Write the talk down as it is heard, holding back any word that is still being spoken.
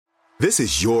This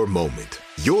is your moment,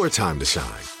 your time to shine,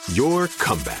 your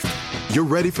comeback. You're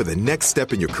ready for the next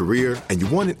step in your career, and you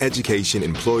want an education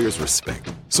employers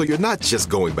respect. So you're not just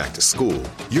going back to school,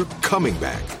 you're coming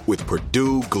back with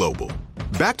Purdue Global.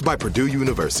 Backed by Purdue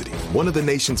University, one of the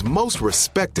nation's most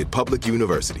respected public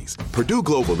universities, Purdue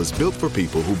Global is built for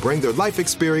people who bring their life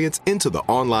experience into the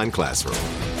online classroom.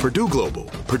 Purdue Global,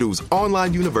 Purdue's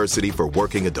online university for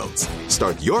working adults.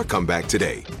 Start your comeback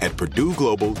today at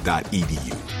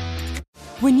purdueglobal.edu.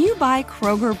 When you buy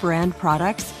Kroger brand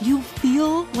products, you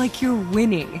feel like you're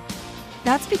winning.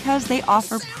 That's because they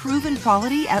offer proven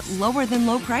quality at lower than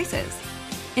low prices.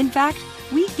 In fact,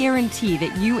 we guarantee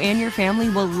that you and your family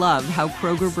will love how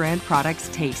Kroger brand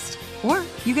products taste, or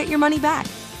you get your money back.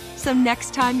 So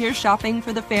next time you're shopping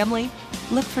for the family,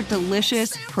 look for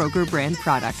delicious Kroger brand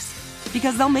products,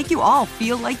 because they'll make you all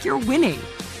feel like you're winning.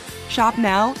 Shop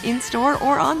now, in-store,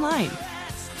 or online.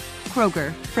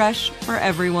 Kroger, fresh for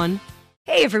everyone.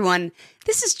 Hey everyone,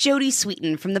 this is Jody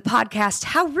Sweeten from the podcast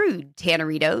How Rude,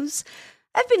 Tanneritos.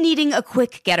 I've been needing a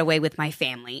quick getaway with my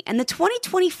family, and the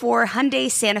 2024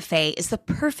 Hyundai Santa Fe is the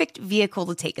perfect vehicle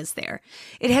to take us there.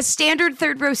 It has standard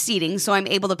third-row seating, so I'm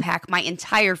able to pack my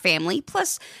entire family,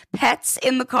 plus pets,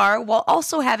 in the car, while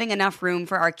also having enough room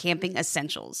for our camping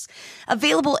essentials.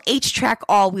 Available H-Track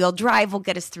all-wheel drive will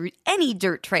get us through any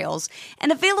dirt trails,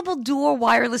 and available dual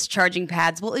wireless charging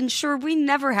pads will ensure we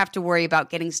never have to worry about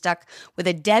getting stuck with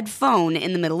a dead phone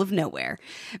in the middle of nowhere.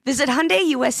 Visit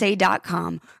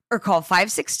HyundaiUSA.com or call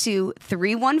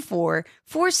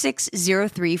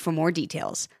 562-314-4603 for more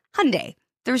details. Hyundai,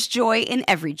 there's joy in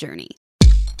every journey.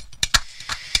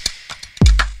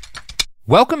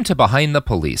 Welcome to Behind the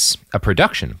Police, a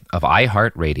production of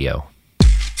iHeartRadio.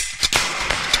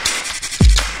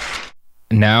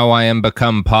 Now I am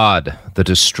become Pod, the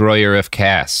destroyer of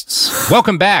castes.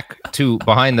 Welcome back to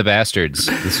Behind the Bastards.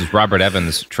 This is Robert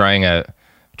Evans trying a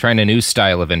new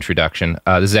style of introduction.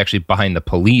 This is actually Behind the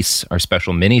Police, our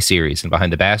special mini-series, and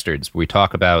Behind the Bastards, where we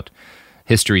talk about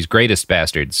history's greatest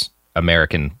bastards,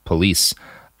 American police.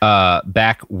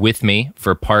 Back with me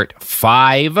for part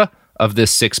 5 of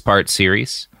this 6-part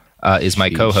series is my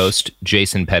co-host,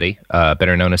 Jason Petty,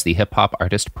 better known as the hip-hop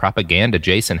artist Propaganda.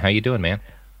 Jason, how you doing, man?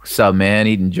 What's up, man?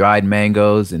 Eating dried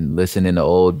mangoes and listening to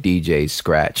old DJs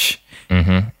scratch.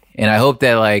 Mm-hmm. And I hope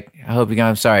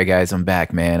I'm sorry, guys, I'm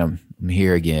back, man. I'm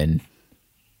here again.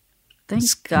 Thank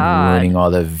God. Learning all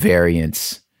the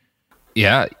variants.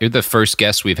 Yeah, you're the first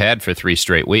guest we've had for 3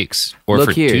 straight weeks. Or Look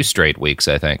for here. 2 straight weeks,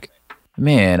 I think.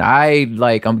 Man, am I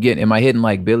hitting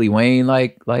like Billy Wayne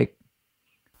like zone?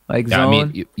 Yeah, I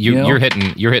mean, you're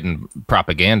hitting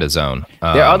propaganda zone.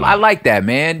 I like that,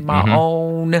 man. My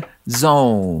own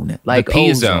zone. Like the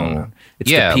P ozone. zone. It's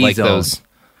yeah, the P zone.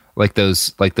 like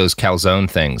those calzone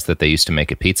things that they used to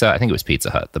make at Pizza. I think it was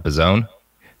Pizza Hut, the Pizzone.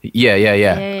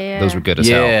 Yeah. Those were good as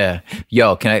hell. Yeah.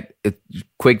 Yo, can I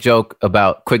quick story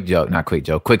about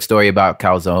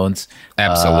calzones?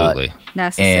 Absolutely.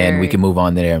 Necessary. And we can move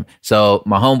on there. So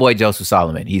my homeboy Joseph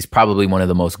Solomon, he's probably one of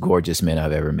the most gorgeous men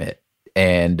I've ever met.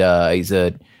 And he's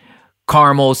a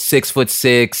caramel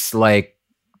 6'6", like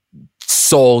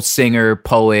soul singer,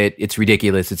 poet. It's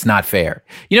ridiculous. It's not fair.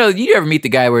 You ever meet the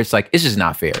guy where it's like, it's just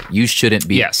not fair. You shouldn't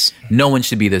be. Yes. No one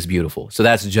should be this beautiful. So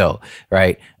that's Joe,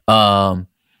 right?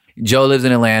 Joe lives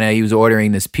in Atlanta. He was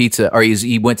ordering this pizza, or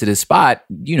he went to this spot,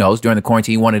 it was during the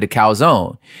quarantine. He wanted a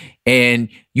calzone. And,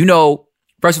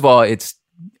 first of all, it's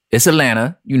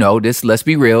Atlanta, let's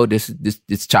be real. This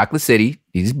Chocolate City.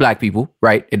 These black people,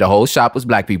 right? And the whole shop was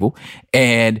black people.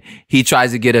 And he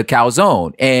tries to get a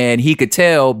calzone. And he could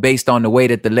tell based on the way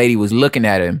that the lady was looking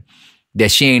at him that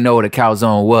she ain't know what a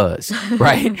calzone was,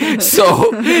 right?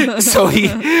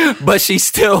 But she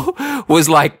still was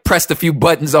like pressed a few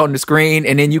buttons on the screen,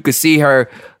 and then you could see her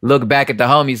look back at the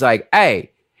homies like,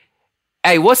 hey,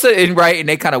 what's it? Right? And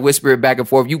they kind of whisper it back and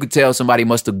forth. You could tell somebody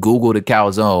must have Googled a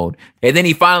calzone. And then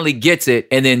he finally gets it,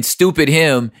 and then stupid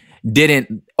him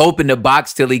didn't open the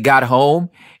box till he got home,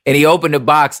 and he opened the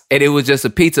box, and it was just a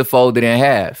pizza folded in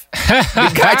half.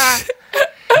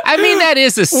 I mean, that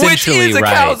is essentially which is a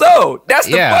right. calzone. That's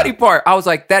the funny part. I was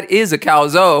like, that is a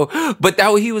calzone. But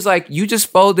he was like, you just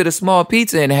folded a small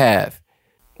pizza in half.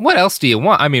 What else do you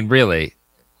want? I mean, really,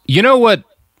 you know what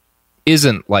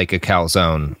isn't like a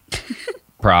calzone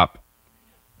prop?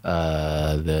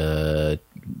 The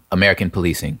American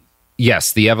policing.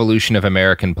 Yes, the evolution of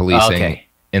American policing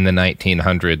in the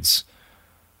 1900s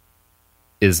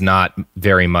is not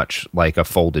very much like a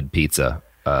folded pizza.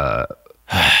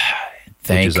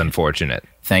 Which is unfortunate.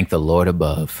 Thank the Lord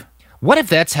above. What if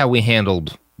that's how we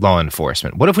handled law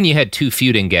enforcement? What if when you had 2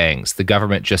 feuding gangs, the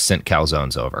government just sent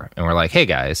calzones over and we're like, hey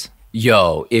guys,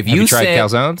 Yo, if Have you tried sent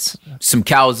calzones? some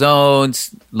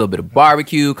calzones, a little bit of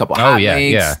barbecue, a couple hot yeah,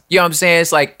 wings. yeah. You know what I'm saying?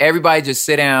 It's like everybody just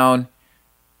sit down.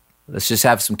 Let's just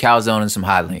have some calzone and some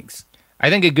hot links. I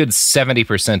think a good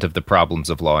 70% of the problems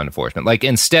of law enforcement, like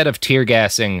instead of tear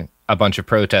gassing a bunch of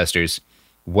protesters,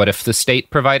 what if the state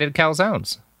provided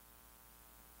calzones?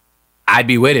 I'd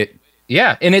be with it.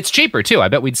 Yeah, and it's cheaper too. I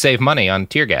bet we'd save money on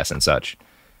tear gas and such.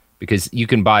 Because you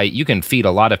can feed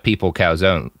a lot of people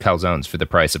calzones for the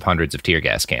price of hundreds of tear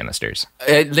gas canisters.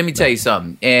 Let me tell you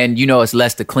something. And it's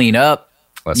less to clean up.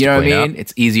 You know what I mean?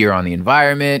 It's easier on the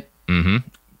environment.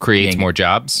 Creates more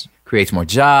jobs. Creates more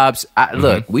jobs.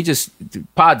 Look,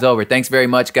 pod's over. Thanks very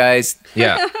much, guys.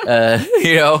 Yeah.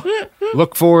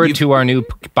 Look forward to our new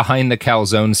Behind the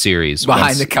Calzone series.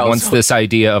 Once this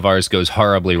idea of ours goes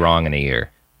horribly wrong in a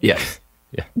year. Yes.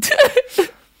 Yeah.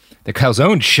 The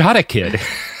calzone shot a kid.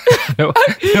 No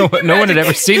one had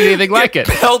ever seen anything like it.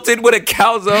 Pelted with a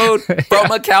calzone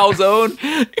from a calzone.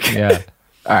 Yeah.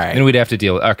 All right. And we'd have to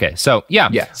deal with... Okay, so, yeah.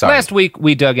 Sorry. Last week,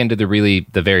 we dug into the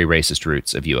very racist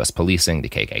roots of U.S. policing, the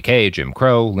KKK, Jim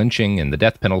Crow, lynching, and the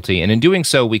death penalty. And in doing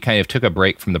so, we kind of took a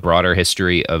break from the broader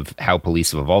history of how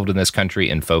police have evolved in this country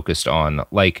and focused on,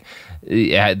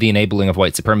 the enabling of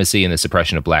white supremacy and the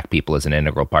suppression of black people as an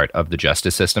integral part of the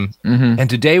justice system. And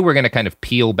today, we're going to kind of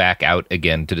peel back out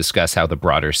again to discuss how the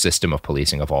broader system of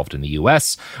policing evolved in the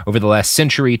U.S. over the last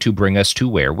century to bring us to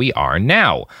where we are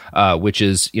now, which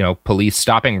is, police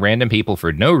stopping random people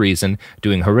for no reason,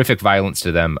 doing horrific violence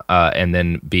to them, and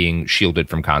then being shielded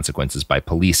from consequences by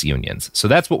police unions. So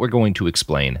that's what we're going to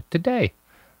explain today.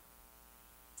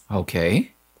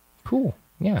 Okay. Cool.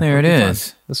 Yeah. There it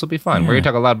is. This will be fun. We're going to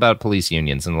talk a lot about police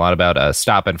unions and a lot about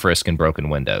stop and frisk and broken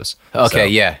windows.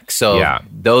 Okay, So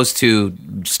those two,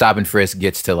 stop and frisk,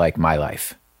 gets to my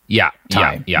life. Yeah.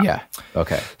 Time. Yeah.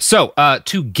 Okay. So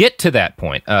to get to that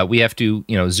point, we have to,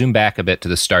 zoom back a bit to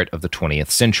the start of the 20th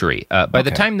century. By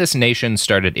the time this nation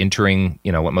started entering,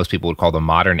 what most people would call the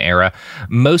modern era,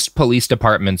 most police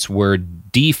departments were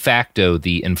de facto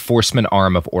the enforcement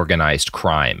arm of organized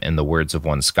crime, in the words of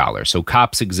one scholar. So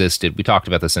cops existed. We talked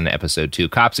about this in episode 2.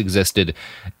 Cops existed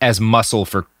as muscle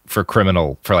for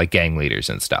gang leaders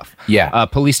and stuff. Yeah.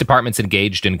 Police departments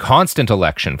engaged in constant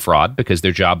election fraud because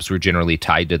their jobs were generally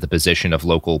tied to the position of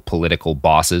local political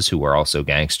bosses who were also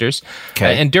gangsters.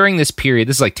 Okay. And during this period,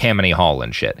 this is like Tammany Hall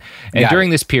and shit. And during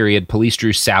this period, police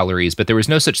drew salaries, but there was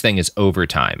no such thing as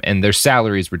overtime, and their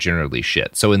salaries were generally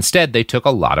shit. So instead, they took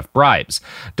a lot of bribes.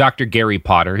 Dr. Gary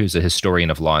Potter, who's a historian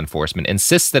of law enforcement,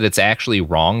 insists that it's actually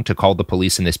wrong to call the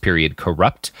police in this period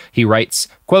corrupt. He writes,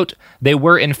 quote, "They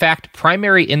were, in fact,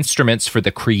 primary instruments for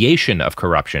the creation of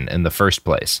corruption in the first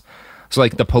place." So,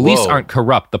 the police aren't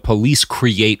corrupt. The police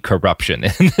create corruption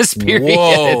in this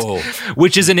period,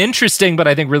 which is an interesting but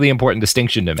I think really important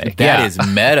distinction to make. That is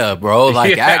meta, bro.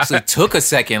 I actually took a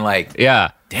second,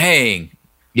 dang.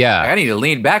 Yeah. I need to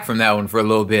lean back from that one for a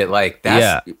little bit.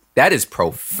 That is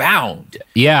profound.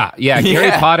 Yeah.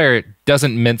 Gary Potter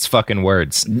doesn't mince fucking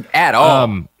words. At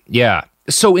all. Yeah.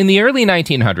 So in the early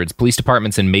 1900s, police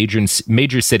departments in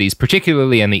major cities,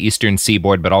 particularly on the eastern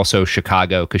seaboard, but also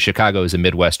Chicago, because Chicago is a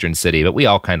Midwestern city, but we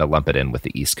all kind of lump it in with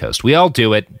the East Coast. We all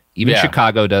do it. Even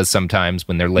Chicago does sometimes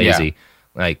when they're lazy.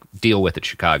 Deal with it,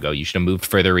 Chicago. You should have moved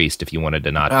further east if you wanted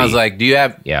to not be. I was like, do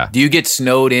you get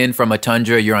snowed in from a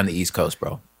tundra? You're on the East Coast,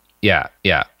 bro. Yeah.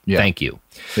 Thank you.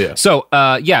 Yeah. So,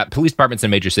 police departments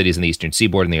in major cities in the eastern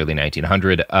seaboard in the early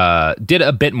 1900s did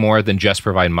a bit more than just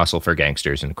provide muscle for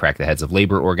gangsters and crack the heads of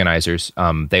labor organizers.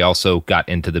 They also got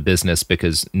into the business,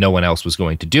 because no one else was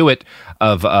going to do it,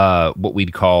 of what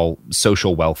we'd call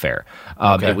social welfare.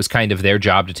 It was kind of their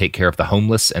job to take care of the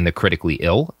homeless and the critically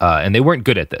ill, and they weren't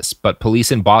good at this. But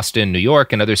police in Boston, New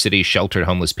York, and other cities sheltered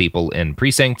homeless people in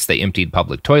precincts. They emptied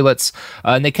public toilets,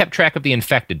 and they kept track of the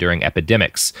infected during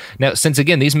epidemics. Now, since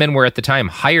again, these men were at the time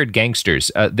hired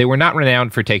gangsters, they were not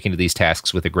renowned for taking to these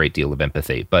tasks with a great deal of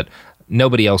empathy, but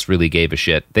nobody else really gave a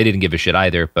shit. They didn't give a shit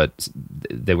either, but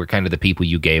they were kind of the people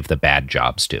you gave the bad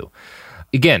jobs to.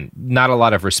 Again, not a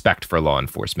lot of respect for law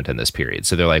enforcement in this period.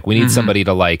 So they're like, we need somebody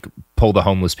to pull the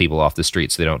homeless people off the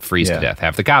street so they don't freeze to death.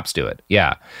 Have the cops do it.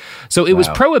 Yeah. So it was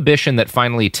prohibition that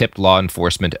finally tipped law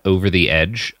enforcement over the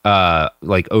edge,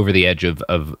 over the edge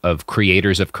of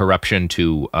creators of corruption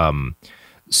to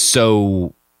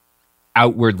so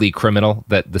outwardly criminal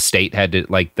that the state had to,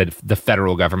 like, that the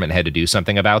federal government had to do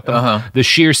something about them. The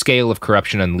sheer scale of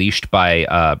corruption unleashed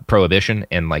by prohibition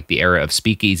and like the era of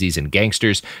speakeasies and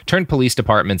gangsters turned police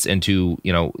departments into,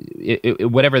 you know,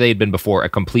 whatever they had been before, a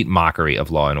complete mockery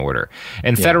of law and order.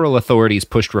 And federal authorities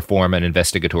pushed reform and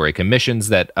investigatory commissions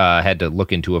that had to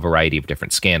look into a variety of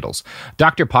different scandals.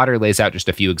 Dr. Potter lays out just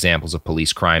a few examples of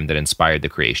police crime that inspired the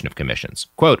creation of commissions.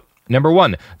 Quote, Number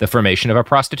 1, the formation of a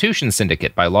prostitution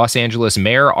syndicate by Los Angeles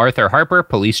Mayor Arthur Harper,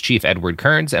 Police Chief Edward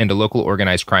Kearns, and a local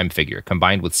organized crime figure,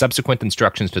 combined with subsequent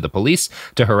instructions to the police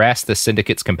to harass the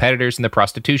syndicate's competitors in the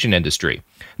prostitution industry.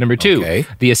 Number 2,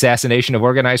 the assassination of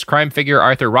organized crime figure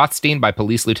Arthur Rothstein by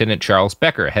Police Lieutenant Charles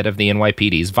Becker, head of the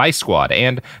NYPD's Vice Squad.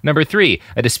 And Number 3,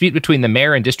 a dispute between the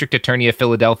mayor and district attorney of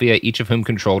Philadelphia, each of whom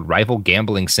controlled rival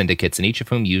gambling syndicates and each of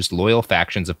whom used loyal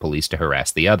factions of police to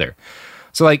harass the other.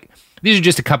 So, like, these are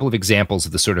just a couple of examples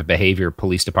of the sort of behavior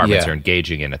police departments are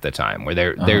engaging in at the time, where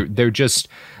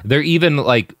they're even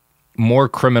like more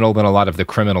criminal than a lot of the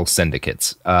criminal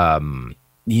syndicates.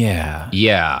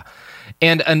 Yeah.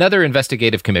 And another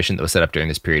investigative commission that was set up during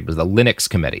this period was the Linux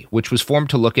Committee, which was formed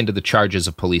to look into the charges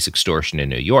of police extortion in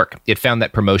New York. It found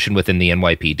that promotion within the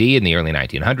NYPD in the early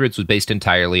 1900s was based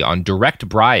entirely on direct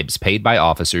bribes paid by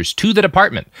officers to the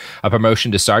department. A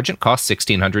promotion to sergeant cost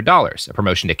 $1,600. A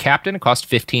promotion to captain cost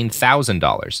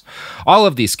 $15,000. All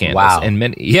of these scandals and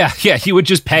many, you would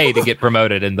just pay to get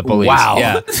promoted in the police.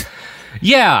 Wow.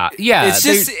 Yeah.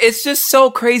 It's just so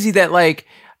crazy that, like,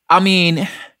 I mean,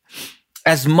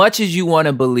 as much as you want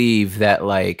to believe that,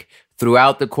 like,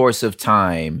 throughout the course of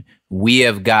time, we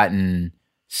have gotten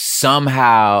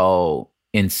somehow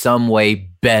in some way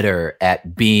better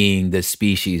at being the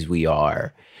species we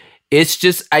are. It's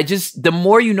just, the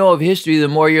more you know of history, the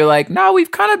more you're like, no, we've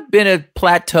kind of been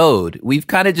plateaued. We've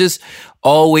kind of just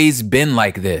always been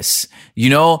like this,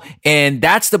 you know? And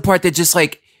that's the part that just,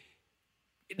 like,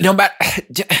 no matter,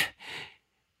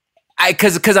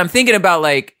 because I'm thinking about,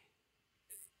 like,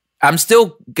 I'm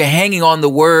still hanging on the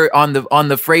word, on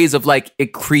the phrase of, like,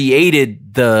 it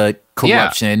created the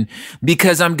corruption,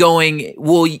 because I'm going,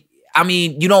 well, I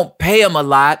mean, you don't pay them a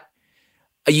lot.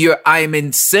 I'm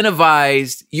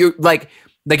incentivized. You're like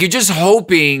you're just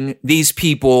hoping these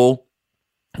people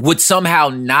would somehow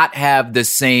not have the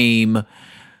same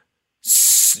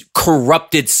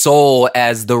corrupted soul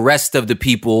as the rest of the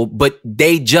people, but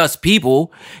they just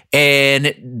people,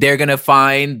 and they're gonna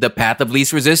find the path of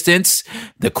least resistance,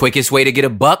 the quickest way to get a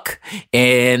buck,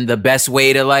 and the best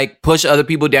way to, like, push other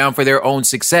people down for their own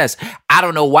success. I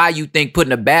don't know why you think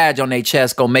putting a badge on their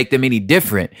chest gonna make them any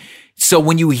different. So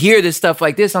when you hear this stuff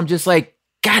like this, I'm just like,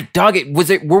 God dog it,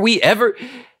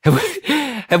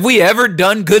 have we ever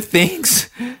done good things?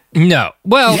 No.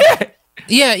 Well,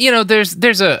 yeah, you know,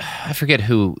 there's I forget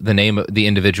who the name of the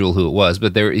individual who it was,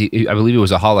 but I believe it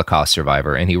was a Holocaust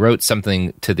survivor, and he wrote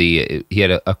something he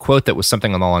had a quote that was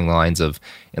something along the lines of,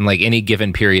 in like any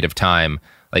given period of time,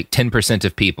 like 10%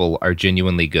 of people are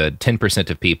genuinely good, 10%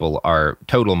 of people are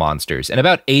total monsters, and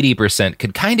about 80%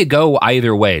 could kind of go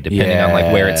either way depending on,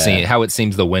 like, where how it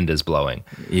seems the wind is blowing.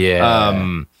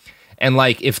 And,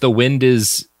 like, if the wind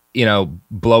is, you know,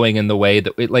 blowing in the way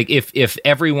that, like, if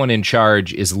everyone in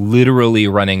charge is literally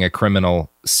running a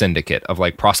criminal syndicate of,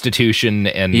 like, prostitution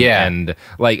and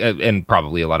like and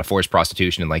probably a lot of forced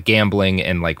prostitution and, like, gambling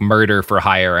and, like, murder for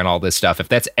hire and all this stuff, if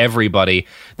that's everybody,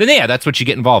 then that's what you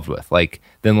get involved with. Like,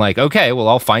 then, like, okay, well,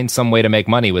 I'll find some way to make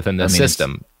money within the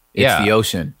system. It's the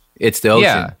ocean.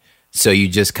 So you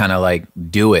just kind of, like,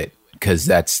 do it because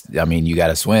you got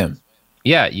to swim.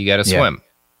 Yeah, you got to swim.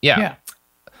 Yeah.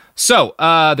 So,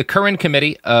 the Curran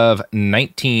Committee of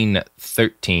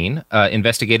 1913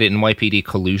 investigated NYPD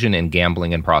collusion in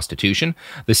gambling and prostitution.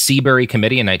 The Seabury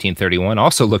Committee in 1931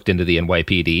 also looked into the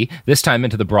NYPD, this time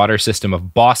into the broader system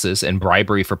of bosses and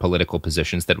bribery for political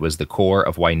positions that was the core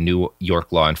of why New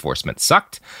York law enforcement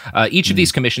sucked. Each of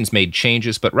these commissions made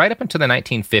changes, but right up until the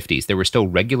 1950s, there were still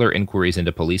regular inquiries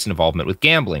into police involvement with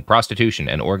gambling, prostitution,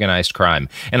 and organized crime.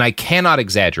 And I cannot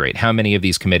exaggerate how many of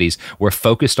these committees were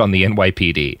focused on the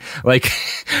NYPD. Like,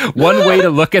 one way to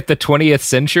look at the 20th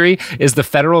century is the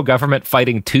federal government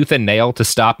fighting tooth and nail to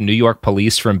stop New York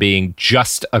police from being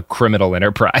just a criminal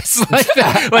enterprise.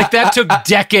 Like that took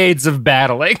decades of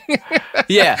battling.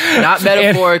 Not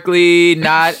metaphorically,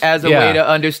 not as a way to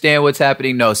understand what's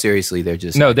happening. No, seriously, they're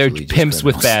just they're pimps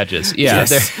with badges. Yeah,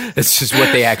 that's just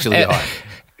what they actually are.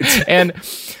 And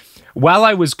While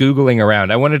I was Googling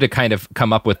around, I wanted to kind of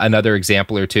come up with another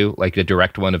example or two, like a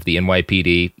direct one of the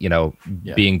NYPD,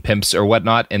 being pimps or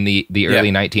whatnot in the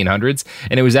early 1900s.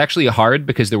 And it was actually hard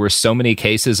because there were so many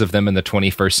cases of them in the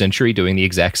 21st century doing the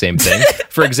exact same thing.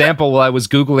 For example, while I was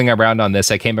Googling around on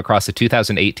this, I came across a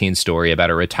 2018 story about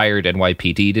a retired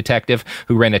NYPD detective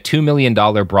who ran a $2 million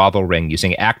brothel ring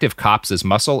using active cops as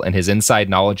muscle and his inside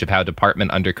knowledge of how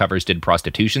department undercovers did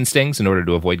prostitution stings in order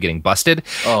to avoid getting busted.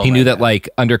 He knew that like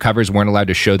undercovers weren't allowed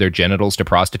to show their genitals to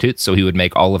prostitutes, so he would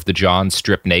make all of the Johns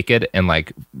strip naked and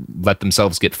like let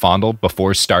themselves get fondled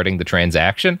before starting the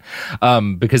transaction,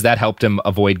 because that helped him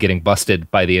avoid getting busted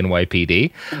by the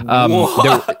NYPD.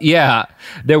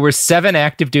 There were 7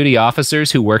 active duty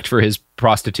officers who worked for his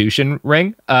prostitution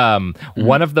ring.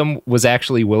 One of them was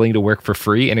actually willing to work for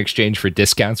free in exchange for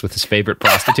discounts with his favorite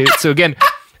prostitute. So again,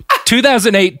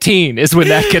 2018 is when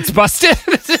that gets busted.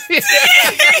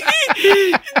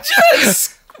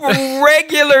 Just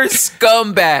regular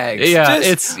scumbags. Yeah,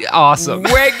 just it's awesome.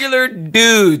 Regular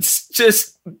dudes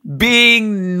just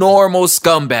being normal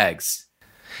scumbags.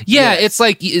 Yeah, it's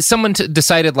like someone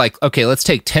decided like, okay, let's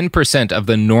take 10% of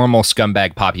the normal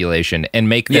scumbag population and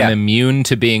make them immune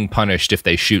to being punished if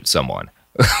they shoot someone.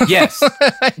 Yes.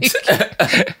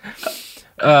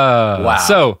 Wow.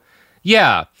 So,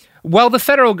 yeah. While the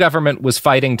federal government was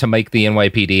fighting to make the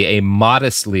NYPD a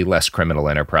modestly less criminal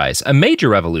enterprise, a major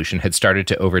revolution had started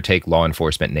to overtake law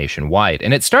enforcement nationwide,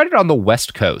 and it started on the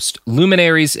West Coast.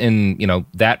 Luminaries in,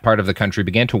 that part of the country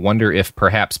began to wonder if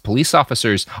perhaps police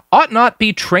officers ought not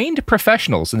be trained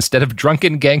professionals instead of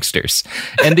drunken gangsters.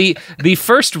 And the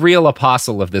first real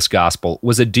apostle of this gospel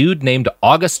was a dude named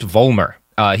August Vollmer.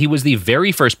 He was the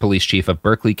very first police chief of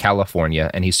Berkeley, California,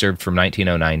 and he served from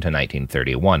 1909 to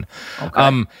 1931.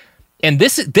 Okay. And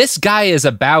this guy is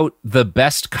about the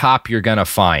best cop you're gonna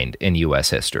find in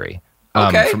U.S. history.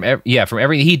 From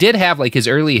everything he did have, like his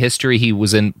early history, he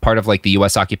was in part of like the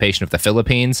U.S. occupation of the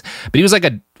Philippines, but he was like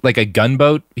a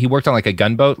gunboat. He worked on like a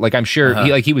gunboat. Like I'm sure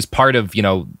he was part of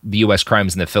the U.S.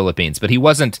 crimes in the Philippines, but he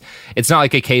wasn't. It's not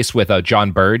like a case with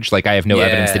John Burge. Like I have no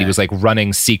evidence that he was like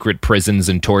running secret prisons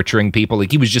and torturing people.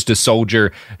 Like he was just a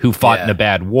soldier who fought in a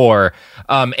bad war.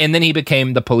 And then he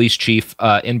became the police chief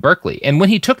in Berkeley. And when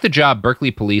he took the job,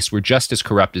 Berkeley police were just as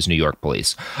corrupt as New York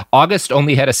police. August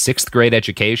only had a 6th grade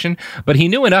education, but he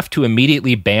knew enough to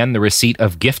immediately ban the receipt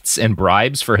of gifts and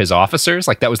bribes for his officers.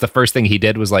 Like that was the first thing he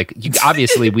did was like,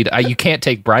 obviously you can't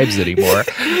take bribes anymore.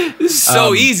 It's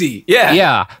so easy. Yeah.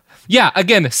 Yeah. Yeah,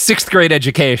 again, 6th grade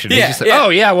education. Yeah, just, oh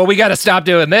yeah, well we got to stop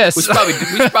doing this. We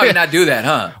should probably not do that,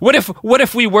 huh? What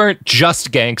if we weren't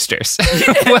just gangsters?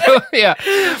 Yeah.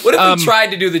 What if we tried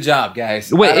to do the job,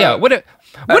 guys? What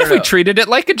if we treated it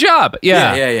like a job?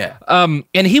 Yeah. And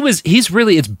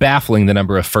it's baffling the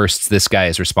number of firsts this guy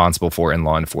is responsible for in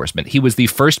law enforcement. He was the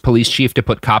first police chief to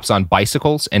put cops on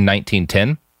bicycles in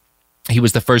 1910. He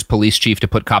was the first police chief to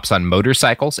put cops on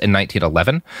motorcycles in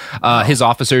 1911. His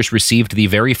officers received the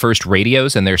very first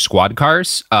radios in their squad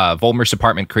cars. Vollmer's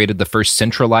department created the first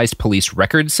centralized police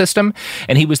record system,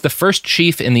 and he was the first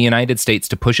chief in the United States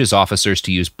to push his officers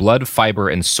to use blood, fiber,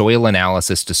 and soil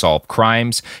analysis to solve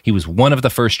crimes. He was one of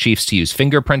the first chiefs to use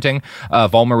fingerprinting.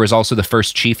 Vollmer was also the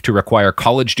first chief to require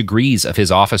college degrees of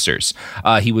his officers.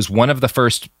 He was one of the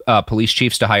first police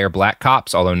chiefs to hire black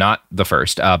cops, although not the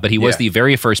first, but he was the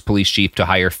very first police chief to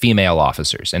hire female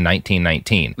officers in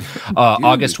 1919.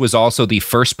 August was also the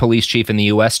first police chief in the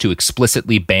U.S. to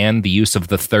explicitly ban the use of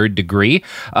the 3rd degree,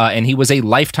 and he was a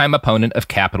lifetime opponent of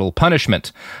capital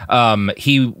punishment.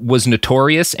 He was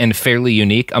notorious and fairly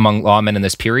unique among lawmen in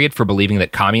this period for believing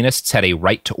that communists had a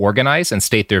right to organize and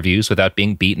state their views without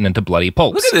being beaten into bloody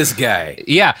pulps. Look at this guy.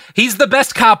 Yeah, he's the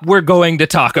best cop we're going to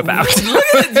talk about.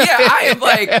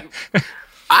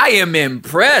 I am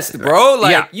impressed, bro.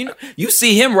 Like, you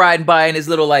see him riding by in his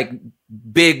little like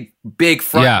big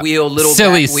front wheel, little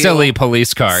silly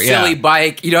police car, silly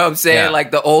bike. You know what I'm saying? Yeah.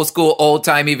 Like the old school, old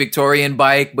timey Victorian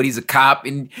bike, but he's a cop,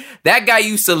 and that guy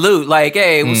you salute. Like,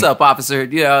 hey, what's up, officer?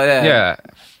 Yeah.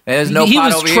 There's no. He pot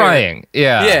was over trying. Here.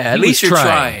 Yeah. At least you're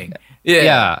trying.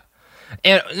 Yeah.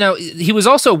 And now he was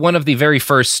also one of the very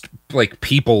first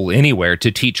people anywhere to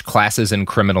teach classes in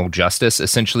criminal justice,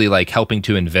 essentially like helping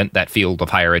to invent that field of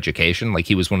higher education. Like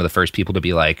he was one of the first people to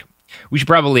be like, we should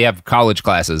probably have college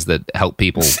classes that help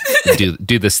people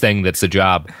do this thing that's a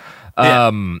job.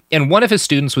 And one of his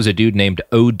students was a dude named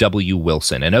O.W.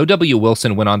 Wilson. And O.W.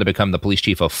 Wilson went on to become the police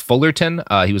chief of Fullerton.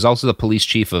 He was also the police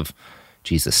chief of,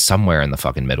 somewhere in the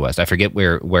fucking Midwest. I forget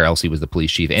where else he was the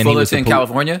police chief. And Fullerton,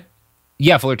 California?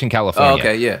 Yeah, Fullerton, California. Oh,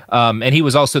 okay, yeah. And he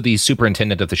was also the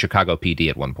superintendent of the Chicago PD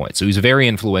at one point. So he was a very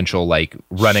influential, like,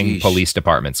 running police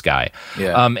departments guy.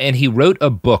 Yeah. And he wrote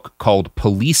a book called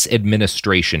Police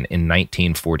Administration in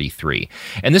 1943.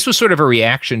 And this was sort of a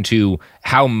reaction to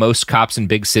how most cops in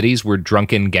big cities were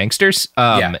drunken gangsters.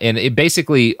 And it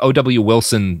basically, O.W.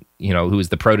 Wilson, you know, who is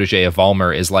the protege of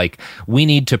Vollmer, is like, we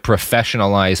need to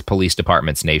professionalize police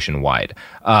departments nationwide.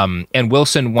 And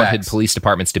Wilson wanted police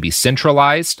departments to be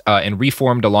centralized and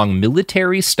reformed along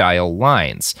military-style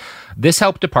lines. This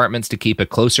helped departments to keep a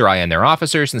closer eye on their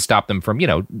officers and stop them from, you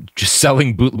know, just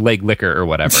selling bootleg liquor or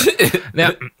whatever.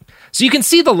 Now, so you can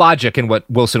see the logic in what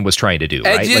Wilson was trying to do,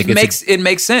 right? It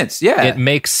makes sense. Yeah. It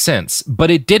makes sense,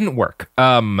 but it didn't work.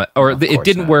 It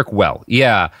didn't work well.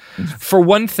 Yeah. For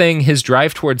one thing, his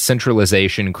drive towards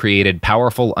centralization created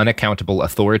powerful, unaccountable,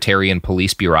 authoritarian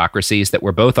police bureaucracies that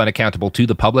were both unaccountable to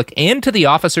the public and to the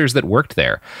officers that worked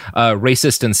there.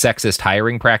 Racist and sexist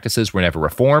hiring practices were never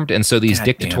reformed, and so these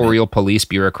dictatorial police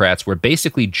bureaucrats were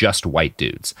basically just white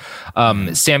dudes.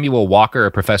 Samuel Walker,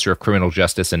 a professor of criminal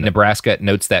justice in Nebraska,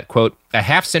 notes that, quote, a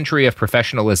half-century of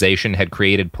professionalization had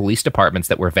created police departments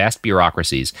that were vast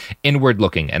bureaucracies,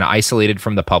 inward-looking and isolated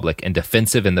from the public and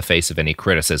defensive in the face of any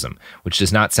criticism, which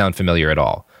does not sound familiar at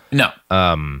all. No.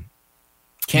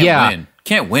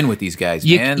 Can't win with these guys,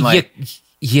 man.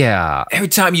 Yeah. Every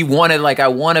time you want to, like, I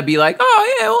want to be like,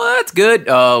 oh, yeah, well, that's good.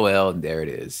 Oh, well, there it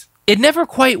is. It never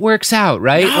quite works out,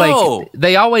 right? No. Like,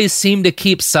 they always seem to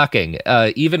keep sucking,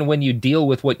 even when you deal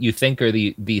with what you think are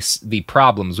the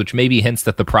problems, which maybe hints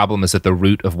that the problem is at the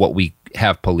root of what we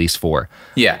have police for.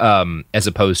 Yeah. As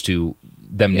opposed to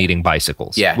them needing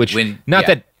bicycles. Yeah.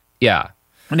 Yeah.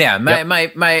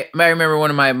 I remember one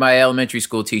of my elementary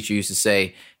school teacher used to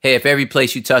say, hey, if every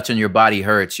place you touch on your body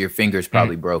hurts, your finger's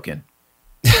probably broken.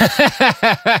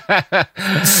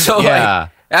 So, like,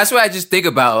 that's what I just think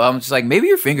about. I'm just like, maybe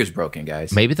your finger's broken,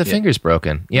 guys. Maybe the finger's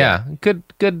broken. Yeah. Good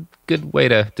way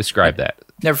to describe that.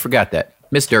 Never forgot that.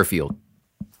 Miss Durfield.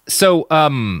 So,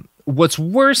 what's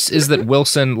worse is that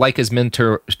Wilson, like his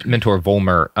mentor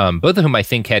Vollmer, both of whom I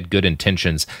think had good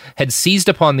intentions, had seized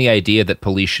upon the idea that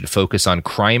police should focus on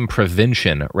crime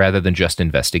prevention rather than just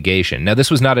investigation. Now,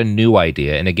 this was not a new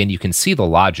idea, and again, you can see the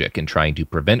logic in trying to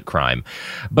prevent crime.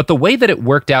 But the way that it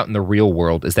worked out in the real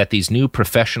world is that these new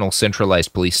professional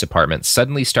centralized police departments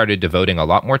suddenly started devoting a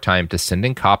lot more time to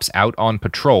sending cops out on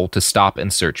patrol to stop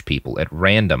and search people at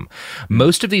random.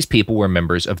 Most of these people were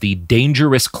members of the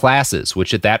dangerous classes,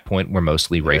 which at that point were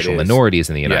mostly racial minorities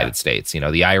in the United States. You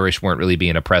know, the Irish weren't really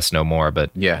being oppressed no more,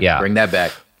 but bring that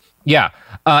back. Yeah.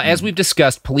 As we've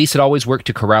discussed, police had always worked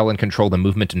to corral and control the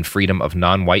movement and freedom of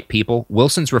non-white people.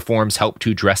 Wilson's reforms helped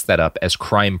to dress that up as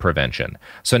crime prevention.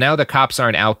 So now the cops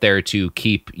aren't out there to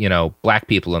keep, you know, black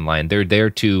people in line. They're there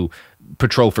to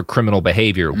patrol for criminal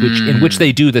behavior, in which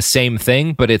they do the same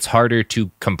thing, but it's harder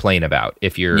to complain about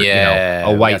if you're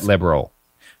a white liberal.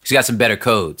 She's got some better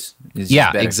codes.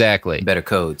 Exactly. Better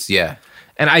codes, yeah.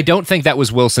 And I don't think that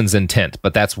was Wilson's intent,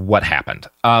 but that's what happened.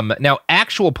 Now,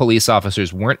 actual police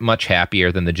officers weren't much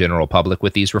happier than the general public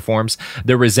with these reforms.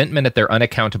 Their resentment at their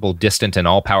unaccountable, distant, and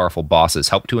all-powerful bosses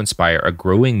helped to inspire a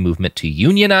growing movement to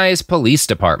unionize police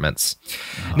departments.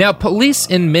 Now, police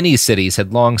in many cities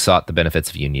had long sought the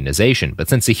benefits of unionization, but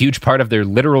since a huge part of their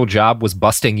literal job was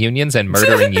busting unions and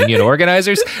murdering union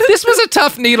organizers, this was a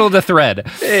tough needle to thread.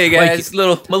 Hey, guys,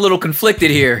 I'm a little conflicted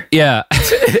here. Yeah.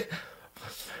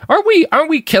 Aren't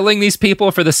we killing these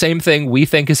people for the same thing we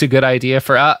think is a good idea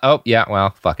for,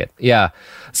 fuck it. Yeah.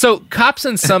 So cops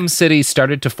in some cities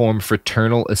started to form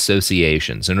fraternal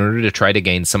associations in order to try to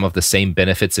gain some of the same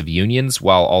benefits of unions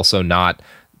while also not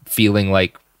feeling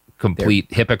like complete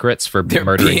hypocrites for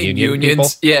murdering union people.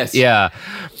 Yes. Yeah.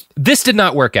 This did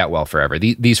not work out well forever.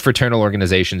 These fraternal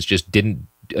associations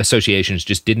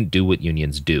just didn't do what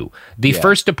unions do. The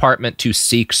first department to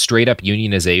seek straight-up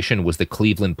unionization was the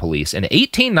Cleveland Police. In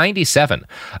 1897,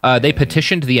 they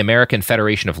petitioned the American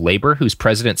Federation of Labor, whose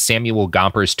president Samuel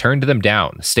Gompers turned them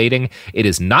down, stating, "It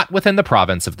is not within the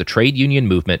province of the trade union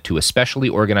movement to especially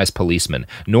organize policemen,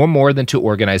 nor more than to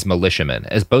organize militiamen,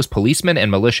 as both policemen and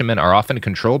militiamen are often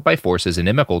controlled by forces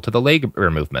inimical to the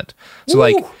labor movement." So,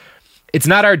 it's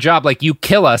not our job. Like, you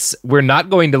kill us, we're not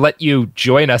going to let you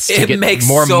join us to get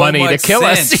more money to kill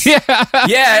us. Yeah,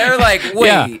 they're like,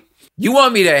 wait, you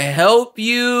want me to help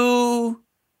you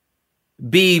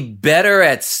be better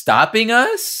at stopping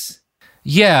us?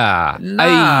 Yeah.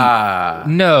 Nah.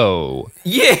 No.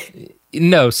 Yeah.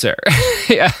 No, sir.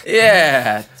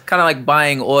 Yeah. kind of like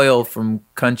buying oil from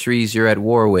countries you're at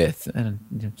war with.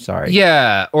 I'm sorry.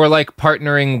 Yeah, or like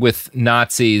partnering with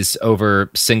Nazis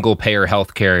over single-payer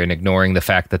healthcare and ignoring the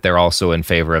fact that they're also in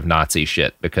favor of Nazi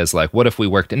shit. Because, like, what if we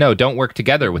work? No, don't work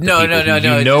together with the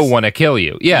people who want to kill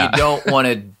you. Yeah, you don't want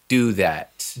to do that.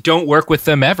 Don't work with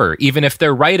them ever, even if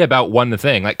they're right about one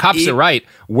thing. Like, cops are right,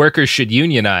 workers should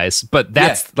unionize, but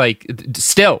that's like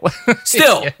still,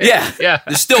 yeah.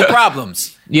 There's still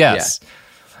problems. Yes. Yeah.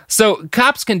 So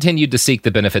cops continued to seek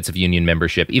the benefits of union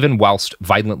membership, even whilst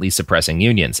violently suppressing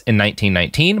unions. In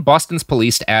 1919, Boston's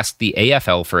police asked the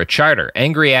AFL for a charter,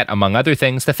 angry at, among other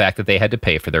things, the fact that they had to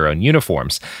pay for their own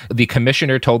uniforms. The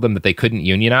commissioner told them that they couldn't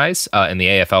unionize, and the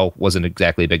AFL wasn't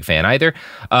exactly a big fan either.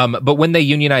 But when they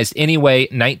unionized anyway,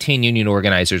 19 union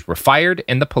organizers were fired,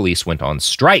 and the police went on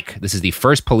strike. This is the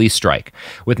first police strike.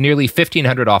 With nearly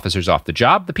 1,500 officers off the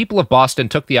job, the people of Boston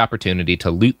took the opportunity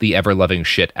to loot the ever-loving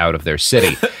shit out of their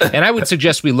city. And I would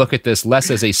suggest we look at this less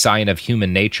as a sign of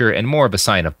human nature and more of a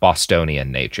sign of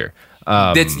Bostonian nature.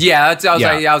 I was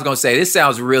going to say, this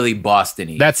sounds really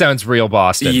Boston-y. That sounds real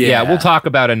Boston. Yeah, we'll talk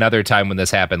about another time when this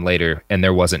happened later and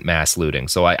there wasn't mass looting.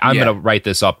 So I'm going to write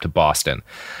this up to Boston.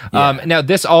 Now,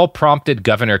 this all prompted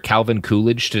Governor Calvin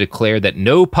Coolidge to declare that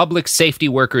no public safety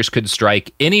workers could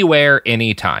strike anywhere,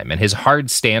 anytime. And his hard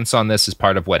stance on this is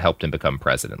part of what helped him become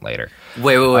president later.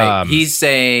 Wait. He's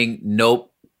saying, nope.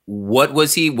 What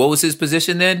was his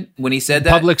position then when he said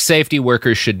that? Public safety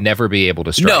workers should never be able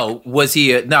to strike. No,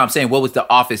 I'm saying, what was the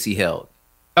office he held?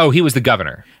 Oh, he was the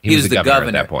governor. He was the governor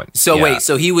at that point. So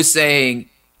so he was saying,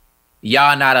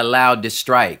 y'all not allowed to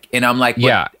strike. And I'm like,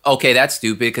 okay, that's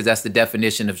stupid because that's the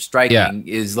definition of striking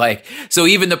is like, so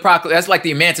even that's like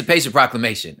the Emancipation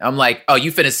Proclamation. I'm like, oh,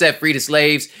 you finna set free the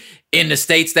slaves in the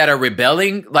states that are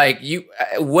rebelling? Like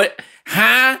what?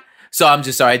 Huh? So I'm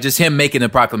just sorry. Just him making the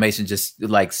proclamation just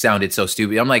like sounded so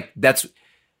stupid. I'm like, that's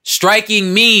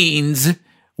striking means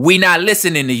we not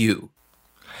listening to you.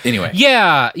 Anyway.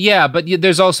 Yeah. But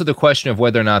there's also the question of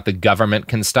whether or not the government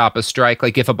can stop a strike.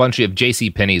 Like if a bunch of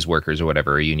JCPenney's workers or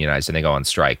whatever are unionized and they go on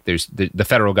strike, there's the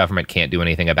federal government can't do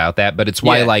anything about that. But it's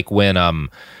why like when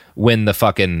the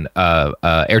fucking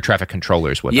air traffic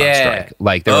controllers went on strike.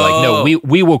 Like, they're like, no,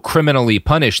 we will criminally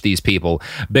punish these people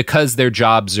because their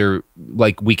jobs are,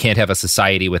 like, we can't have a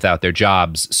society without their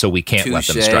jobs, so we can't let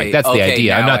them strike. That's the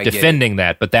idea. I'm not defending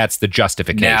that, but that's the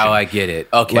justification. Now I get it.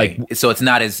 Okay. Like, so it's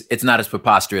not as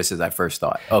preposterous as I first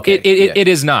thought. Okay. It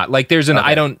is not. Like, there's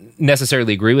I don't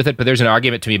necessarily agree with it, but there's an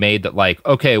argument to be made that, like,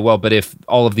 okay, well, but if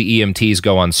all of the EMTs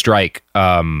go on strike,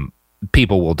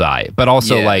 people will die. But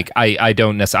also, like, I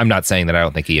don't necessarily, I'm not saying that I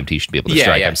don't think EMT should be able to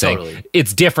strike. I'm saying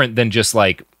it's different than just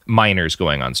like miners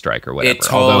going on strike or whatever.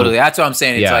 That's what I'm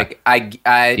saying. It's like I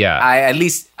at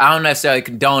least I don't necessarily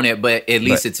condone it, but at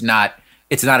least it's not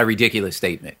a ridiculous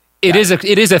statement. It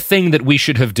is a thing that we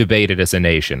should have debated as a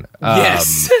nation.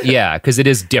 Yes. Yeah, because it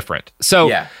is different.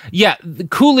 So,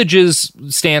 Coolidge's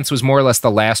stance was more or less the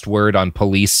last word on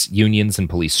police unions and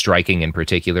police striking in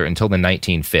particular until the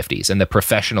 1950s and the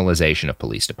professionalization of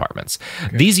police departments.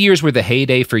 Okay. These years were the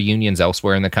heyday for unions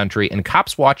elsewhere in the country, and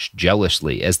cops watched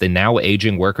jealously as the now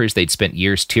aging workers they'd spent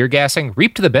years tear gassing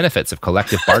reaped the benefits of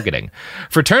collective bargaining.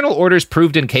 Fraternal orders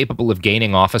proved incapable of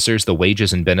gaining officers the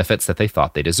wages and benefits that they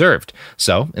thought they deserved.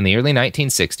 So, in the early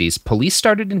 1960s, police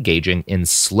started engaging in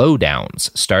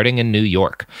slowdowns, starting in New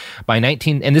York.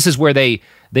 And this is where they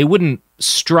wouldn't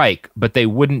strike, but they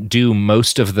wouldn't do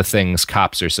most of the things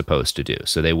cops are supposed to do.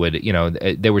 So they would,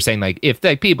 they were saying, like, if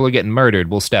people are getting murdered,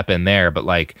 we'll step in there, but,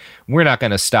 like, we're not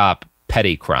going to stop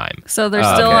petty crime. So they're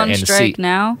still on strike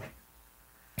now?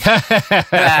 Touche.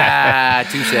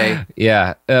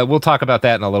 Yeah, we'll talk about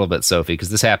that in a little bit, Sophie,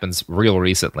 because this happens real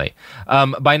recently. By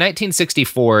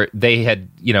 1964, they had,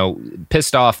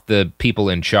 pissed off the people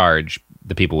in charge,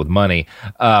 the people with money,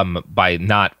 by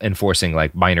not enforcing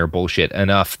like minor bullshit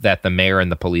enough that the mayor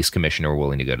and the police commissioner were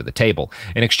willing to go to the table.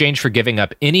 In exchange for giving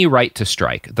up any right to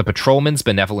strike, the Patrolmen's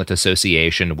Benevolent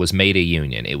Association was made a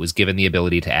union. It was given the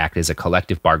ability to act as a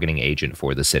collective bargaining agent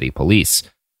for the city police.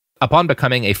 Upon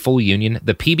becoming a full union,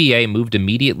 the PBA moved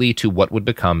immediately to what would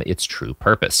become its true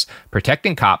purpose,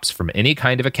 protecting cops from any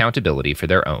kind of accountability for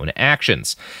their own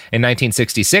actions. In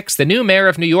 1966, the new mayor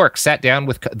of New York sat down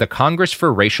with the Congress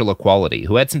for Racial Equality,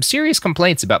 who had some serious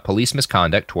complaints about police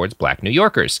misconduct towards black New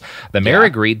Yorkers. The mayor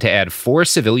agreed to add 4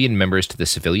 civilian members to the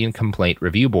Civilian Complaint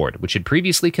Review Board, which had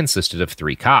previously consisted of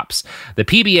 3 cops. The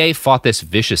PBA fought this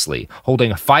viciously,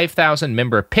 holding a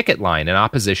 5,000-member picket line in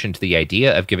opposition to the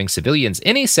idea of giving civilians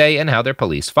any say and how their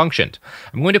police functioned.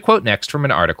 I'm going to quote next from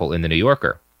an article in The New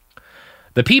Yorker.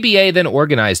 The PBA then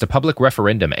organized a public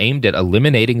referendum aimed at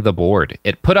eliminating the board.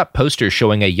 It put up posters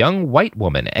showing a young white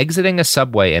woman exiting a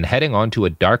subway and heading onto a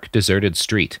dark, deserted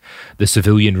street. The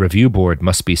Civilian Review Board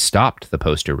must be stopped, the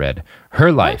poster read.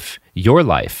 Her life, your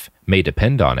life, may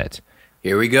depend on it.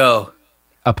 Here we go.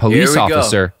 A police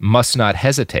officer must not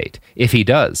hesitate. If he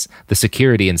does, the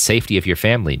security and safety of your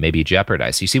family may be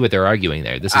jeopardized. You see what they're arguing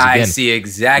there? This is again, I see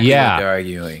exactly what they're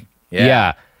arguing.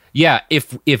 Yeah,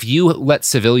 if you let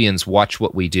civilians watch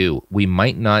what we do, we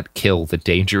might not kill the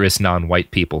dangerous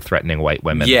non-white people threatening white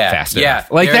women fast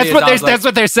enough. Like that's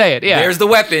what they're saying. Yeah. There's the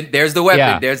weapon.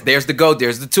 Yeah. There's the goat.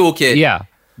 There's the toolkit. Yeah.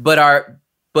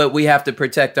 But we have to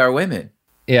protect our women.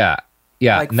 Yeah.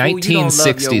 Yeah. Like,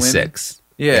 1966.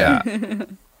 Yeah.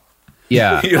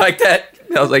 Yeah. You like that?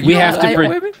 I was like, we have to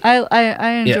women?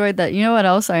 I enjoyed that. You know what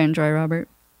else I enjoy, Robert?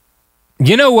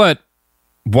 You know what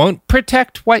won't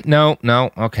protect white? No.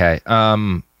 Okay.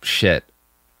 Shit.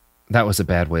 That was a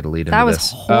bad way to lead into this. That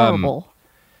was horrible.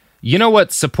 You know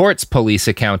what supports police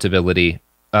accountability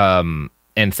and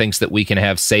thinks that we can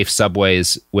have safe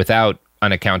subways without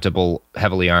unaccountable,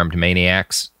 heavily armed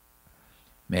maniacs?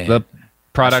 Man, the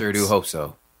products, I sure do hope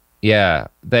so. Yeah.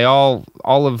 They all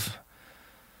of...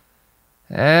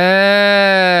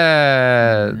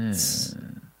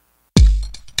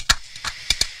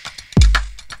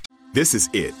 This is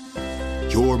it.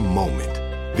 Your moment.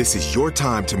 This is your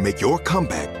time to make your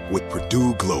comeback with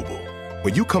Purdue Global.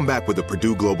 When you come back with a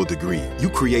Purdue Global degree, you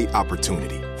create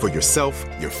opportunity for yourself,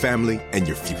 your family, and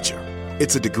your future.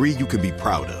 It's a degree you can be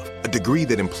proud of, a degree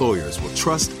that employers will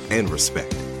trust and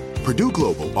respect. Purdue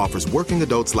Global offers working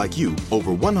adults like you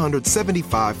over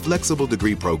 175 flexible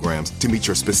degree programs to meet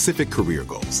your specific career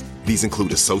goals. These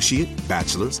include associate,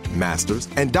 bachelor's, master's,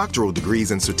 and doctoral degrees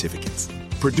and certificates.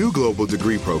 Purdue Global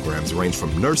degree programs range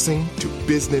from nursing to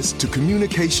business to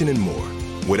communication and more.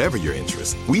 Whatever your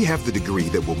interest, we have the degree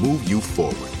that will move you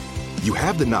forward. You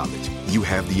have the knowledge, you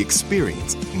have the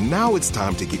experience. Now it's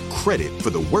time to get credit for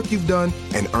the work you've done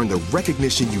and earn the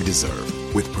recognition you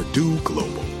deserve with Purdue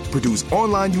Global, Purdue's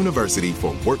online university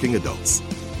for working adults.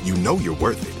 You know you're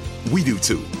worth it. We do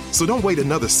too. So don't wait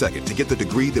another second to get the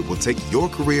degree that will take your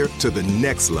career to the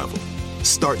next level.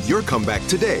 Start your comeback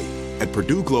today at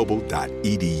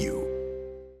purdueglobal.edu.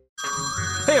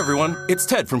 Hey everyone, it's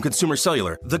Ted from Consumer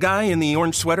Cellular, the guy in the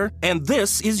orange sweater, and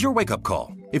this is your wake-up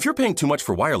call. If you're paying too much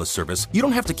for wireless service, you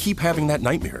don't have to keep having that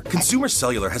nightmare. Consumer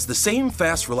Cellular has the same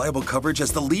fast, reliable coverage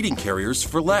as the leading carriers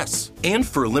for less. And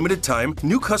for a limited time,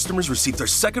 new customers receive their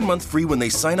second month free when they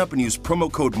sign up and use promo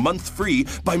code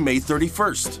MONTHFREE by May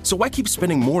 31st. So why keep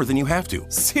spending more than you have to?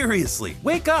 Seriously,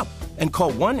 wake up and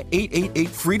call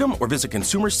 1-888-FREEDOM or visit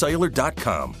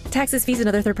consumercellular.com. Taxes, fees, and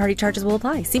other third-party charges will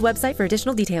apply. See website for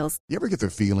additional details. You ever get the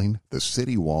feeling the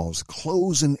city walls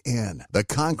closing in, the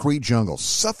concrete jungle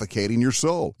suffocating your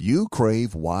soul? You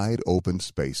crave wide open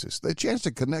spaces, the chance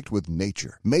to connect with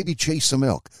nature, maybe chase some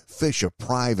elk, fish a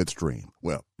private stream.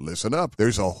 Well, listen up.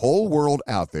 There's a whole world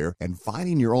out there, and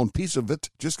finding your own piece of it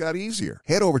just got easier.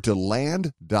 Head over to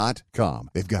land.com.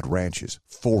 They've got ranches,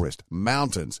 forest,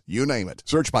 mountains, you name it.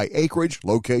 Search by acreage,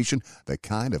 location, the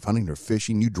kind of hunting or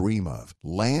fishing you dream of.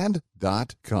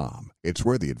 Land.com. It's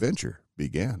where the adventure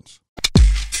begins.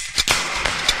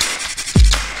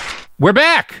 We're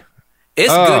back.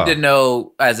 It's good to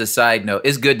know, as a side note,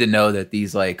 it's good to know that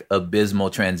these like abysmal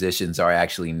transitions are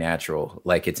actually natural.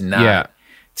 Like it's not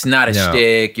a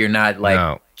shtick. You're not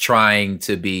like trying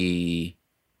to be,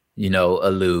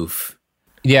 aloof.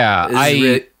 Yeah.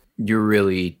 You're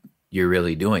really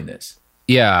doing this.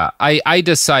 Yeah. I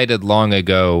decided long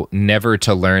ago never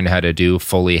to learn how to do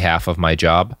fully half of my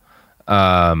job.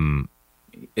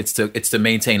 It's to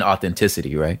maintain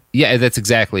authenticity, right? Yeah, that's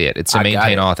exactly it. It's to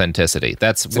maintain authenticity.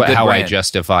 That's how I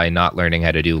justify not learning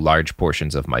how to do large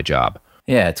portions of my job.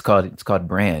 Yeah, it's called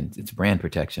brand. It's brand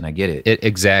protection. I get it.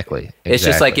 Exactly. It's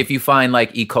just like if you find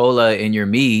like E. coli in your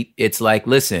meat, it's like,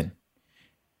 listen,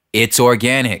 it's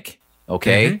organic.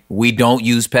 Okay, mm-hmm. We don't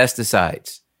use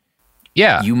pesticides.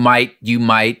 Yeah, you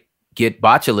might get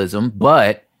botulism,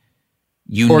 but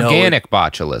organic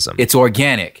botulism. It's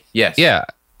organic. Yes.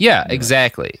 Yeah,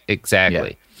 exactly. Yeah.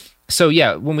 So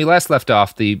when we last left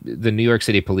off, the New York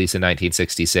City police in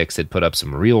 1966 had put up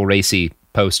some real racy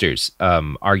posters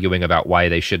arguing about why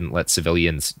they shouldn't let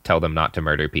civilians tell them not to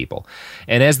murder people.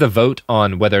 And as the vote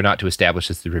on whether or not to establish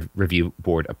this review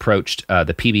board approached,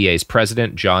 the PBA's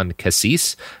president, John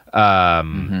Cassis,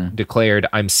 declared,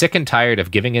 "I'm sick and tired of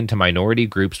giving in to minority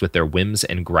groups with their whims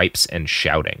and gripes and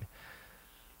shouting."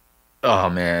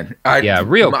 Oh, man.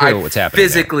 Real clear what's happening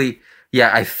physically... there.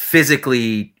 Yeah, I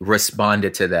physically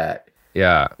responded to that.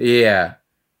 Yeah.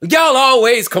 Y'all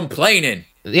always complaining.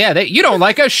 You don't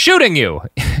like us shooting you.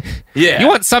 Yeah. You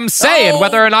want some say in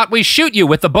whether or not we shoot you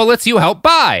with the bullets you help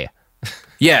buy.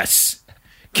 Yes.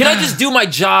 Can I just do my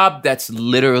job? That's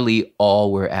literally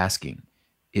all we're asking,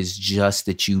 is just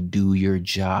that you do your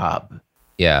job.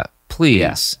 Yeah,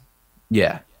 please.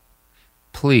 Yeah.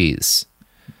 Please.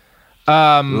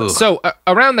 So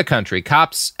around the country,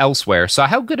 cops elsewhere saw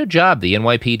how good a job the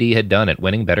NYPD had done at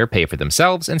winning better pay for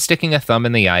themselves and sticking a thumb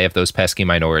in the eye of those pesky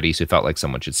minorities who felt like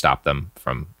someone should stop them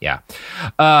from,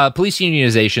 police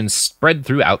unionization spread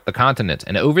throughout the continent,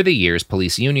 and over the years,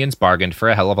 police unions bargained for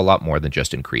a hell of a lot more than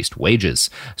just increased wages.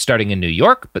 Starting in New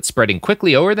York, but spreading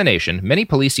quickly over the nation, many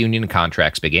police union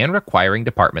contracts began requiring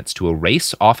departments to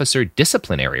erase officer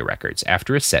disciplinary records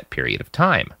after a set period of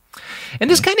time. And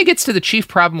this kind of gets to the chief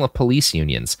problem with police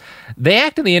unions. They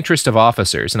act in the interest of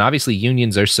officers, and obviously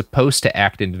unions are supposed to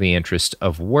act in the interest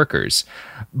of workers.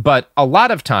 But a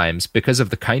lot of times, because of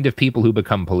the kind of people who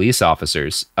become police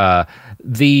officers,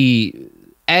 the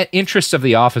interest of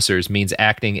the officers means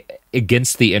acting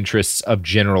against the interests of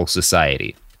general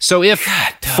society. So if,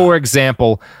 for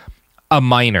example, a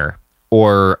minor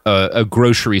or a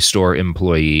grocery store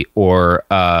employee or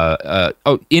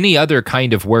any other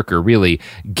kind of worker really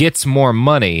gets more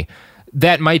money,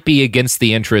 that might be against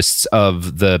the interests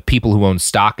of the people who own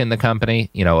stock in the company,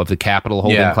 of the capital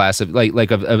holding class, of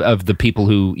of the people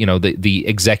who, the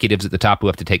executives at the top who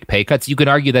have to take pay cuts. You can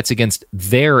argue that's against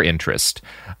their interest.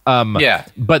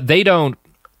 But they don't.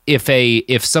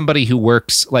 If somebody who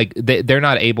works, like, they're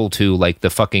not able to, like, the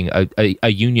fucking a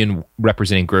union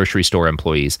representing grocery store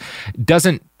employees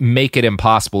doesn't make it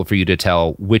impossible for you to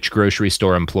tell which grocery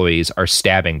store employees are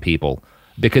stabbing people,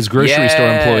 because grocery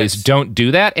store employees don't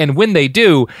do that, and when they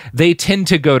do, they tend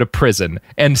to go to prison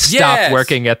and stop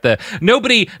working at the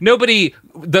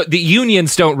the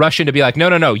unions don't rush in to be like,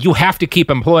 no, you have to keep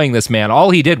employing this man.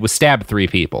 All he did was stab 3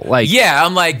 people. Like,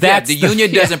 I'm like, the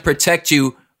union doesn't protect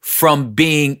you from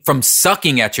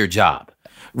sucking at your job,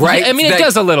 right? I mean, it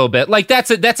does a little bit. Like,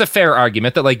 that's a fair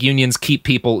argument that, like, unions keep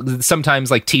people. Sometimes,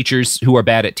 like, teachers who are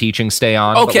bad at teaching stay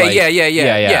on. Okay,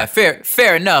 like,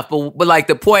 fair enough. But like,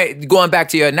 the point, going back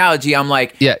to your analogy, I'm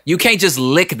like, you can't just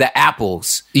lick the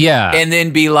apples, and then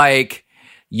be like,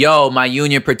 yo, my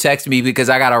union protects me because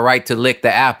I got a right to lick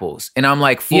the apples, and I'm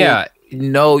like, fool,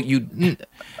 no, you.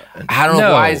 I don't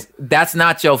know why that's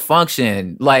not your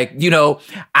function. Like,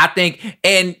 I think,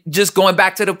 and just going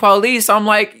back to the police, I'm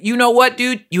like, you know what,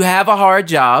 dude? You have a hard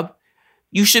job.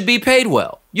 You should be paid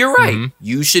well. You're right. Mm-hmm.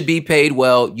 You should be paid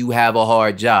well. You have a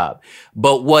hard job.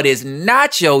 But what is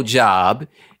not your job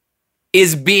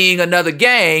is being another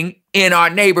gang in our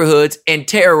neighborhoods and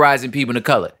terrorizing people of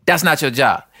color. That's not your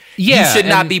job. You should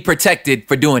not be protected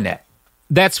for doing that.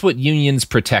 That's what unions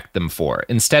protect them for.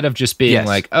 Instead of just being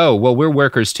like, oh, well, we're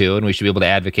workers too, and we should be able to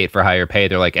advocate for higher pay.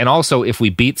 They're like, and also, if we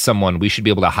beat someone, we should be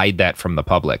able to hide that from the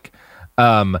public.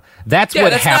 That's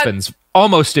what happens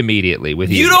almost immediately with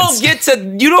unions.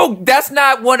 That's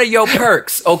not one of your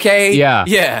perks, okay?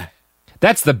 Yeah.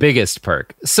 That's the biggest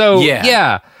perk. So,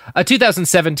 a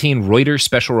 2017 Reuters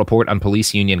special report on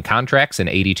police union contracts in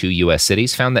 82 U.S.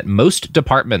 cities found that most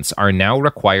departments are now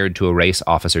required to erase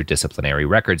officer disciplinary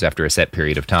records after a set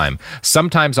period of time.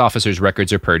 Sometimes officers'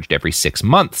 records are purged every 6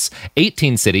 months.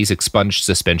 18 cities expunged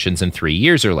suspensions in 3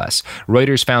 years or less.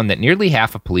 Reuters found that nearly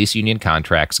half of police union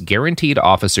contracts guaranteed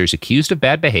officers accused of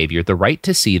bad behavior the right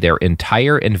to see their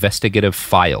entire investigative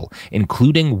file,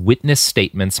 including witness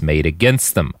statements made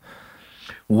against them.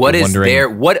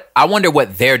 I wonder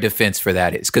what their defense for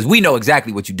that is, because we know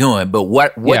exactly what you're doing, but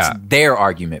what's their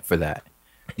argument for that?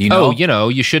 Do you know?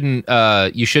 You shouldn't.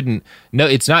 No,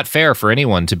 it's not fair for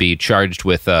anyone to be charged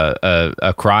with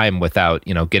a crime without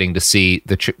getting to see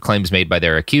the claims made by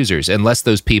their accusers, unless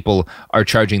those people are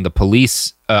charging the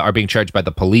police. Are being charged by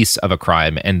the police of a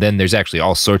crime, and then there's actually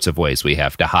all sorts of ways we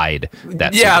have to hide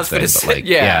that. Sort of thing.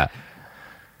 Yeah.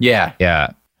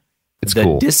 It's the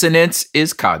cool. Dissonance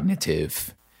is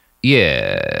cognitive.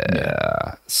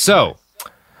 Yeah. So,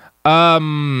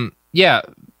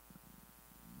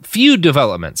 few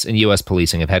developments in U.S.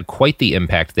 policing have had quite the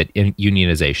impact that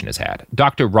unionization has had.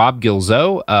 Dr. Rob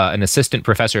Gilzo, an assistant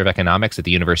professor of economics at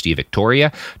the University of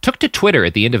Victoria, took to Twitter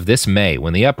at the end of this May,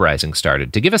 when the uprising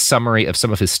started, to give a summary of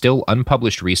some of his still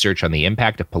unpublished research on the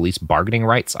impact of police bargaining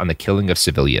rights on the killing of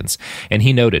civilians. And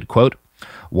he noted, quote,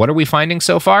 "What are we finding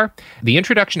so far? The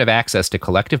introduction of access to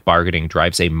collective bargaining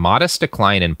drives a modest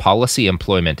decline in policy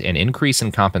employment and increase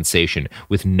in compensation,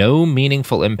 with no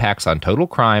meaningful impacts on total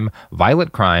crime,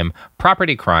 violent crime,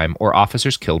 property crime, or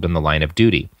officers killed in the line of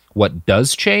duty. What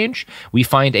does change? We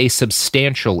find a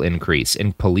substantial increase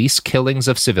in police killings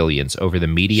of civilians over the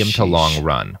medium to long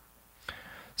run."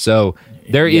 So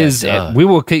there is, we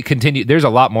will continue. There's a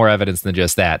lot more evidence than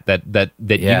just that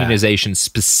unionization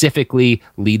specifically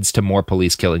leads to more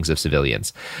police killings of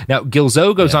civilians. Now,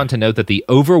 Guilbeault goes on to note that the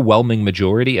overwhelming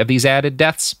majority of these added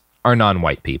deaths are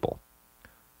non-white people.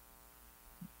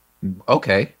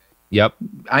 Okay. Yep.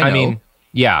 I know.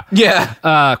 Yeah.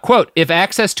 Yeah. Quote, if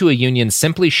access to a union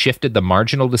simply shifted the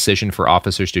marginal decision for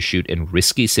officers to shoot in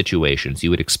risky situations, you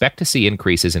would expect to see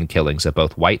increases in killings of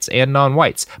both whites and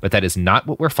non-whites, but that is not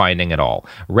what we're finding at all.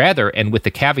 Rather, and with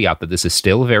the caveat that this is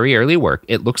still very early work,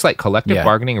 it looks like collective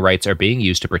bargaining rights are being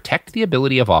used to protect the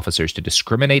ability of officers to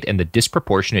discriminate and the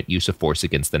disproportionate use of force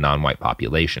against the non-white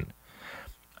population.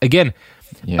 Again,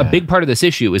 a big part of this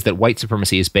issue is that white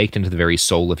supremacy is baked into the very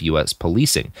soul of U.S.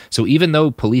 policing. So even though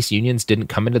police unions didn't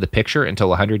come into the picture until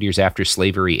 100 years after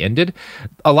slavery ended,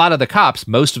 a lot of the cops,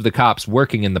 most of the cops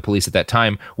working in the police at that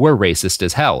time, were racist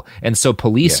as hell. And so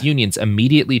police unions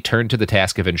immediately turned to the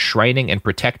task of enshrining and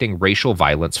protecting racial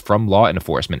violence from law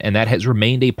enforcement, and that has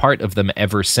remained a part of them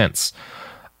ever since.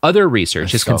 Other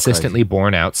research has consistently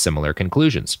borne out similar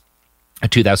conclusions. A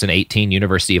 2018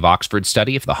 University of Oxford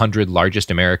study of the 100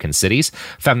 largest American cities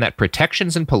found that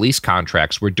protections in police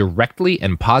contracts were directly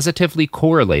and positively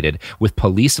correlated with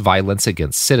police violence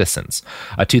against citizens.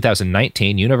 A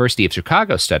 2019 University of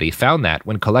Chicago study found that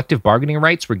when collective bargaining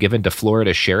rights were given to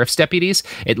Florida sheriff's deputies,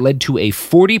 it led to a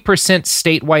 40%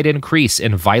 statewide increase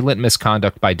in violent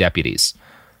misconduct by deputies.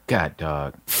 God,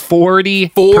 dog.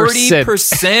 40%.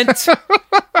 40%?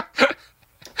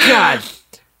 God.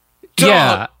 Dog.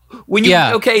 Yeah. When you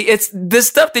okay, it's the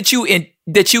stuff that you can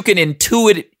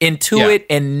intuit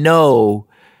and know,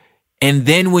 and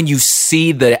then when you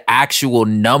see the actual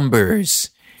numbers,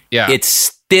 it's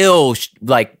still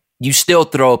like you still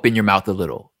throw up in your mouth a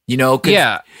little, you know?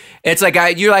 It's like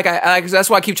that's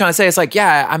why I keep trying to say it's like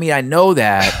I mean I know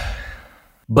that,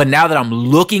 but now that I'm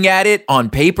looking at it on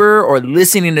paper or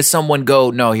listening to someone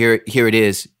go, no, here it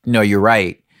is, no, you're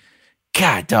right.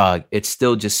 God, dog, it's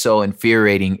still just so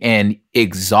infuriating and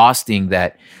exhausting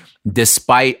that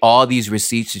despite all these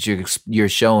receipts that you're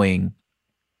showing,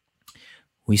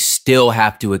 we still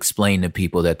have to explain to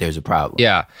people that there's a problem.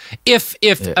 Yeah. If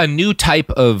a new type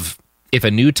of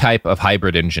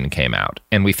hybrid engine came out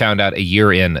and we found out a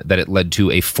year in that it led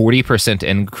to a 40%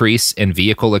 increase in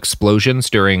vehicle explosions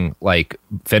during like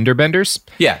fender benders.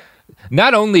 Yeah.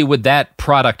 Not only would that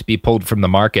product be pulled from the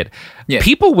market,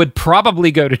 people would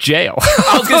probably go to jail.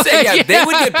 I was going to say, they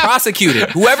would get prosecuted.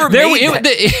 Whoever made it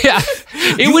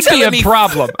would be a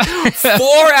problem.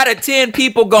 4 out of 10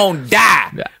 people gonna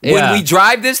die when we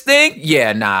drive this thing.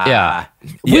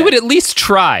 We would at least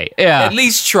try. At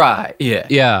least try.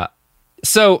 Yeah.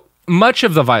 So much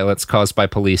of the violence caused by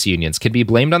police unions can be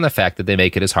blamed on the fact that they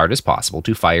make it as hard as possible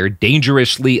to fire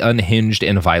dangerously unhinged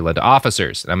and violent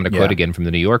officers. And I'm going to quote again from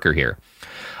the New Yorker here.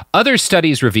 Other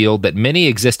studies revealed that many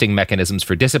existing mechanisms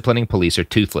for disciplining police are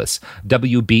toothless.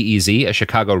 WBEZ, a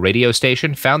Chicago radio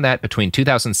station, found that between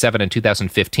 2007 and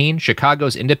 2015,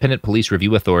 Chicago's Independent Police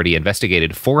Review Authority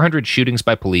investigated 400 shootings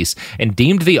by police and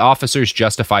deemed the officers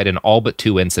justified in all but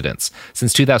 2 incidents.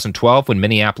 Since 2012, when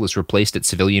Minneapolis replaced its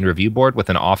Civilian Review Board with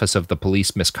an Office of the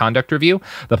Police Misconduct Review,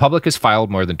 the public has filed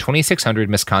more than 2,600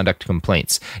 misconduct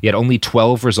complaints, yet only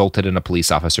 12 resulted in a police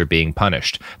officer being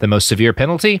punished. The most severe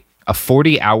penalty? A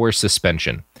 40-hour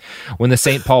suspension. When the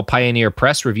St. Paul Pioneer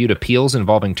Press reviewed appeals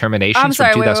involving terminations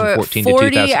from 2014 to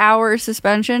 2000... 40-hour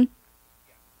suspension?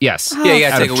 Yes. Yeah, you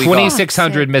gotta take a week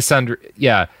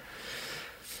 2,600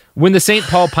 When the St.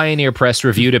 Paul Pioneer Press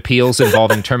reviewed appeals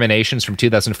involving terminations from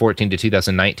 2014 to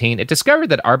 2019, it discovered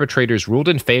that arbitrators ruled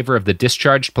in favor of the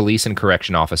discharged police and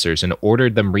correction officers and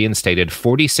ordered them reinstated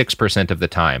 46% of the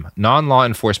time. Non-law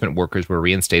enforcement workers were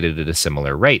reinstated at a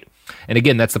similar rate. And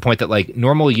again, that's the point that like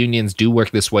normal unions do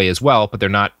work this way as well, but they're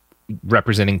not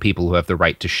representing people who have the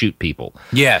right to shoot people.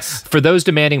 Yes. For those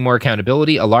demanding more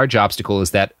accountability, a large obstacle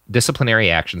is that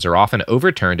disciplinary actions are often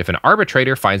overturned if an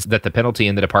arbitrator finds that the penalty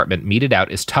in the department meted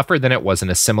out is tougher than it was in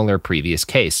a similar previous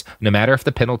case, no matter if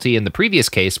the penalty in the previous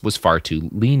case was far too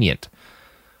lenient.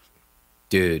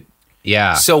 Dude.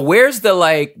 Yeah. So where's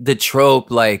the trope,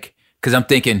 because I'm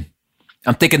thinking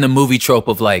the movie trope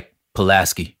of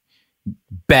Pulaski,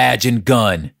 badge and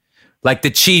gun. Like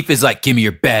the chief is like, give me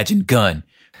your badge and gun.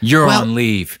 You're on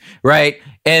leave, right?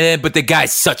 But the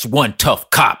guy's such one tough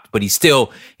cop, but he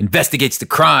still investigates the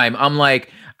crime. I'm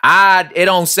like, it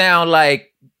don't sound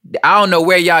like, I don't know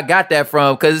where y'all got that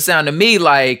from, because it sounded to me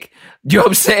like, you know what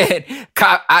I'm saying?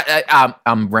 Cop,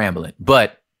 I'm rambling,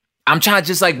 but I'm trying to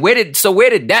just where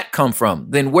did that come from?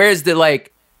 Then where's the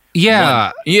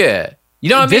Yeah. You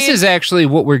know what I mean? This is actually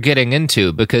what we're getting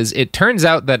into, because it turns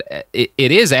out that it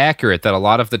is accurate that a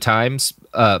lot of the times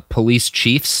police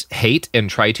chiefs hate and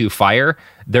try to fire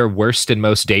their worst and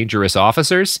most dangerous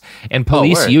officers, and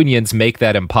police unions make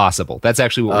that impossible. That's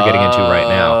actually what we're getting into right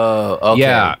now. Okay.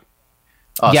 Yeah.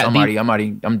 Oh, Yeah, so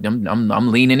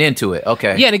I'm leaning into it.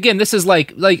 Okay. Yeah, and again, this is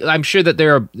like I'm sure that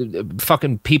there are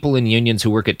fucking people in unions who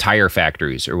work at tire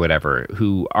factories or whatever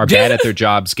who are bad at their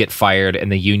jobs, get fired,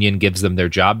 and the union gives them their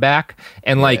job back.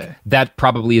 And that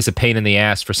probably is a pain in the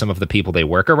ass for some of the people they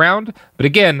work around. But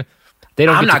again, they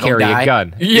don't get to carry a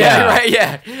gun. Yeah, right.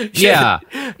 Yeah. Yeah.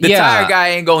 The tire guy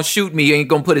ain't gonna shoot me. He ain't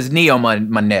gonna put his knee on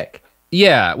my neck.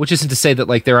 Yeah, which isn't to say that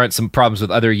like there aren't some problems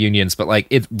with other unions, but like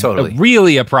it's Totally.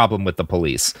 really a problem with the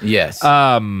police. Yes.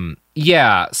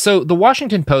 Yeah, so the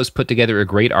Washington Post put together a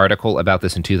great article about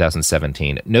this in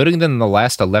 2017, noting that in the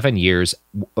last 11 years,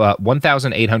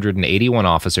 1,881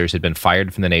 officers had been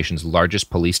fired from the nation's largest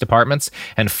police departments,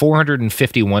 and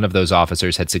 451 of those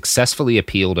officers had successfully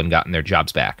appealed and gotten their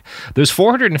jobs back. Those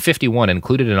 451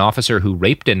 included an officer who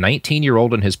raped a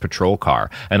 19-year-old in his patrol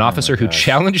car, an officer who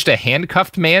challenged a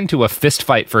handcuffed man to a fist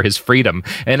fight for his freedom,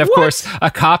 and of course, a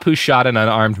cop who shot an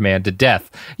unarmed man to death.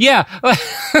 Yeah.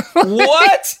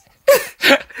 What?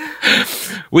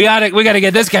 We gotta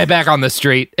get this guy back on the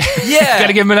street. Yeah.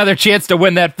 Gotta give him another chance to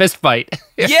win that fist fight.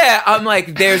 Yeah, I'm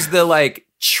like, there's the like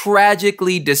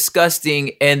tragically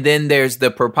disgusting, and then there's the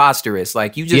preposterous.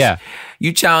 Like you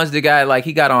challenged the guy, like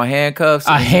he got on handcuffs.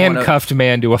 A handcuffed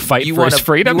man to a fight for his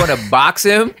freedom. You want to box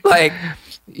him? Like,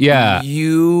 yeah,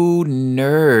 you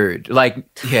nerd. Like,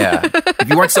 yeah, if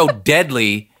you weren't so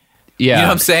deadly. Yeah. You know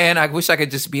what I'm saying? I wish I could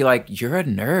just be like, you're a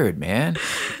nerd, man.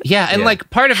 Yeah, and like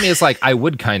part of me is like, I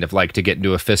would kind of like to get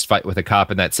into a fist fight with a cop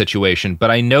in that situation,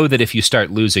 but I know that if you start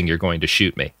losing, you're going to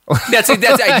shoot me. That's you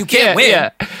can't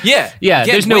win. Yeah.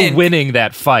 There's no winning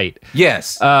that fight.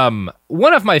 Yes.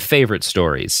 One of my favorite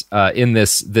stories in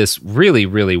this really,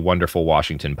 really wonderful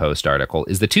Washington Post article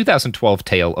is the 2012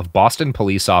 tale of Boston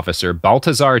police officer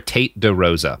Baltazar Tate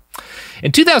DeRosa.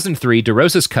 In 2003,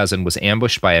 DeRosa's cousin was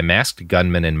ambushed by a masked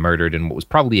gunman and murdered in what was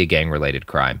probably a gang-related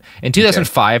crime. In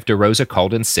 2005, DeRosa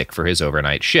called in sick for his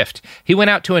overnight shift. He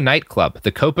went out to a nightclub,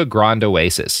 the Copa Grande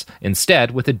Oasis,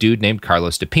 instead with a dude named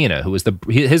Carlos DePina, who was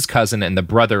his cousin and the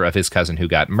brother of his cousin who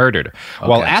got murdered.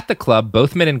 While at the club,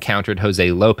 both men encountered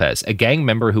Jose Lopez, a gang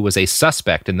member who was a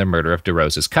suspect in the murder of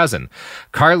DeRosa's cousin.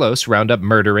 Carlos wound up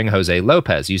murdering Jose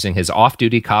Lopez, using his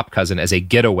off-duty cop cousin as a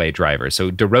getaway driver. So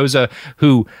DeRosa,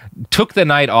 who took the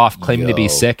night off claiming to be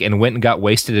sick and went and got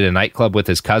wasted at a nightclub with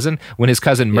his cousin, when his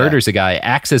cousin murders a guy,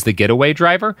 acts as the getaway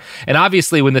driver. And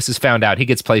obviously when this is found out, he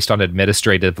gets placed on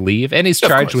administrative leave and he's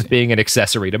charged with being an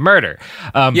accessory to murder.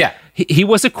 He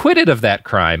was acquitted of that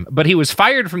crime, but he was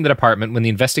fired from the department when the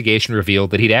investigation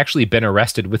revealed that he'd actually been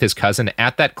arrested with his cousin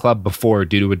at that club before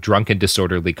due to a drunken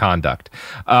disorderly conduct.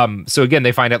 So again,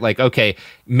 they find out like, okay,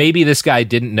 maybe this guy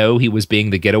didn't know he was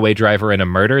being the getaway driver in a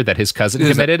murder that his cousin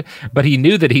committed, but he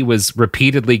knew that he was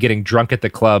repeatedly getting drunk at the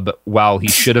club while he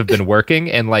should have been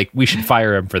working, and like we should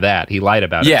fire him for that. He lied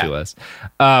about it to us.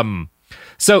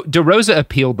 So DeRosa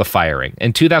appealed the firing.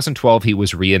 In 2012, he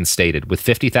was reinstated with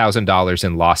 $50,000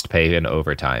 in lost pay and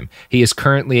overtime. He is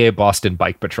currently a Boston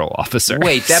Bike Patrol officer.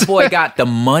 Wait, that boy got the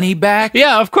money back?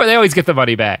 Yeah, of course. They always get the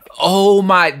money back.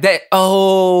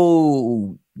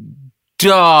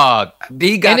 Dog.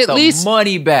 He got the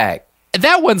money back.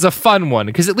 That one's a fun one,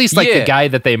 because at least like the guy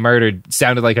that they murdered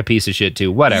sounded like a piece of shit too.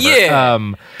 Whatever. Yeah.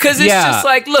 Because it's just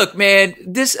like, look, man,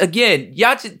 this again, you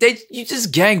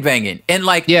just gangbanging, and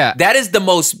like, that is the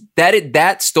most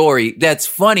that story that's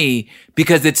funny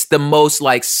because it's the most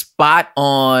like spot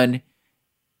on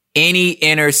any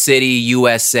inner city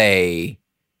USA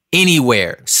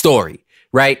anywhere story.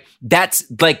 Right? That's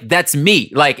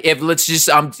me. Like if let's just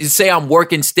say I'm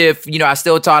working stiff, you know, I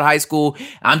still taught high school.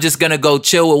 I'm just going to go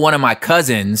chill with one of my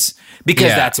cousins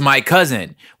because that's my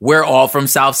cousin. We're all from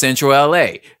South Central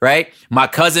LA, right? My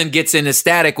cousin gets in a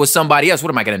static with somebody else.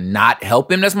 What am I going to not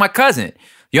help him? That's my cousin.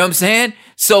 You know what I'm saying?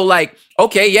 So like,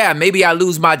 okay, yeah, maybe I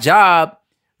lose my job,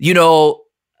 you know,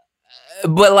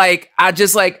 but like, I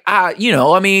just like, you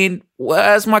know, I mean, well,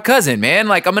 that's my cousin, man.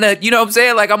 Like I'm going to, you know what I'm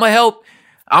saying? Like I'm going to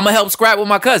help scrap with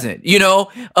my cousin, you know?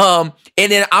 And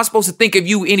then I'm supposed to think of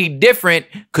you any different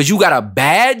because you got a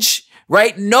badge,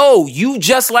 right? No, you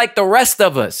just like the rest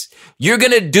of us. You're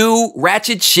going to do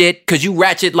ratchet shit because you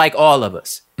ratchet like all of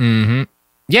us. Mm-hmm.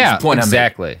 Yeah,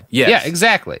 exactly. Yes. Yeah,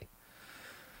 exactly.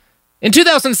 In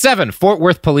 2007, Fort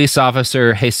Worth police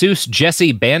officer Jesus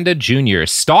Jesse Banda Jr.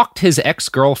 stalked his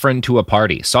ex-girlfriend to a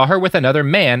party, saw her with another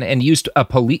man, and used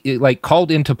called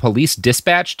into police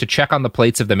dispatch to check on the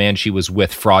plates of the man she was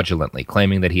with fraudulently,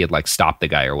 claiming that he had stopped the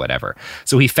guy or whatever.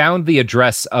 So he found the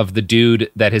address of the dude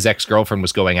that his ex-girlfriend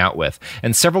was going out with,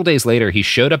 and several days later, he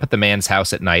showed up at the man's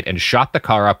house at night and shot the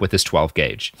car up with his 12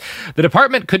 gauge. The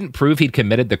department couldn't prove he'd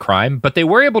committed the crime, but they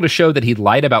were able to show that he'd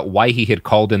lied about why he had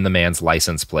called in the man's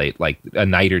license plate a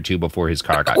night or two before his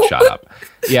car got shot up.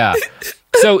 Yeah.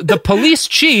 So the police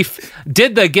chief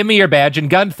did the give me your badge and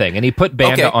gun thing, and he put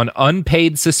Banda on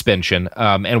unpaid suspension.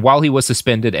 And while he was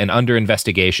suspended and under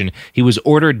investigation, he was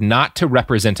ordered not to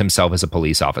represent himself as a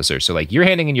police officer. So you're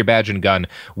handing in your badge and gun,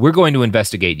 we're going to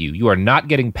investigate you. You are not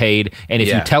getting paid. And if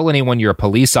you tell anyone you're a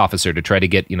police officer to try to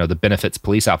get, the benefits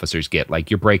police officers get,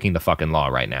 you're breaking the fucking law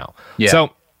right now. Yeah.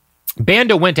 So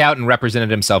Banda went out and represented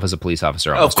himself as a police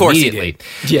officer almost immediately. He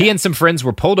did. Yeah. He and some friends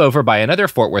were pulled over by another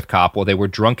Fort Worth cop while they were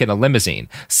drunk in a limousine.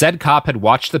 Said cop had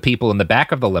watched the people in the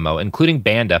back of the limo, including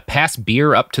Banda, pass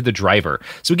beer up to the driver.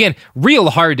 So again,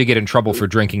 real hard to get in trouble for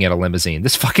drinking in a limousine.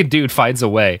 This fucking dude finds a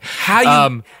way.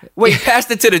 How you... Wait,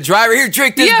 passed it to the driver? Here,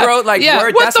 drink this, bro.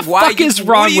 What the fuck is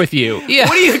wrong with you? Yeah.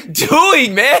 What are you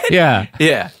doing, man? Yeah.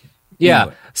 Yeah.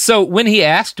 Yeah. So when he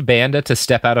asked Banda to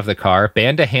step out of the car,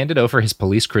 Banda handed over his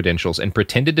police credentials and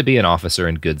pretended to be an officer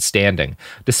in good standing.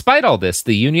 Despite all this,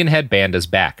 the union had Banda's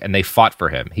back, and they fought for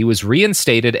him. He was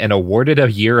reinstated and awarded a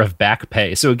year of back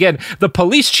pay. So again, the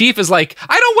police chief is like,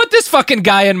 I don't want this fucking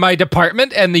guy in my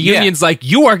department. And the union's like,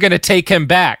 you are going to take him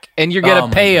back, and you're going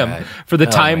to pay him for the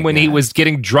time when he was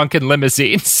getting drunk in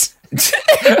limousines.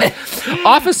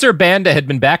 Officer Banda had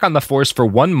been back on the force for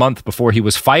 1 month before he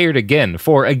was fired again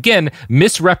for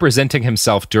misrepresenting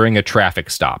himself during a traffic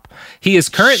stop. He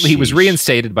was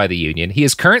reinstated by the union. He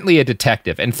is currently a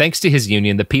detective, and thanks to his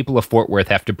union, the people of Fort Worth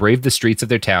have to brave the streets of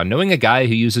their town, knowing a guy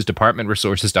who uses department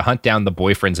resources to hunt down the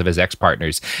boyfriends of his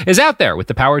ex-partners is out there with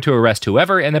the power to arrest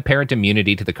whoever and apparent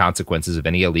immunity to the consequences of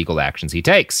any illegal actions he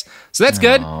takes. So that's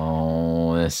good.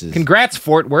 Congrats,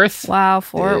 Fort Worth. Wow,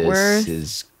 Fort Worth. This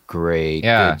is great.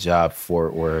 Yeah. Good job,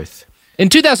 Fort Worth. In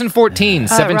 2014,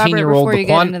 17-year-old Robert, before you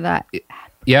get into that,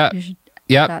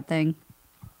 that thing.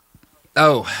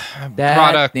 Oh, that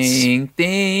products.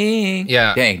 Thing.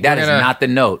 Yeah. Dang, that is not the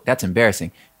note. That's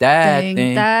embarrassing. That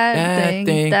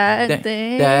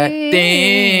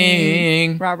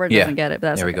thing. Robert doesn't get it, but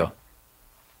that's there we go.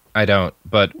 I don't,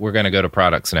 but we're going to go to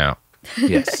products now.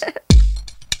 Yes.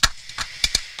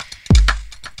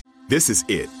 This is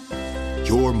it.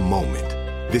 Your moment.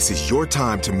 This is your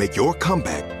time to make your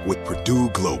comeback with Purdue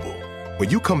Global. When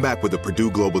you come back with a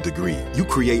Purdue Global degree, you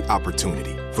create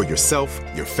opportunity for yourself,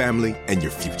 your family, and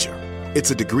your future.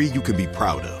 It's a degree you can be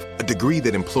proud of, a degree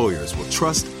that employers will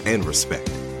trust and respect.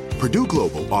 Purdue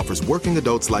Global offers working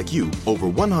adults like you over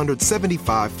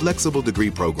 175 flexible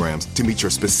degree programs to meet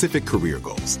your specific career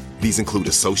goals. These include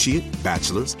associate,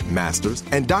 bachelor's, master's,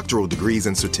 and doctoral degrees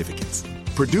and certificates.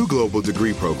 Purdue Global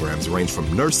degree programs range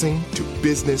from nursing to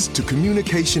business to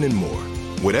communication and more.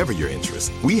 Whatever your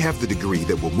interest, we have the degree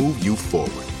that will move you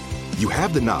forward. You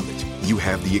have the knowledge, you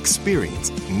have the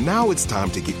experience. Now it's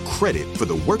time to get credit for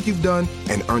the work you've done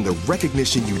and earn the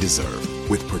recognition you deserve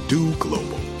with Purdue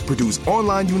Global, Purdue's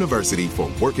online university for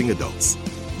working adults.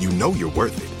 You know you're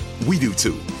worth it. We do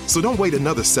too. So don't wait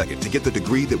another second to get the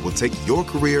degree that will take your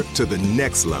career to the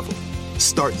next level.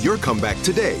 Start your comeback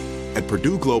today at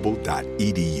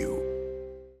purdueglobal.edu.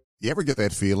 You ever get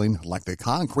that feeling like the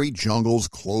concrete jungle's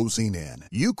closing in?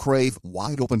 You crave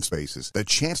wide open spaces, the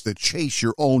chance to chase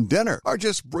your own dinner, or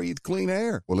just breathe clean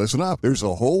air. Well, listen up. There's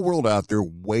a whole world out there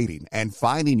waiting, and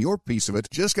finding your piece of it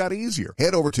just got easier.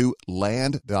 Head over to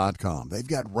Land.com. They've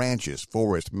got ranches,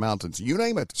 forests, mountains, you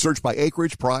name it. Search by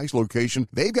acreage, price, location.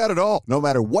 They've got it all. No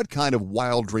matter what kind of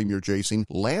wild dream you're chasing,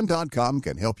 Land.com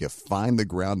can help you find the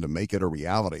ground to make it a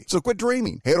reality. So quit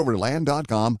dreaming. Head over to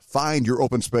Land.com, find your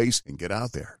open space, and get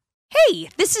out there. Hey,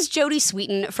 this is Jody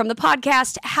Sweeten from the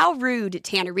podcast How Rude,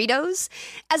 Tanneritos.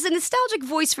 As a nostalgic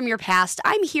voice from your past,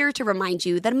 I'm here to remind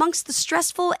you that amongst the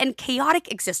stressful and chaotic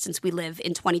existence we live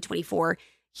in 2024,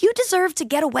 you deserve to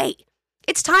get away.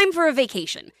 It's time for a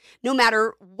vacation, no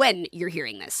matter when you're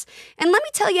hearing this. And let me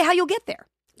tell you how you'll get there.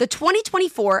 The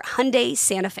 2024 Hyundai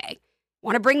Santa Fe.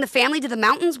 Want to bring the family to the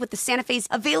mountains with the Santa Fe's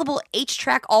available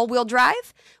H-Track all-wheel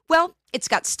drive? Well, it's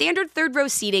got standard third-row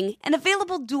seating and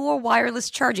available dual wireless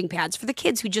charging pads for the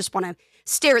kids who just want to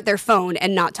stare at their phone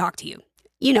and not talk to you.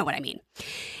 You know what I mean.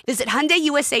 Visit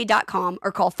HyundaiUSA.com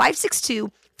or call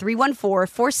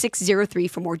 562-314-4603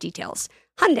 for more details.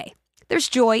 Hyundai, there's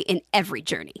joy in every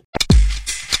journey.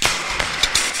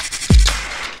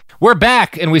 We're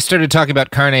back, and we started talking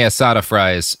about carne asada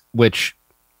fries, which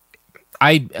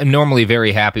I am normally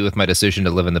very happy with my decision to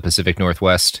live in the Pacific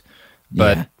Northwest.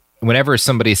 But whenever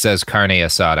somebody says carne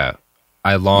asada,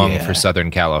 I long for Southern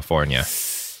California.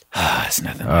 It's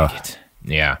nothing like it.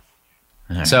 Yeah.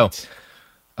 All so right.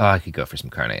 I could go for some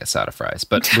carne asada fries,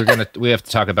 but we have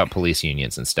to talk about police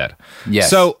unions instead. Yes.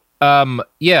 So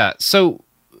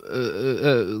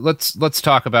let's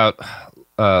talk about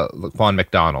Laquan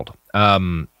McDonald.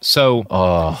 In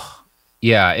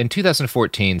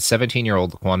 2014,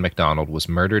 17-year-old Laquan McDonald was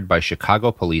murdered by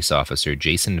Chicago police officer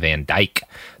Jason Van Dyke.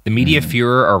 The media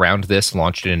furor around this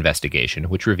launched an investigation,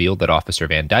 which revealed that Officer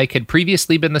Van Dyke had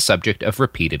previously been the subject of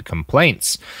repeated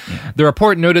complaints. The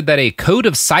report noted that a code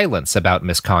of silence about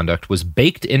misconduct was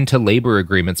baked into labor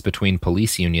agreements between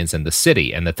police unions and the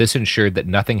city, and that this ensured that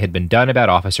nothing had been done about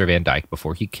Officer Van Dyke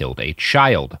before he killed a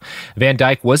child. Van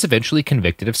Dyke was eventually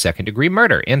convicted of second-degree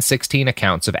murder and 16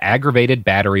 accounts of aggravated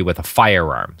battery with a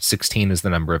firearm. 16 is the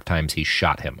number of times he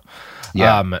shot him.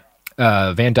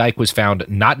 Van Dyke was found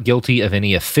not guilty of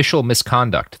any official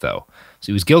misconduct, though. So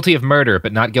he was guilty of murder,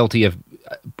 but not guilty of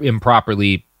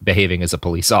improperly behaving as a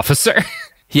police officer.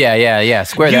 Yeah.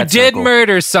 Square you that did circle.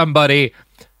 murder somebody,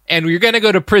 and you're going to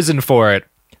go to prison for it,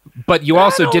 but you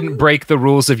also didn't break the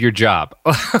rules of your job.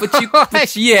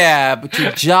 but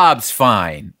your job's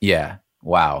fine. Yeah.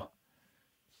 Wow.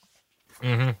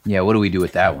 Yeah, what do we do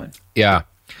with that one? Yeah.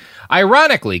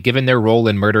 Ironically, given their role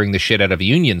in murdering the shit out of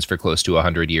unions for close to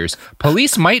 100 years,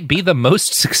 police might be the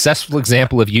most successful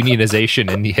example of unionization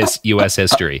in U.S.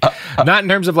 history. Not in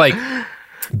terms of, like,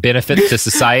 benefit to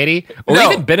society or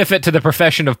even benefit to the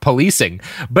profession of policing,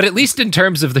 but at least in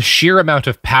terms of the sheer amount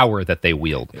of power that they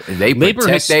wield. They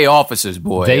protect their officers,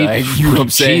 boy. You know what I'm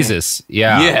saying? Jesus.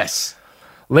 Yeah. Yes.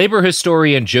 Labor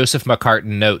historian Joseph McCartan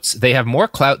notes they have more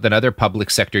clout than other public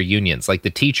sector unions, like the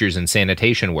teachers and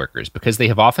sanitation workers, because they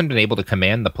have often been able to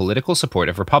command the political support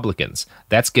of Republicans.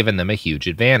 That's given them a huge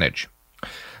advantage.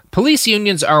 Police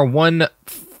unions are one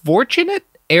fortunate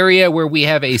area where we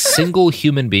have a single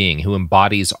human being who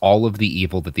embodies all of the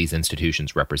evil that these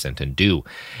institutions represent and do.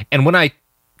 And when I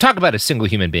talk about a single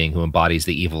human being who embodies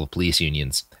the evil of police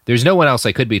unions, there's no one else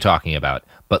I could be talking about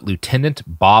but Lieutenant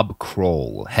Bob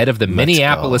Kroll, head of the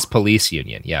Minneapolis Police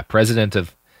Union. Yeah, president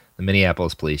of the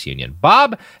Minneapolis Police Union.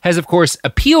 Bob has, of course,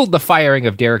 appealed the firing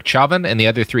of Derek Chauvin and the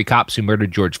other 3 cops who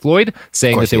murdered George Floyd,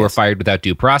 saying that they were fired without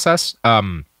due process.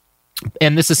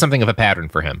 And this is something of a pattern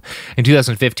for him. In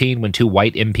 2015, when 2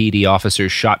 white MPD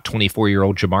officers shot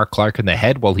 24-year-old Jamar Clark in the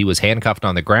head while he was handcuffed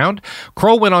on the ground,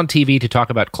 Kroll went on TV to talk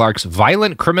about Clark's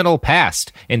violent criminal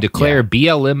past and declare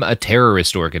BLM a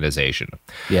terrorist organization.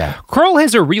 Yeah. Kroll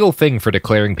has a real thing for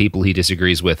declaring people he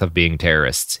disagrees with of being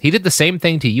terrorists. He did the same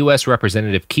thing to U.S.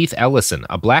 Representative Keith Ellison,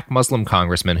 a black Muslim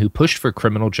congressman who pushed for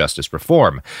criminal justice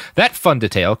reform. That fun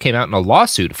detail came out in a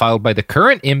lawsuit filed by the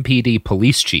current MPD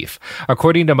police chief.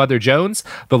 According to Mother Jones,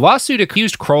 the lawsuit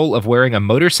accused Kroll of wearing a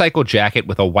motorcycle jacket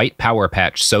with a white power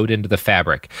patch sewed into the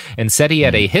fabric and said he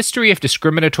had a history of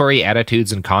discriminatory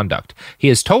attitudes and conduct. He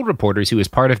has told reporters he was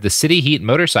part of the City Heat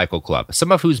Motorcycle Club,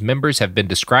 some of whose members have been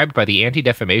described by the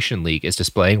Anti-Defamation League as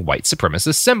displaying white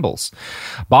supremacist symbols.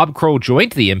 Bob Kroll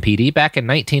joined the MPD back in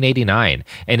 1989,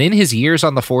 and in his years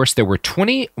on the force, there were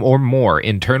 20 or more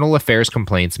internal affairs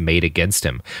complaints made against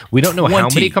him. We don't know how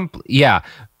many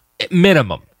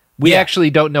minimum. We actually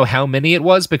don't know how many it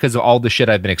was because of all the shit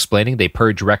I've been explaining. They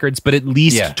purge records, but at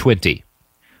least 20.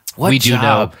 What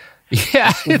job?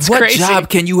 Yeah, it's crazy. What job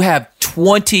can you have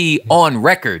 20 on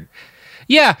record?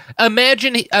 Yeah,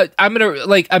 imagine. I'm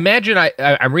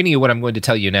reading you what I'm going to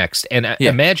tell you next, and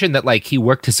imagine that he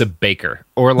worked as a baker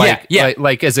or like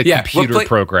as a computer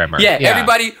programmer.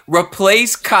 Everybody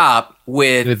replace cop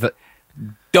with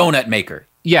donut maker.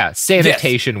 Yeah,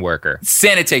 sanitation worker.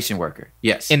 Sanitation worker,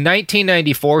 yes. In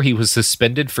 1994, he was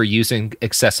suspended for using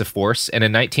excessive force, and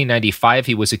in 1995,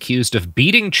 he was accused of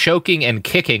beating, choking, and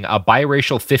kicking a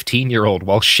biracial 15-year-old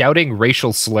while shouting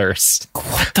racial slurs.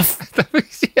 What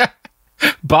the yeah.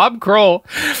 Bob Kroll.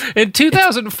 In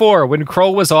 2004, when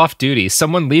Kroll was off-duty,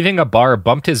 someone leaving a bar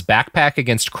bumped his backpack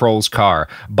against Kroll's car.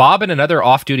 Bob and another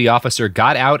off-duty officer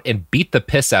got out and beat the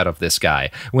piss out of this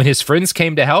guy. When his friends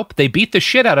came to help, they beat the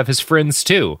shit out of his friends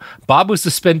too. Bob was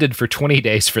suspended for 20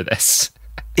 days for this.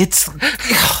 It's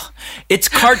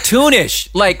cartoonish.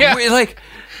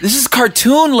 This is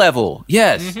cartoon level.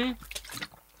 Yes. Mm-hmm.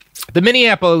 The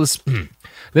Minneapolis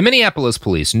The Minneapolis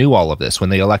police knew all of this when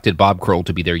they elected Bob Kroll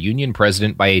to be their union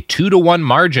president by a 2-1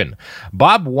 margin.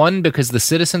 Bob won because the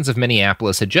citizens of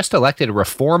Minneapolis had just elected a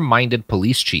reform-minded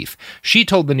police chief. She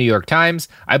told the New York Times,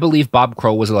 "I believe Bob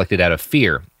Kroll was elected out of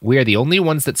fear. We are the only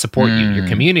ones that support you. Your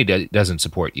community doesn't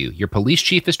support you. Your police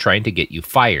chief is trying to get you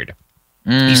fired."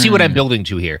 You see what I'm building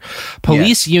to here?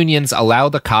 Police unions allow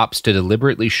the cops to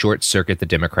deliberately short-circuit the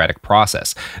democratic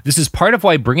process. This is part of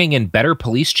why bringing in better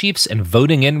police chiefs and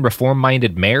voting in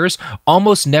reform-minded mayors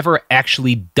almost never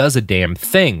actually does a damn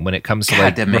thing when it comes to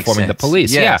reforming the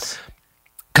police. Yes. Yeah.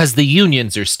 Because the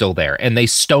unions are still there, and they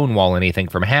stonewall anything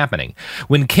from happening.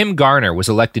 When Kim Garner was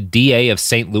elected DA of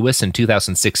St. Louis in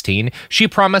 2016, she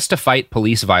promised to fight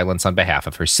police violence on behalf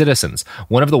of her citizens.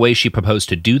 One of the ways she proposed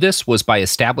to do this was by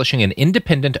establishing an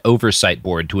independent oversight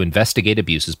board to investigate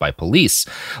abuses by police.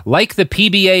 Like the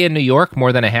PBA in New York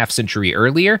more than a half-century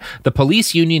earlier, the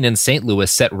police union in St. Louis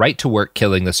set right to work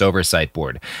killing this oversight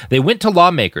board. They went to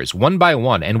lawmakers one by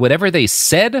one, and whatever they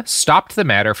said stopped the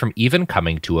matter from even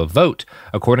coming to a vote.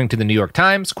 According to the New York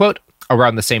Times, quote,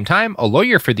 around the same time, a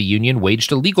lawyer for the union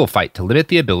waged a legal fight to limit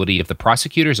the ability of the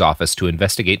prosecutor's office to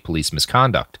investigate police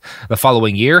misconduct. The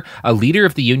following year, a leader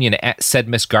of the union said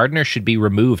Miss Gardner should be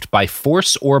removed by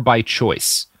force or by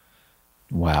choice.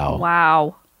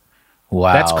 Wow.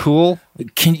 That's cool.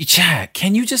 Can you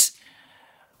just...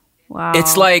 Wow.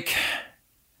 It's like...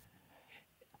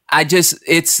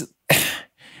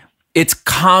 It's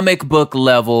comic book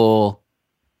level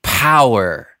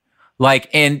power. Like,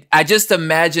 and I just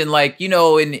imagine, like, you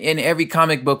know, in every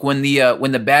comic book when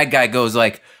the bad guy goes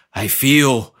like, "I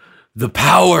feel the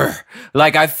power."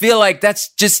 Like, I feel like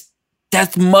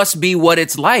that must be what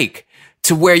it's like,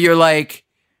 to where you're like,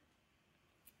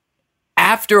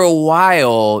 after a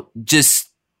while,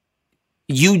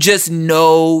 you just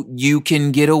know you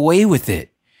can get away with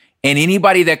it. And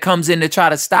anybody that comes in to try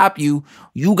to stop you,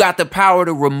 you got the power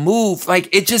to remove.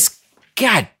 Like, it just,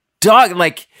 God, dog,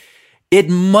 like, it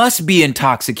must be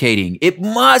intoxicating.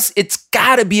 It's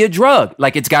gotta be a drug.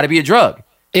 Like, it's gotta be a drug.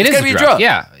 It is a drug.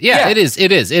 Yeah, it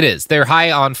is. They're high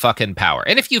on fucking power.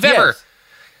 And if you've ever,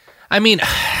 I mean,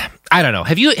 I don't know.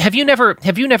 Have you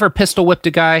never pistol whipped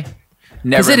a guy?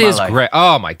 Never. Because it is great.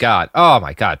 Oh my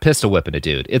god, pistol whipping a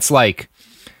dude. It's like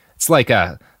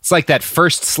that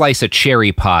first slice of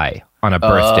cherry pie on a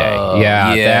birthday.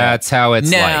 Yeah, that's how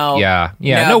it's now, like.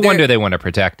 Yeah. No wonder they want to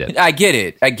protect it. I get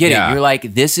it. You're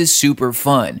like, this is super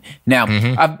fun. Now,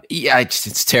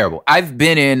 it's terrible. I've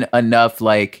been in enough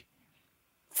like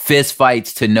fist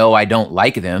fights to know I don't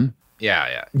like them.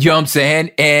 Yeah. You know what I'm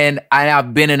saying? And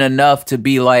I've been in enough to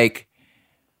be like,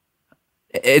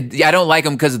 I don't like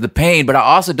them because of the pain, but I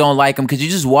also don't like them because you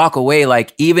just walk away.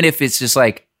 Like, even if it's just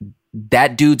like,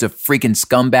 that dude's a freaking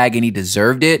scumbag and he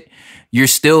deserved it, you're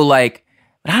still like,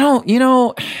 I don't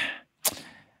feel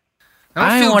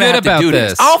good about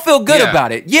this. I don't feel good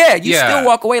about it. Yeah, you still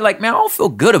walk away like, man, I don't feel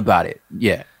good about it.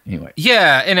 Yeah. Anyway.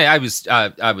 Yeah, and I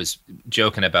was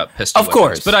joking about pistol of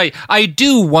course, but I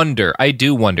do wonder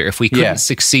if we couldn't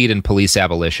succeed in police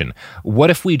abolition,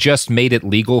 what if we just made it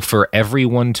legal for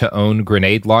everyone to own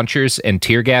grenade launchers and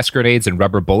tear gas grenades and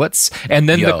rubber bullets, and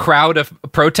then the crowd of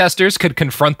protesters could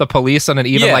confront the police on an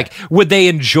even like, would they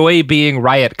enjoy being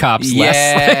riot cops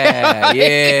less?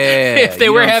 If they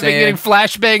were getting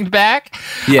flashbanged back.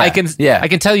 I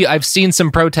can tell you, I've seen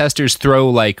some protesters throw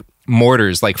like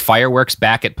mortars, like fireworks,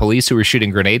 back at police who were shooting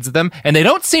grenades at them, and they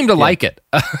don't seem to like it.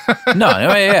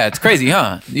 It's crazy,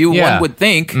 huh? One would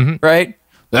think, right?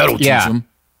 That'll teach them.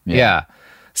 Yeah.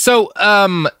 So,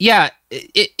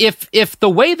 if the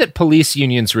way that police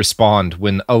unions respond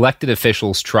when elected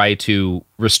officials try to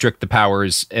restrict the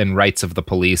powers and rights of the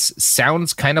police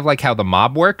sounds kind of like how the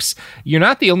mob works, you're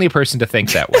not the only person to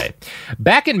think that way.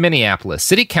 Back in Minneapolis,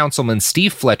 City Councilman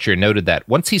Steve Fletcher noted that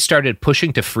once he started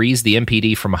pushing to freeze the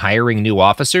MPD from hiring new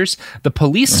officers, the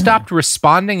police stopped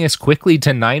responding as quickly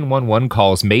to 911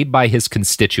 calls made by his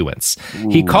constituents.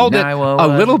 He called it a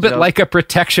little bit like a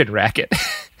protection racket.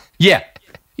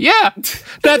 Yeah,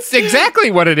 that's exactly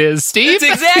what it is, Steve.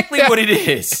 That's exactly what it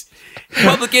is.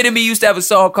 Public Enemy used to have a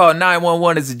song called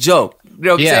 911 as a joke. You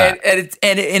know what I'm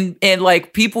saying? And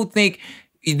like, people think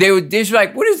they're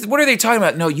like, what are they talking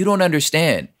about? No, you don't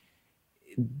understand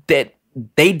that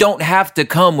they don't have to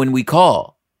come when we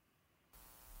call.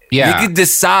 Yeah. You could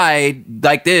decide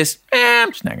like this,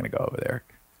 I'm just not going to go over there.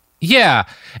 Yeah,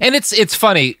 and it's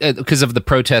funny because of the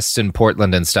protests in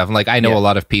Portland and stuff. Like, I know a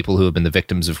lot of people who have been the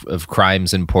victims of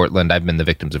crimes in Portland. I've been the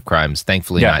victims of crimes,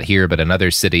 thankfully not here, but in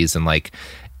other cities. And like,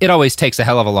 it always takes a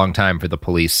hell of a long time for the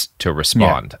police to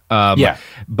respond.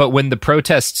 But when the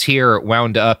protests here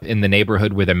wound up in the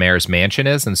neighborhood where the mayor's mansion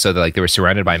is, and so they were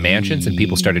surrounded by mansions, and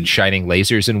people started shining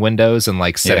lasers in windows and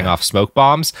setting off smoke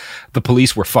bombs, the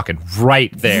police were fucking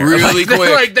right there. Really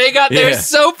quick. They got there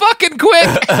so fucking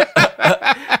quick.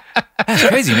 That's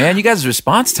crazy, man. You guys'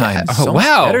 response time is so much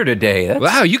better today.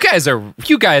 Wow, you guys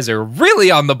are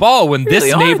really on the ball when this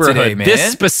neighborhood, today, man.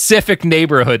 this specific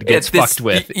neighborhood gets fucked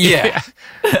with. Yeah.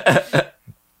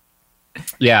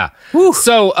 Yeah.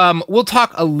 So we'll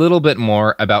talk a little bit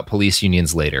more about police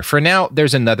unions later. For now,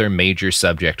 there's another major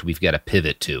subject we've got to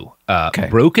pivot to.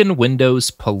 Broken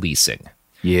windows policing.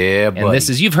 Yeah, buddy.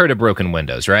 And you've heard of broken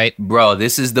windows, right? Bro,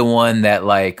 this is the one that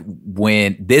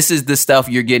this is the stuff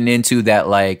you're getting into that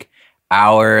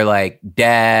our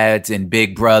dads and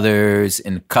big brothers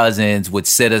and cousins would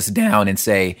sit us down and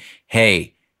say,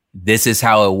 hey, this is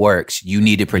how it works. You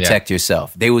need to protect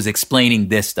yourself. They was explaining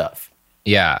this stuff.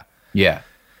 Yeah. Yeah.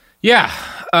 Yeah.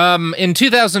 In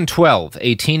 2012,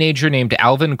 a teenager named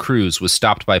Alvin Cruz was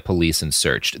stopped by police and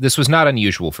searched. This was not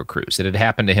unusual for Cruz. It had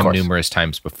happened to him numerous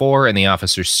times before, and the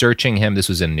officer searching him, this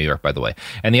was in New York, by the way,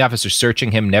 and the officer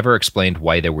searching him never explained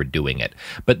why they were doing it.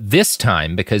 But this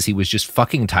time, because he was just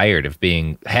fucking tired of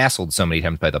being hassled so many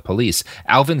times by the police,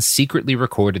 Alvin secretly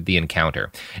recorded the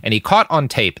encounter, and he caught on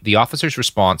tape the officer's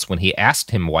response when he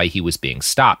asked him why he was being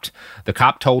stopped. The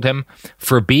cop told him,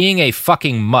 "For being a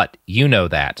fucking mutt, you know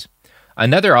that."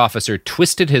 Another officer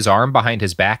twisted his arm behind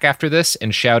his back after this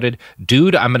and shouted,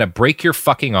 "Dude, I'm going to break your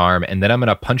fucking arm and then I'm going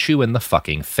to punch you in the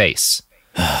fucking face."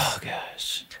 Oh,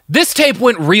 gosh. This tape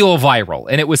went real viral,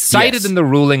 and it was cited in the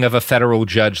ruling of a federal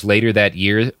judge later that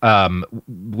year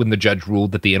when the judge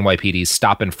ruled that the NYPD's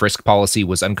stop and frisk policy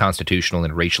was unconstitutional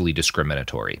and racially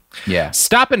discriminatory. Yeah.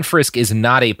 Stop and frisk is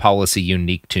not a policy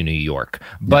unique to New York,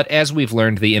 but as we've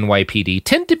learned, the NYPD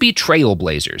tend to be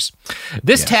trailblazers.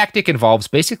 This tactic involves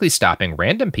basically stopping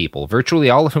random people, virtually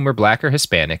all of whom are black or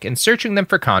Hispanic, and searching them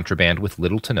for contraband with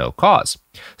little to no cause.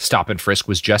 Stop and frisk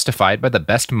was justified by the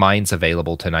best minds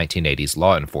available to 1980s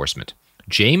law enforcement: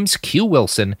 James Q.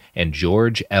 Wilson and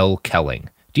George L. Kelling.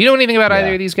 Do you know anything about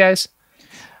either of these guys?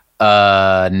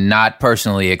 Not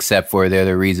personally, except for they're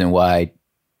the reason why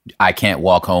I can't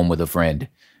walk home with a friend.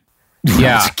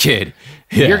 Yeah. As a kid.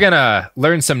 You're going to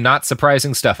learn some not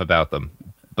surprising stuff about them.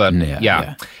 But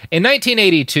yeah. In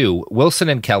 1982, Wilson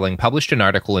and Kelling published an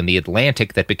article in The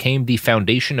Atlantic that became the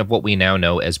foundation of what we now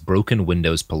know as broken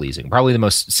windows policing, probably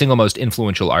the single most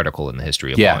influential article in the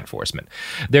history of law enforcement.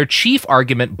 Their chief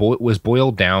argument was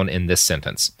boiled down in this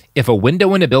sentence: if a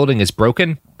window in a building is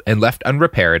broken and left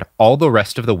unrepaired, all the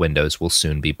rest of the windows will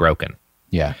soon be broken.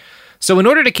 Yeah. So in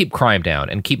order to keep crime down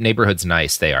and keep neighborhoods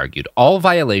nice, they argued, all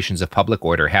violations of public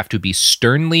order have to be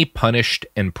sternly punished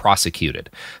and prosecuted.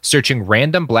 Searching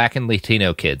random black and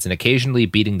Latino kids and occasionally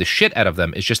beating the shit out of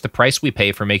them is just the price we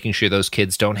pay for making sure those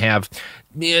kids don't have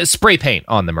spray paint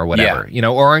on them or whatever,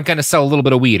 or aren't going to sell a little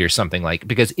bit of weed or something,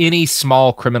 because any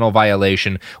small criminal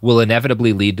violation will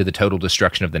inevitably lead to the total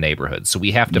destruction of the neighborhood. So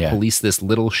we have to police this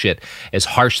little shit as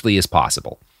harshly as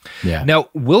possible. Yeah. Now,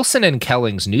 Wilson and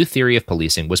Kelling's new theory of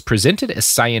policing was presented as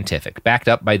scientific, backed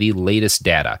up by the latest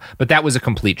data, but that was a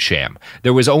complete sham.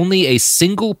 There was only a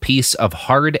single piece of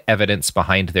hard evidence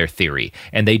behind their theory,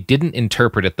 and they didn't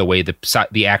interpret it the way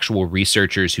the actual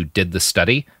researchers who did the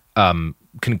study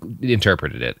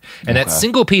interpreted it. And that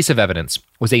single piece of evidence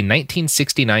was a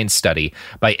 1969 study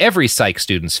by every psych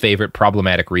student's favorite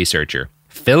problematic researcher,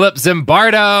 Philip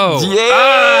Zimbardo.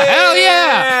 Yeah! Hell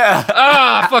yeah!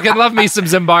 I fucking love me some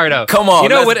Zimbardo. Come on,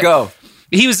 let's go.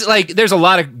 He was there's a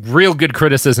lot of real good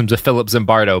criticisms of Philip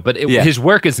Zimbardo, but his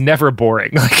work is never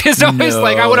boring. It's always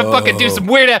I want to fucking do some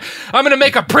weird, I'm going to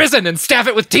make a prison and staff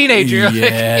it with teenagers.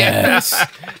 Yes.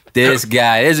 This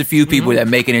guy, there's a few people that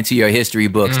make it into your history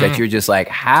books that you're just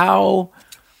how?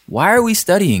 Why are we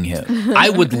studying him? I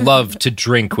would love to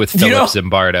drink with Philip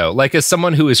Zimbardo. As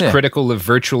someone who is critical of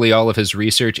virtually all of his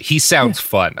research, he sounds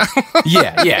fun.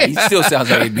 Yeah. He still sounds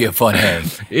like he'd be a fun hang.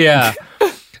 Yeah.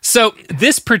 So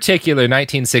this particular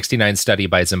 1969 study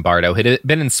by Zimbardo had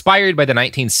been inspired by the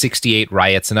 1968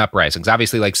 riots and uprisings.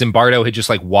 Obviously, Zimbardo had just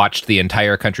watched the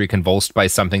entire country convulsed by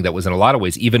something that was in a lot of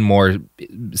ways even more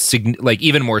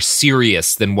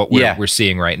serious than what we're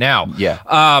seeing right now.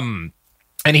 Yeah.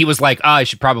 And he was like, I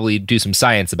should probably do some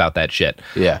science about that shit.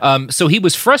 Yeah. So he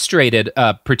was frustrated,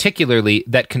 particularly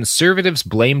that conservatives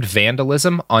blamed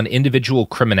vandalism on individual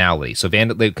criminality. So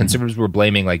the conservatives were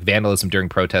blaming like vandalism during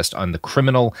protest on the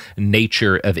criminal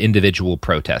nature of individual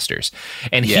protesters.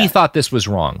 And he thought this was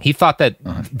wrong. He thought that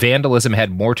vandalism had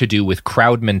more to do with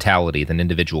crowd mentality than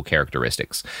individual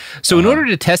characteristics. So in order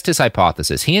to test his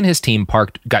hypothesis, he and his team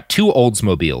got 2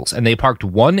 Oldsmobiles, and they parked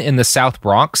one in the South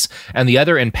Bronx and the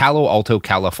other in Palo Alto,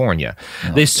 California.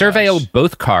 They surveilled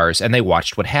both cars and they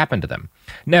watched what happened to them.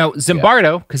 Now,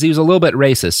 Zimbardo, because he was a little bit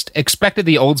racist, expected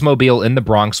the Oldsmobile in the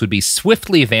Bronx would be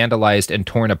swiftly vandalized and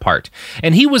torn apart.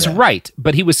 And he was right,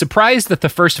 but he was surprised that the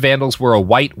first vandals were a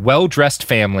white, well-dressed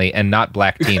family and not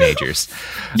black teenagers.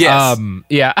 Yes.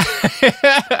 Yeah.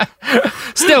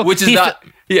 Still, which is not...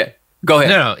 Yeah. Go ahead.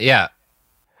 No, yeah.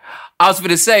 I was going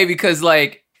to say, because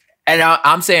like, and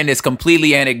I'm saying this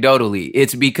completely anecdotally,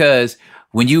 it's because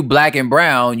when you black and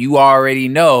brown, you already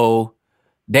know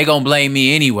they gonna blame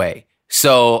me anyway.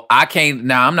 So I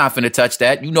can't, I'm not finna touch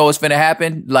that. You know what's finna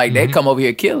happen? Like, they'd come over here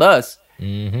and kill us.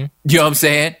 You know what I'm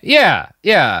saying? Yeah.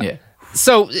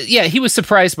 So, he was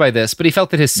surprised by this, but he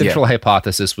felt that his central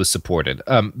hypothesis was supported.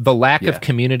 The lack of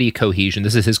community cohesion,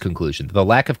 this is his conclusion, the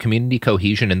lack of community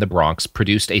cohesion in the Bronx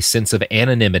produced a sense of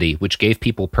anonymity, which gave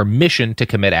people permission to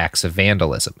commit acts of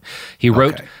vandalism. He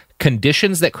wrote,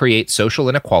 conditions that create social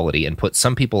inequality and put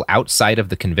some people outside of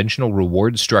the conventional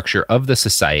reward structure of the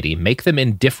society make them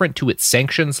indifferent to its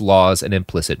sanctions, laws, and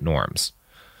implicit norms.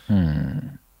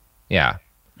 Yeah.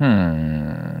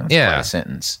 That's quite a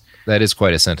sentence. That is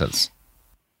quite a sentence.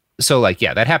 So,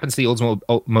 that happens to the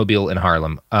Oldsmobile in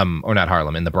Harlem, or not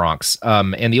Harlem, in the Bronx.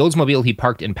 And the Oldsmobile he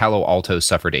parked in Palo Alto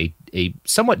suffered a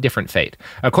somewhat different fate.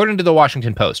 According to the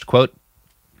Washington Post, quote,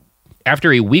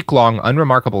 after a week-long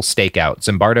unremarkable stakeout,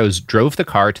 Zimbardo drove the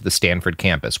car to the Stanford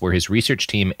campus, where his research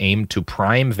team aimed to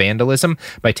prime vandalism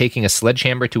by taking a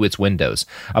sledgehammer to its windows.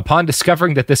 Upon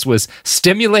discovering that this was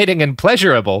stimulating and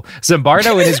pleasurable,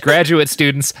 Zimbardo and his graduate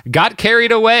students got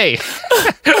carried away.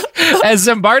 As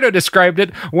Zimbardo described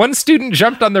it, one student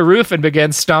jumped on the roof and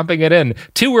began stomping it in.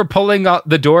 2 were pulling out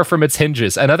the door from its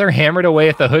hinges. Another hammered away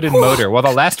at the hood and motor, while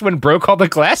the last one broke all the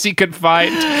glass he could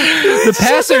find. The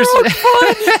passers...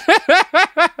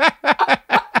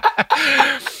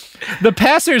 The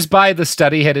passers-by the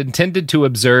study had intended to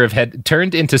observe had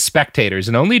turned into spectators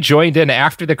and only joined in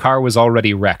after the car was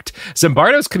already wrecked.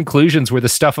 Zimbardo's conclusions were the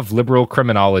stuff of liberal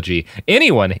criminology.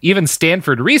 Anyone, even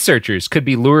Stanford researchers, could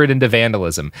be lured into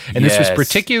vandalism. And this was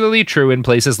particularly true in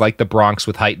places like the Bronx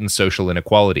with heightened social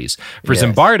inequalities. For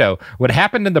Zimbardo, what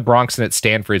happened in the Bronx and at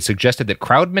Stanford suggested that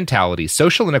crowd mentality,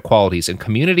 social inequalities, and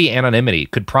community anonymity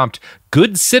could prompt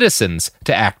good citizens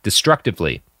to act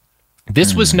destructively.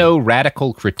 This was no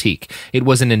radical critique. It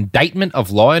was an indictment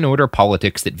of law and order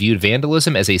politics that viewed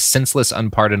vandalism as a senseless,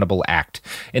 unpardonable act.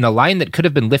 In a line that could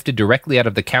have been lifted directly out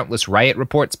of the countless riot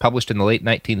reports published in the late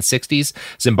 1960s,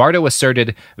 Zimbardo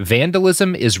asserted,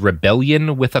 vandalism is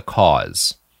rebellion with a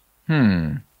cause.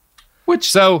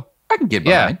 Which I can get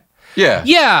behind.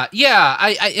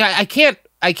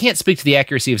 I can't speak to the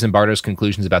accuracy of Zimbardo's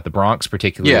conclusions about the Bronx,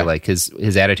 particularly like his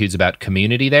attitudes about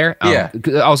community there.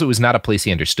 Also, it was not a place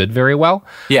he understood very well.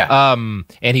 And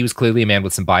he was clearly a man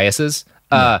with some biases.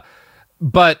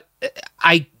 But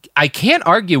I can't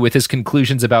argue with his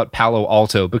conclusions about Palo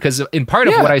Alto because in part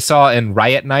of what I saw in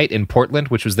Riot Night in Portland,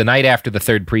 which was the night after the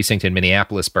 3rd precinct in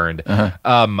Minneapolis burned,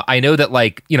 I know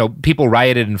that people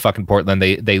rioted in fucking Portland.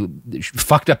 They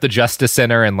fucked up the Justice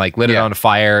Center and lit it on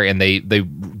fire, and they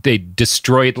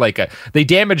destroyed they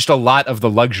damaged a lot of the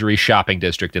luxury shopping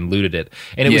district and looted it.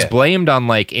 And it was blamed on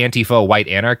Antifa white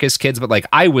anarchist kids, but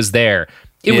I was there.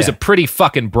 It was a pretty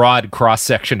fucking broad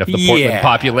cross-section of the Portland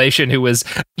population who was,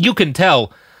 you can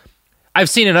tell, I've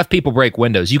seen enough people break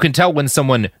windows. You can tell when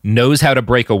someone knows how to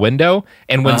break a window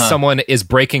and when someone is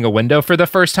breaking a window for the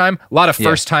first time. A lot of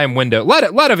first-time window,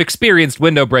 a lot of experienced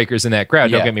window breakers in that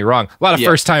crowd, don't get me wrong. A lot of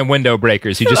first-time window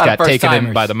breakers who just got taken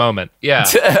in by the moment. Yeah.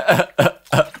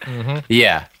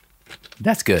 Yeah.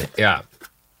 That's good. Yeah.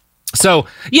 So,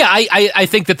 I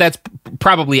think that that's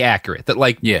probably accurate.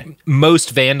 That, most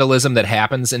vandalism that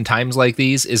happens in times like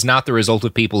these is not the result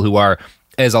of people who are,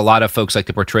 as a lot of folks like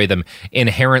to portray them,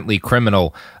 inherently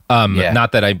criminal.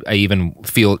 Not that I even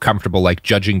feel comfortable,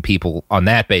 judging people on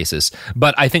that basis.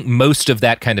 But I think most of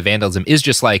that kind of vandalism is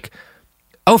just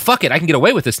oh, fuck it, I can get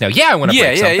away with this now. Yeah, I want to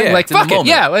break something. Fuck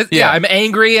it, I'm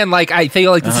angry, and, I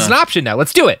feel like this is an option now.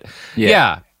 Let's do it.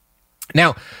 Yeah.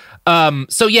 Now...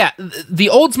 the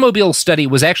Oldsmobile study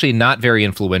was actually not very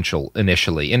influential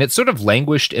initially, and it sort of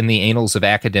languished in the annals of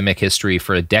academic history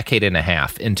for a decade and a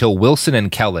half until Wilson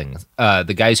and Kelling,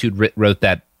 the guys who wrote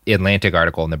that Atlantic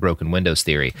article on the broken windows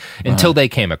theory until they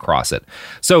came across it.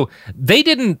 So they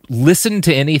didn't listen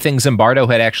to anything Zimbardo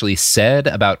had actually said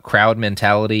about crowd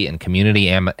mentality and community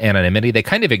anonymity. They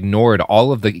kind of ignored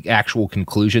all of the actual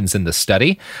conclusions in the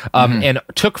study and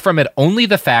took from it only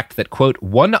the fact that, quote,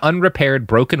 one unrepaired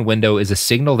broken window is a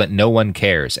signal that no one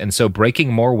cares, and so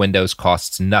breaking more windows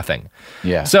costs nothing.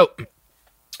 Yeah. So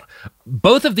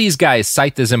both of these guys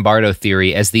cite the Zimbardo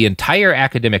theory as the entire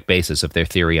academic basis of their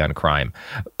theory on crime,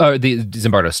 or the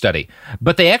Zimbardo study,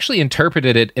 but they actually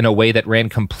interpreted it in a way that ran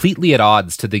completely at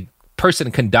odds to the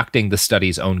person conducting the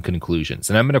study's own conclusions.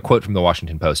 And I'm going to quote from the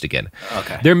Washington Post again.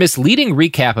 Okay. Their misleading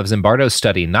recap of Zimbardo's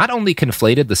study not only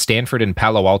conflated the Stanford and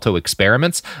Palo Alto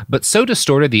experiments, but so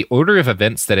distorted the order of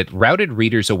events that it routed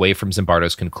readers away from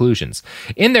Zimbardo's conclusions.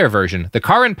 In their version, the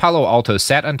car in Palo Alto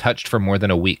sat untouched for more than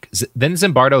a week. Then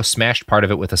Zimbardo smashed part of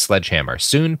it with a sledgehammer.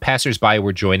 Soon, passersby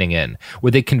were joining in.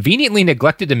 What they conveniently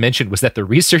neglected to mention was that the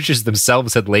researchers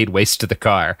themselves had laid waste to the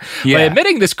car. Yeah. By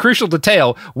omitting this crucial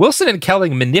detail, Wilson and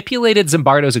Kelling manipulated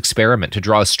Zimbardo's experiment to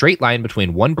draw a straight line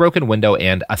between one broken window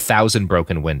and 1,000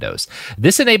 broken windows.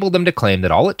 This enabled them to claim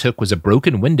that all it took was a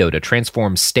broken window to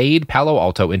transform staid Palo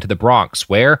Alto into the Bronx,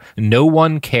 where no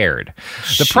one cared.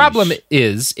 The problem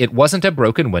is, it wasn't a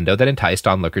broken window that enticed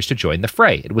onlookers to join the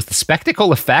fray. It was the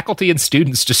spectacle of faculty and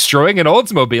students destroying an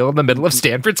Oldsmobile in the middle of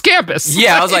Stanford's campus.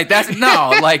 Yeah, I was like, that's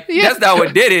not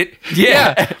what did it.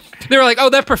 Yeah. They were like, oh,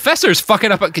 that professor's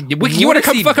fucking up. You want to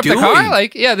come fuck up the car?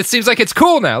 Like, yeah, this seems like it's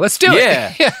cool now. Let's do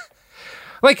it. Yeah.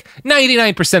 Like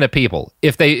 99% of people,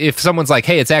 if someone's like,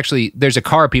 hey, it's actually, there's a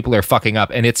car people are fucking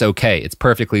up and it's okay. It's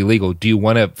perfectly legal. Do you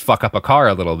want to fuck up a car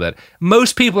a little bit?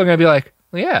 Most people are going to be like,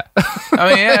 well, yeah. I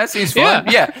mean, yeah, that seems fun.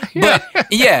 Yeah. But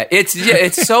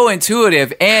it's so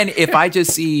intuitive. And if I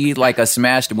just see like a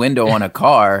smashed window on a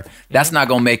car, that's not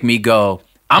going to make me go,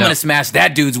 I'm going to smash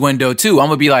that dude's window too. I'm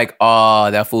going to be like,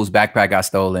 oh, that fool's backpack got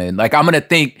stolen. Like, I'm going to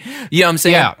think, you know what I'm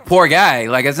saying? Yeah. Poor guy.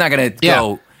 Like, it's not going to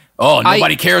go, oh,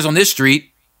 nobody cares on this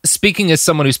street. Speaking as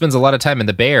someone who spends a lot of time in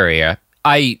the Bay Area,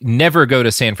 I never go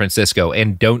to San Francisco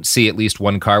and don't see at least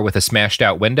one car with a smashed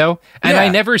out window. And I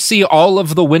never see all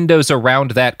of the windows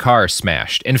around that car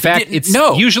smashed. In fact, it's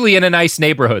usually in a nice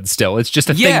neighborhood still. It's just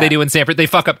a thing they do in San Francisco. They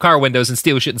fuck up car windows and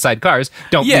steal shit inside cars.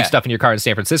 Don't leave stuff in your car in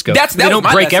San Francisco. They don't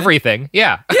break everything.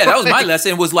 Yeah. Yeah, that was my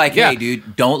lesson. It was like, hey,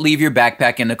 dude, don't leave your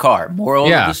backpack in the car. Moral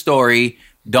of the story,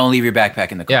 don't leave your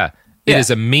backpack in the car. Yeah. It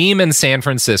is a meme in San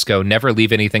Francisco. Never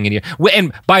leave anything in your...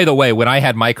 And by the way, when I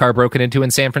had my car broken into in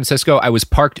San Francisco, I was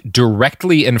parked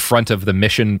directly in front of the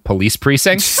Mission Police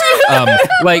Precinct. And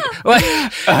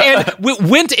we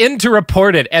went in to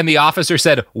report it, and the officer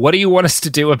said, what do you want us to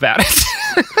do about it?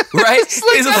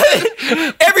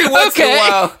 Right? Every once in a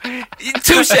while,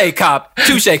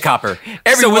 touche copper.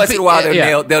 Every once in a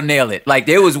while, they'll nail it. Like,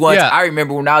 there was once, I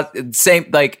remember when I was,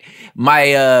 like, my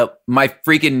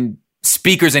freaking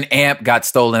speakers and amp got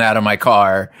stolen out of my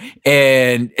car,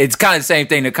 and it's kind of the same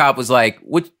thing. The cop was like,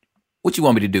 what you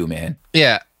want me to do, man?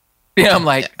 Yeah. I'm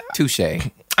like, touche.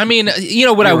 I mean, you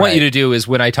know, what I want you to do is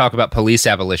when I talk about police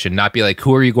abolition, not be like,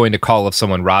 who are you going to call if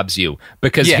someone robs you?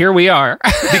 Because here we are.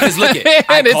 Because look,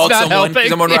 I called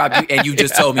someone robbed you, and you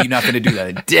just told me you're not going to do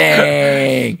that.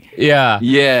 Dang. Yeah.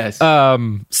 Yes.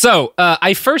 So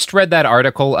I first read that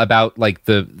article about like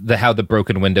the how the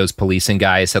broken windows policing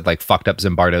guys had like fucked up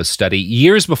Zimbardo's study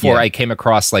years before I came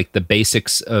across like the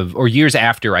basics of, or years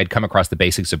after I'd come across the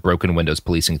basics of broken windows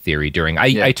policing theory during,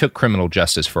 I took criminal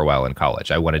justice for a while in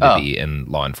college. I wanted to be in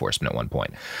law enforcement at one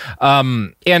point.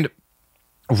 And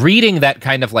reading that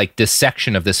kind of like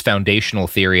dissection of this foundational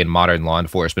theory in modern law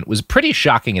enforcement was pretty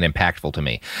shocking and impactful to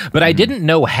me. But I didn't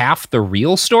know half the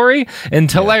real story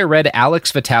until I read Alex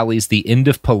Vitale's The End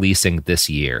of Policing this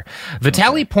year.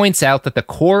 Vitale points out that the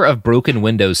core of broken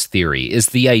windows theory is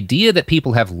the idea that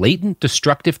people have latent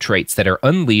destructive traits that are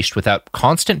unleashed without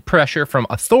constant pressure from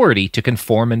authority to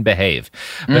conform and behave.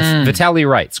 Vitale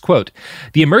writes, quote,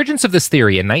 the emergence of this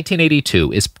theory in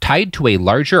 1982 is tied to a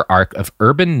larger arc of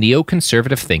urban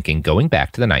neoconservative thinking going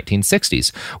back to the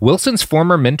 1960s. Wilson's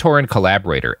former mentor and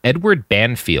collaborator, Edward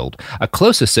Banfield, a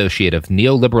close associate of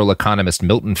neoliberal economist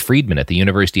Milton Friedman at the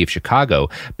University of Chicago,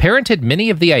 parented many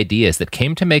of the ideas that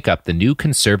came to make up the new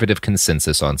conservative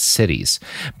consensus on cities.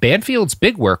 Banfield's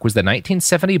big work was the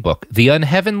 1970 book, The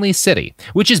Unheavenly City,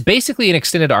 which is basically an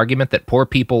extended argument that poor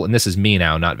people, and this is me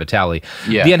now, not Vitale,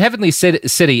 The Unheavenly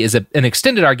City is an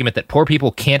extended argument that poor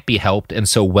people can't be helped, and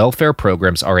so welfare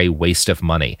programs are a waste of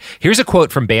money. Here's a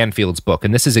quote from Banfield's book,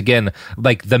 and this is again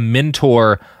like the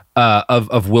mentor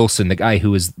of Wilson, the guy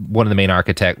who is one of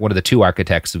the two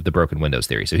architects of the broken windows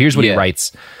theory. So here's what he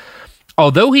writes.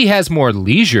 Although he has more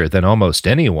leisure than almost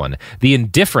anyone, the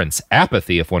indifference,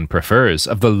 apathy, if one prefers,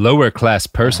 of the lower-class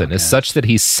person is such that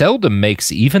he seldom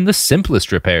makes even the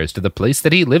simplest repairs to the place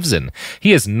that he lives in.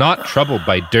 He is not troubled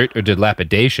by dirt or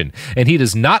dilapidation, and he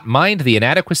does not mind the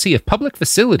inadequacy of public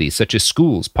facilities such as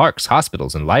schools, parks,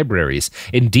 hospitals, and libraries.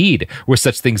 Indeed, where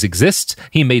such things exist,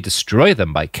 he may destroy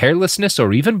them by carelessness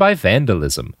or even by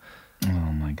vandalism. Oh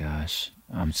my gosh.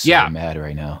 I'm so mad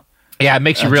right now. Yeah, it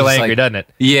makes you real angry, doesn't it?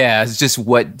 Yeah, it's just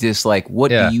what do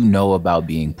you know about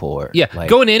being poor? Yeah,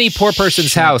 go into any poor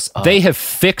person's house. They have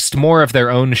fixed more of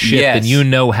their own shit than you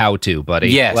know how to, buddy.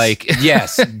 Yes,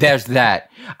 yes, there's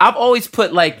that. I've always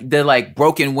put the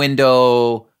broken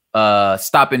window,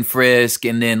 stop and frisk,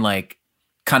 and then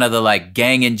kind of the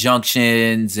gang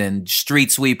injunctions and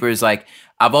street sweepers.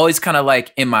 I've always kind of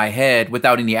in my head,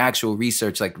 without any actual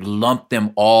research, lumped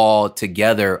them all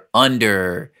together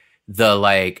under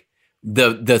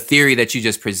the theory that you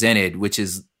just presented, which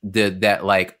is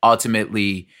that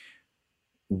ultimately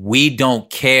we don't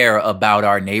care about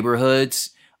our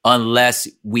neighborhoods unless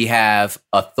we have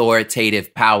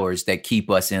authoritative powers that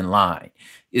keep us in line.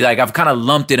 I've kind of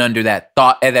lumped it under that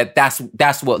thought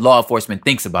that's what law enforcement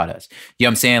thinks about us. You know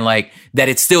what I'm saying? That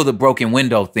it's still the broken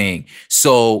window thing.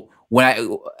 So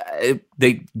when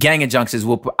the gang injunctions,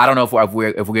 I don't know if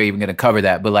we're even going to cover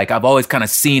that, but I've always kind of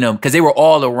seen them because they were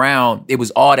all around. It was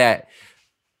all that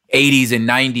 80s and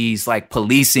 90s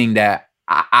policing that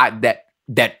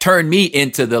that turned me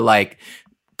into the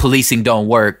policing don't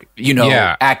work,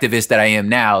 activist that I am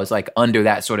now. Is under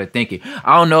that sort of thinking.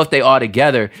 I don't know if they all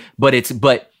together, but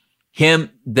the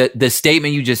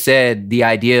statement you just said, the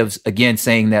idea of again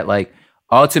saying that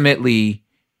ultimately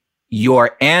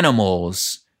you're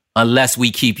animals unless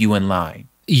we keep you in line.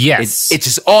 Yes. It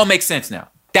just all makes sense now.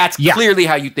 That's clearly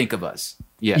how you think of us.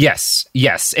 Yeah.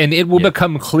 Yes. And it will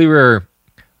become clearer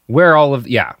where all of...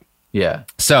 Yeah.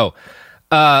 So...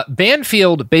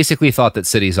 Banfield basically thought that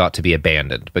cities ought to be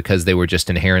abandoned because they were just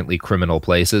inherently criminal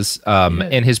places.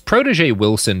 And his protege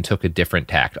Wilson took a different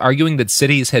tact, arguing that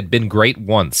cities had been great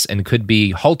once and could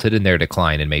be halted in their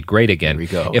decline and made great again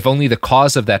if only the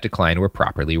cause of that decline were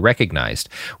properly recognized.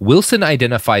 Wilson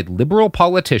identified liberal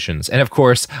politicians and, of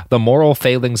course, the moral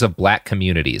failings of black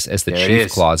communities as the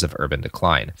chief cause of urban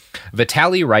decline.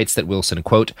 Vitale writes that Wilson,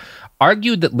 quote,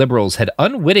 argued that liberals had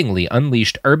unwittingly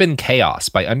unleashed urban chaos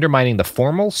by undermining the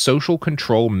formal social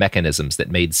control mechanisms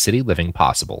that made city living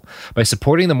possible. By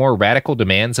supporting the more radical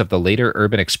demands of the later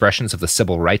urban expressions of the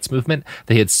civil rights movement,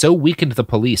 they had so weakened the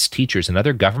police, teachers, and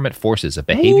other government forces of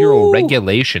behavioral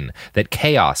regulation that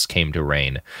chaos came to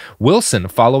reign. Wilson,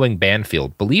 following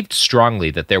Banfield, believed strongly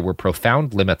that there were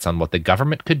profound limits on what the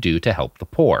government could do to help the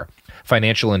poor.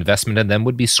 Financial investment in them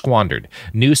would be squandered.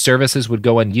 New services would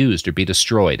go unused or be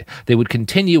destroyed. They would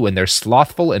continue in their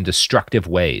slothful and destructive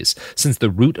ways. Since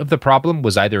the root of the problem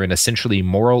was either an essentially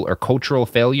moral or cultural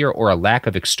failure or a lack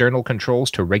of external controls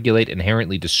to regulate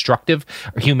inherently destructive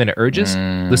human urges,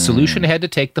 the solution had to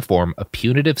take the form of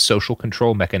punitive social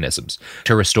control mechanisms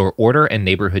to restore order and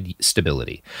neighborhood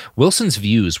stability. Wilson's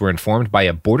views were informed by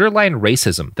a borderline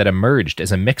racism that emerged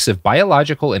as a mix of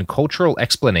biological and cultural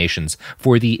explanations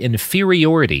for the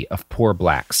inferiority of poor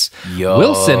blacks.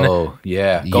 Wilson, Go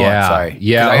on, sorry.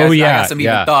 I got some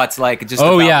even thoughts about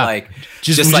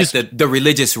the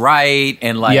religious right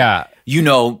and I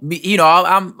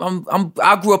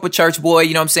grew up a church boy.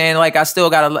 You know what I'm saying? I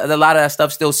still got a lot of that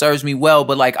stuff still serves me well,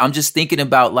 but I'm just thinking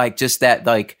about just that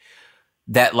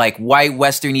white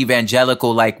Western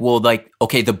evangelical,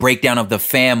 the breakdown of the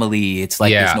family. It's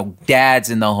there's no dads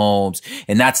in the homes,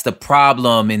 and that's the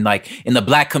problem. And in the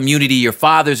black community, your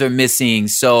fathers are missing,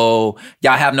 so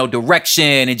y'all have no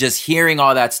direction. And just hearing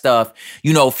all that stuff,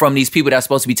 from these people that's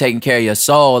supposed to be taking care of your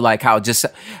soul, and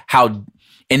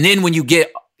then when you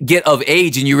get of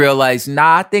age and you realize,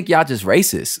 I think y'all just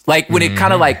racist. When it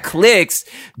kind of clicks,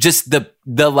 just the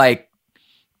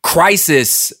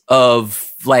crisis of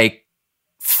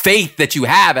faith that you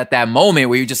have at that moment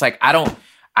where you're just I'm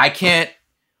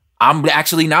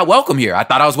actually not welcome here. I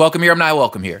thought I was welcome here. I'm not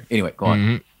welcome here. Anyway, go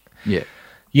on.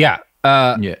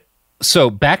 So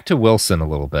back to Wilson a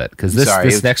little bit, because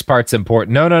this next part's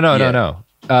important. No.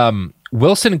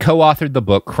 Wilson co-authored the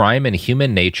book Crime and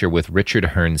Human Nature with Richard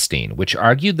Herrnstein, which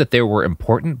argued that there were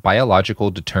important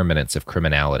biological determinants of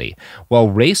criminality. While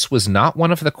race was not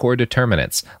one of the core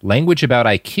determinants, language about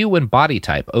IQ and body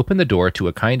type opened the door to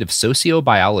a kind of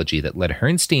sociobiology that led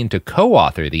Herrnstein to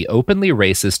co-author the openly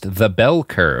racist The Bell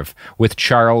Curve with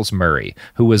Charles Murray,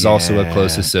 who was also a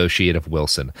close associate of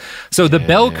Wilson. So The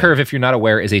Bell Curve, if you're not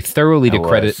aware, is a thoroughly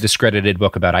discredited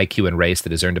book about IQ and race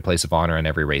that has earned a place of honor on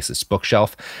every racist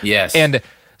bookshelf. Yes. And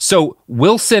So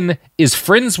Wilson is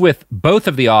friends with both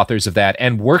of the authors of that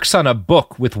and works on a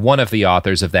book with one of the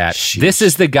authors of that. Sheesh. This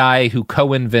is the guy who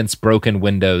co-invents broken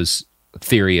windows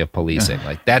theory of policing.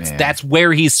 Like that's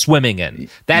where he's swimming in.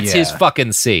 That's his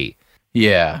fucking sea.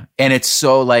 Yeah. And it's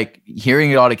so like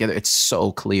hearing it all together, it's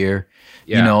so clear.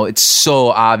 Yeah. You know, it's so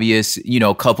obvious, you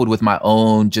know, coupled with my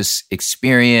own just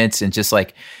experience and just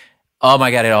like, oh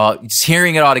my God, just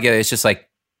hearing it all together, it's just like,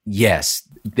 yes.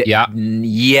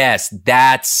 Yes,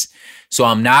 that's, so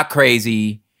I'm not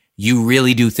crazy. You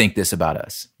really do think this about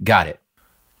us. Got it.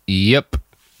 Yep.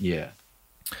 Yeah.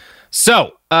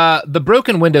 So, the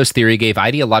broken windows theory gave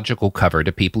ideological cover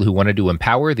to people who wanted to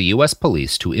empower the U.S.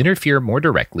 police to interfere more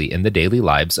directly in the daily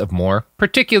lives of more,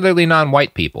 particularly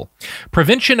non-white people.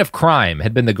 Prevention of crime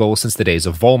had been the goal since the days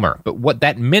of Vollmer, but what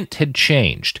that meant had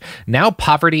changed. Now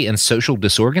poverty and social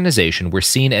disorganization were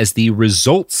seen as the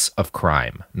results of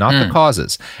crime, not the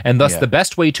causes, and thus the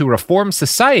best way to reform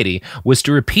society was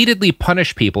to repeatedly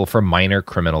punish people for minor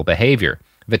criminal behavior.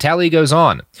 Vitale goes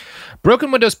on.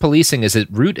 Broken windows policing is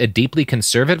at root a deeply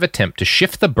conservative attempt to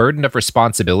shift the burden of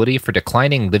responsibility for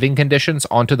declining living conditions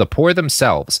onto the poor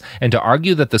themselves, and to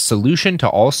argue that the solution to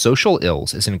all social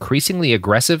ills is increasingly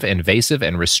aggressive, invasive,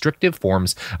 and restrictive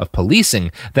forms of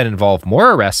policing that involve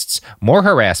more arrests, more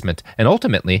harassment, and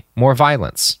ultimately more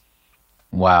violence.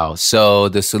 Wow. So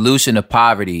the solution to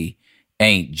poverty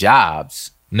ain't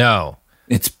jobs. No.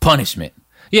 It's punishment.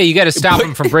 Yeah, you got to stop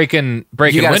them from breaking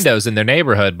windows in their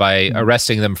neighborhood by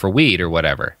arresting them for weed or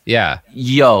whatever. Yeah.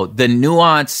 Yo, the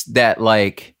nuance that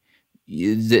like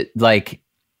snatch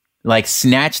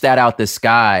that out the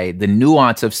sky. The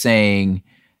nuance of saying,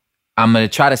 I'm gonna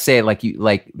try to say it like you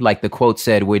like the quote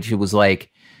said, which it was like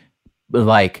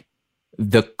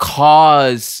the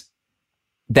cause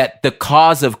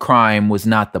of crime was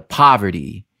not the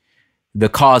poverty. The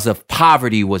cause of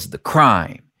poverty was the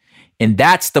crime. And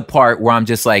that's the part where I'm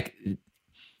just like,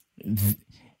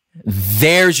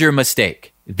 there's your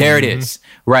mistake. There it is,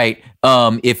 right?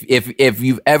 If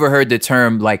you've ever heard the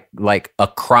term like a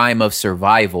crime of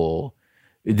survival,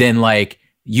 then like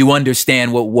you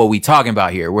understand what we talking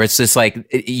about here. Where it's just like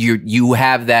you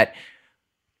have that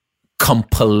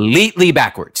completely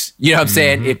backwards. You know what I'm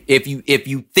saying? If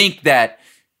you think that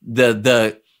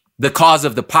the cause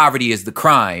of the poverty is the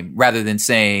crime, rather than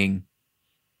saying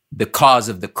the cause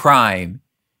of the crime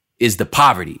is the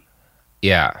poverty.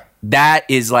 Yeah. That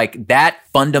is like that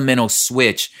fundamental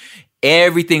switch.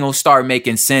 Everything will start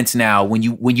making sense now when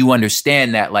you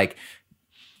understand that like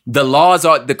the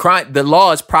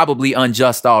law is probably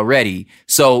unjust already.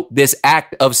 So this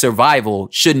act of survival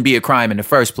shouldn't be a crime in the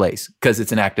first place because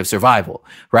it's an act of survival,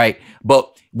 right?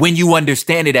 But when you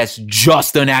understand it as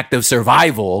just an act of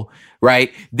survival,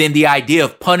 right, then the idea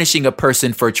of punishing a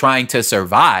person for trying to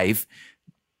survive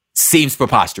seems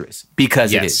preposterous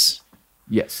because it is.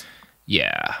 Yes.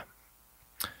 Yeah.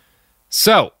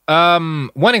 So,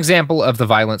 one example of the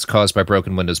violence caused by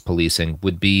broken windows policing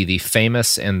would be the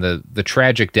famous and the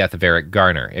tragic death of Eric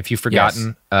Garner. If you've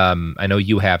forgotten, I know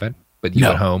you haven't, but you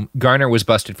at home, Garner was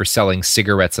busted for selling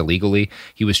cigarettes illegally.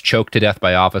 He was choked to death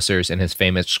by officers, and his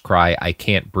famous cry, "I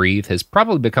can't breathe," has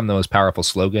probably become the most powerful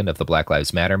slogan of the Black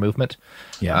Lives Matter movement.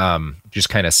 Yeah. Just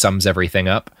kind of sums everything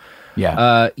up.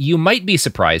 Yeah. You might be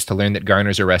surprised to learn that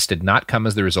Garner's arrest did not come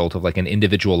as the result of like an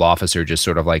individual officer just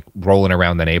sort of like rolling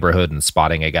around the neighborhood and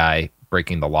spotting a guy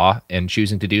breaking the law and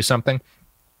choosing to do something.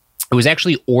 It was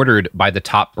actually ordered by the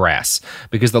top brass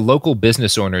because the local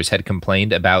business owners had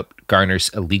complained about Garner's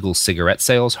illegal cigarette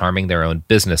sales harming their own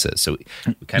businesses. So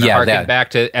we kind of harken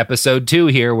back to episode 2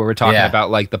 here where we're talking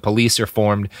about like the police are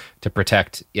formed to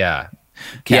protect,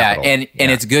 capital. And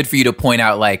it's good for you to point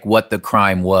out like what the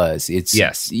crime was. It's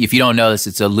if you don't know this,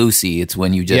 it's a Lucy. It's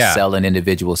when you just sell an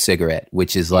individual cigarette,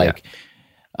 which is like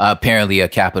apparently a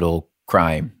capital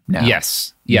crime now.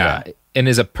 Yes. Yeah. And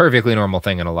is a perfectly normal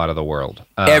thing in a lot of the world.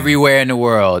 Everywhere in the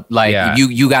world. Like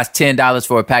you got $10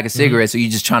 for a pack of cigarettes, so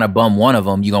you're just trying to bum one of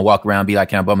them. You're going to walk around and be like,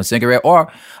 can I bum a cigarette?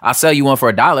 Or I'll sell you one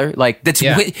for $1. Like this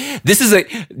is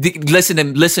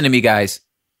listen to me guys.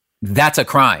 That's a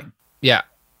crime. Yeah.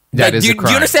 That is a crime.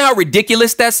 Do you understand how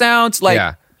ridiculous that sounds? Like,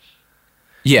 Now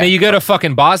you go to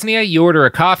fucking Bosnia, you order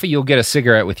a coffee, you'll get a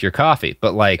cigarette with your coffee.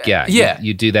 But like,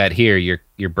 you do that here,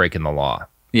 you're breaking the law.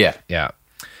 Yeah. Yeah.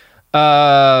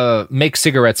 Make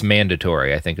cigarettes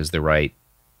mandatory, I think is the right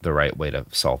way to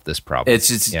solve this problem.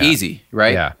 It's easy,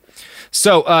 right? Yeah.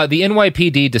 So the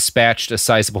NYPD dispatched a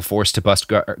sizable force to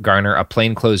bust Garner, a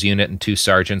plainclothes unit and 2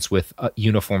 sergeants with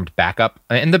uniformed backup.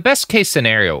 And the best case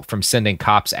scenario from sending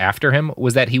cops after him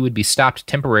was that he would be stopped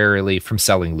temporarily from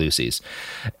selling loosies.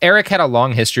 Eric had a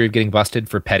long history of getting busted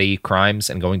for petty crimes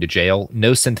and going to jail.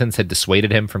 No sentence had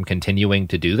dissuaded him from continuing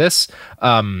to do this.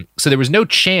 So there was no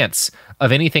chance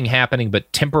of anything happening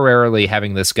but temporarily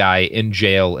having this guy in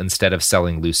jail instead of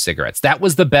selling loose cigarettes. That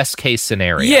was the best case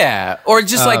scenario. Yeah, or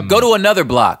just like go to another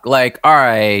block. Like, all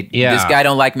right, this guy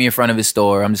don't like me in front of his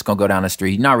store. I'm just going to go down the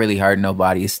street. Not really hurting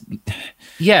nobody.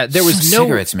 There was no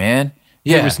cigarettes, man.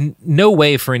 Yeah. There was no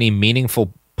way for any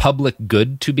meaningful public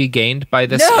good to be gained by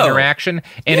this interaction.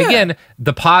 And again,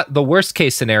 the worst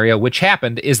case scenario, which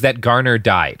happened, is that Garner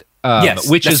died,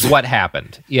 which is what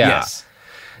happened. Yeah. Yes.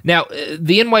 Now,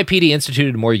 the NYPD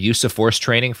instituted more use of force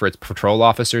training for its patrol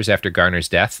officers after Garner's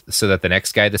death so that the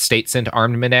next guy the state sent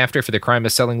armed men after for the crime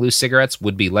of selling loose cigarettes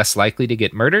would be less likely to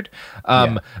get murdered.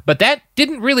 But that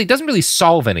doesn't really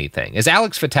solve anything. As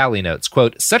Alex Vitale notes,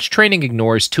 quote, such training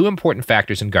ignores 2 important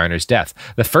factors in Garner's death.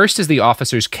 The first is the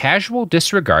officer's casual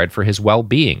disregard for his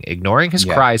well-being, ignoring his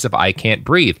cries of "I can't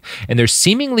breathe," and their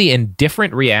seemingly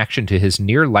indifferent reaction to his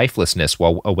near lifelessness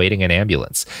while awaiting an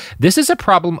ambulance. This is a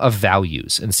problem of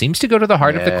values and seems to go to the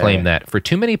heart of the claim that, for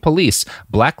too many police,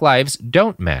 black lives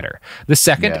don't matter. The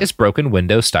second is broken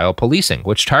window-style policing,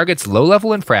 which targets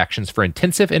low-level infractions for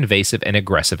intensive, invasive, and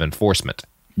aggressive enforcement.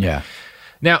 Yeah.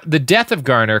 Now, the death of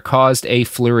Garner caused a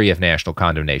flurry of national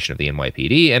condemnation of the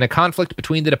NYPD and a conflict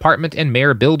between the department and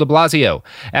Mayor Bill de Blasio.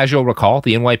 As you'll recall,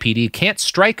 the NYPD can't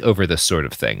strike over this sort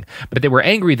of thing, but they were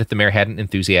angry that the mayor hadn't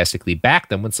enthusiastically backed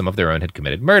them when some of their own had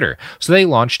committed murder. So they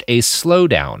launched a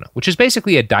slowdown, which is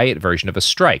basically a diet version of a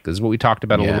strike. This is what we talked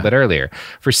about a little bit earlier.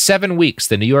 For 7 weeks,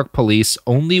 the New York police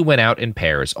only went out in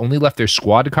pairs, only left their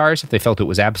squad cars if they felt it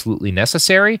was absolutely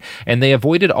necessary, and they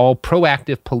avoided all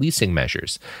proactive policing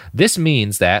measures. This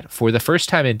means that, for the first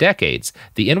time in decades,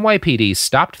 the NYPD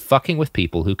stopped fucking with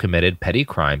people who committed petty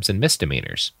crimes and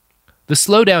misdemeanors. The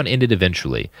slowdown ended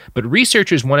eventually, but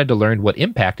researchers wanted to learn what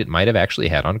impact it might have actually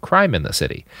had on crime in the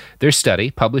city. Their study,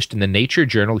 published in the Nature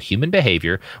journal Human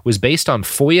Behavior, was based on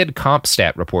FOIA'd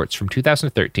CompStat reports from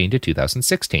 2013 to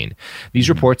 2016. These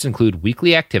reports include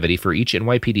weekly activity for each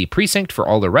NYPD precinct for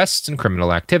all arrests and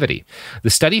criminal activity.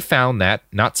 The study found that,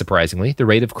 not surprisingly, the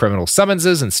rate of criminal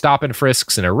summonses and stop and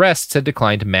frisks and arrests had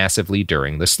declined massively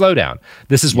during the slowdown.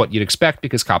 This is what you'd expect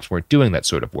because cops weren't doing that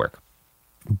sort of work.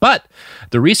 But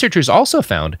the researchers also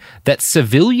found that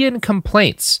civilian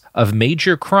complaints of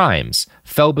major crimes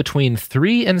fell between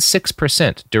 3 and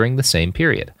 6% during the same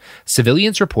period.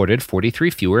 Civilians reported 43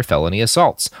 fewer felony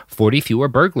assaults, 40 fewer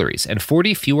burglaries, and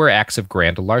 40 fewer acts of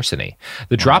grand larceny.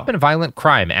 The drop in violent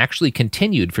crime actually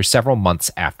continued for several months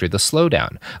after the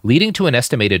slowdown, leading to an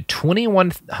estimated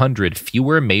 2,100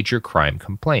 fewer major crime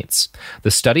complaints.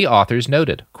 The study authors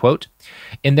noted, quote,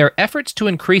 in their efforts to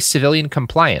increase civilian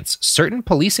compliance, certain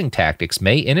policing tactics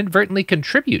may inadvertently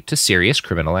contribute to serious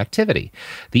criminal activity.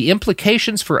 The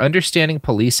implications for understanding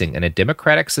policing in a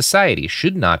democratic society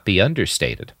should not be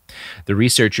understated. The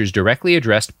researchers directly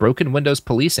addressed broken windows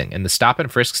policing and the stop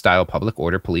and frisk style public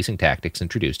order policing tactics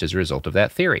introduced as a result of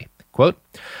that theory. Quote,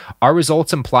 our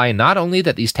results imply not only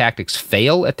that these tactics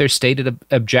fail at their stated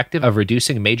objective of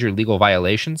reducing major legal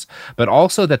violations, but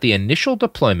also that the initial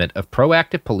deployment of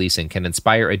proactive policing can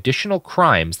inspire additional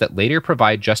crimes that later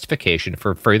provide justification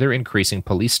for further increasing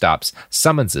police stops,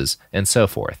 summonses, and so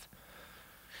forth.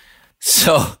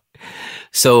 So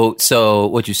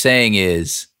what you're saying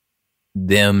is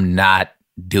them not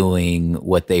doing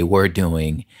what they were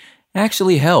doing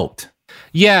actually helped.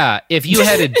 Yeah, if you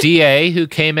had a DA who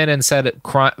came in and said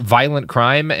violent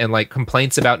crime and like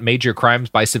complaints about major crimes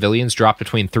by civilians dropped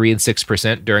between 3 and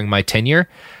 6% during my tenure,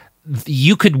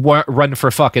 you could run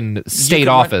for fucking state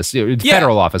office,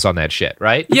 federal office on that shit,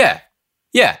 right? Yeah.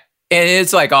 Yeah. And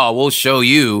it's like, oh, we'll show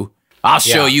you. I'll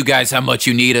show you guys how much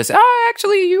you need us. Oh,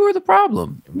 actually, you were the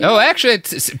problem. Oh, actually,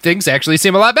 things actually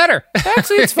seem a lot better.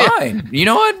 Actually, it's fine. You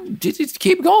know what? Just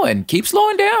keep going. Keep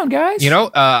slowing down, guys. You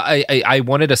know, I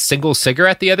wanted a single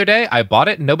cigarette the other day. I bought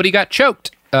it and nobody got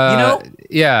choked.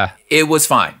 Yeah. It was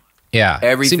fine. Yeah.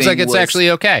 Everything seems like it's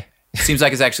actually okay. Seems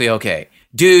like it's actually okay.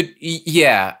 Dude,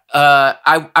 yeah.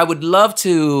 I would love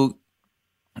to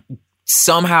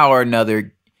somehow or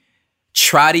another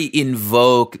try to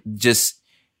invoke just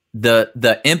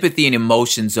the empathy and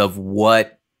emotions of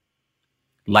what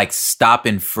like stop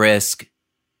and frisk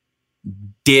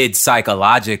did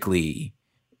psychologically,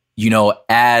 you know,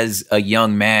 as a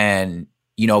young man,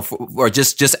 you know, or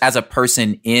just as a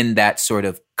person in that sort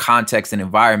of context and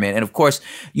environment. And of course,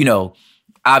 you know,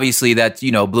 obviously that,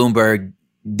 you know, Bloomberg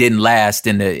didn't last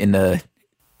in the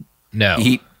No.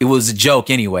 It was a joke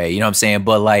anyway, you know what I'm saying?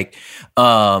 But like,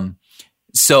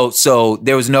 so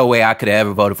there was no way I could have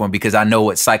ever voted for him because I know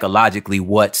what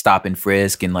stop and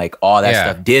frisk and like all that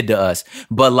stuff did to us.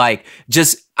 But like,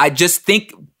 I just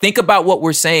think about what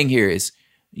we're saying here is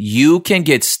you can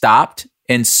get stopped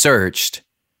and searched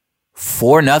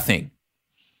for nothing,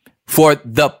 for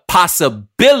the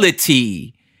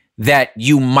possibility that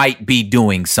you might be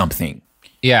doing something.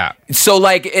 Yeah. So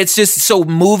like, it's just so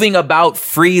moving about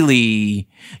freely,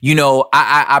 you know,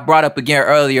 I brought up again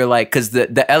earlier, like, cause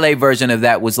the LA version of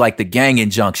that was like the gang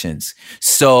injunctions.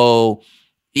 So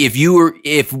if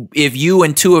you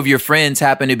and two of your friends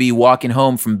happen to be walking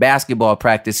home from basketball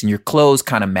practice and your clothes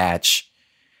kind of match,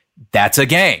 that's a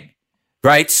gang,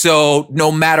 right? So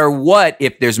no matter what,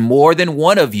 if there's more than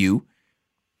one of you,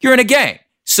 you're in a gang.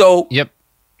 So yep.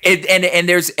 And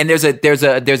there's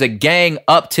a gang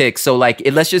uptick. So like,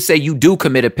 let's just say you do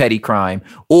commit a petty crime,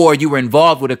 or you were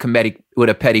involved with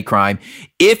a petty crime.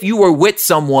 If you were with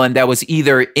someone that was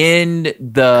either in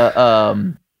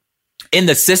the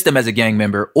system as a gang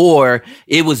member, or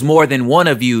it was more than one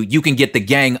of you, you can get the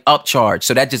gang upcharge.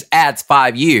 So that just adds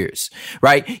 5 years,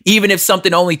 right? Even if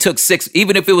something only took 6,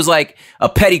 even if it was like a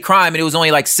petty crime and it was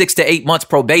only like 6 to 8 months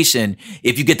probation,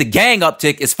 if you get the gang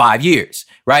uptick, it's 5 years,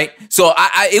 right? So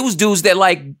it was dudes that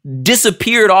like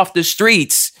disappeared off the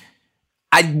streets.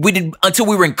 We did until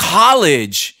we were in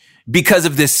college because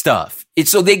of this stuff.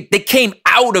 So they came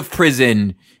out of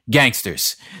prison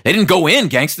gangsters. They didn't go in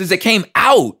gangsters. They came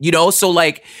out, you know? So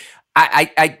like,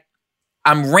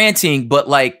 I'm ranting, but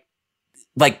like,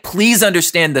 please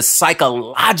understand the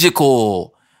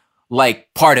psychological,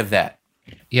 like, part of that.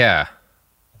 Yeah.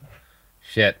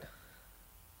 Shit.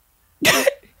 I'm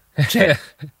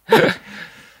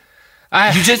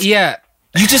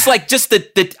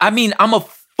a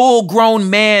full-grown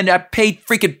man. I paid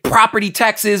freaking property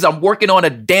taxes. I'm working on a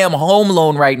damn home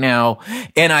loan right now.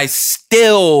 And I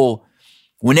still,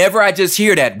 whenever I just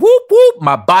hear that, whoop, whoop,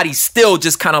 my body still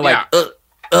just kind of like,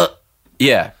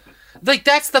 yeah. Like,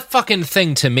 that's the fucking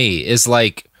thing to me, is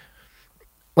like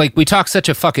we talk such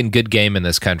a fucking good game in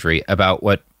this country about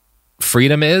what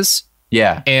freedom is.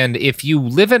 Yeah. And if you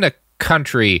live in a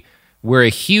country where a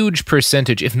huge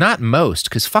percentage, if not most,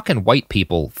 because fucking white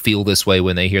people feel this way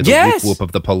when they hear the whoop whoop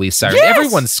of the police siren. Yes.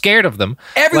 Everyone's scared of them.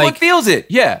 Everyone feels it.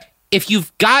 Yeah. If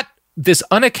you've got this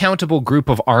unaccountable group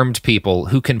of armed people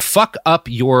who can fuck up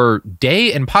your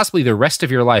day and possibly the rest of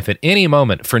your life at any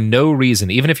moment for no reason,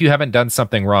 even if you haven't done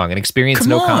something wrong and experience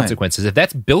no consequences, if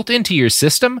that's built into your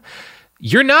system,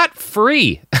 you're not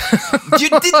free.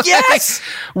 Yes.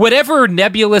 Whatever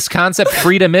nebulous concept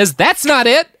freedom is, that's not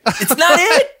it. It's not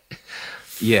it.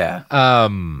 Yeah.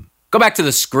 Go back to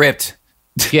the script.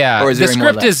 Yeah.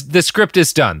 The script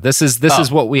is done. This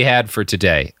is what we had for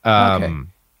today. Okay.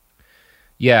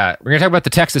 Yeah, we're gonna talk about the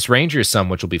Texas Rangers some,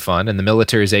 which will be fun, and the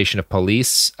militarization of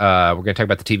police. We're gonna talk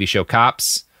about the TV show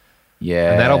Cops.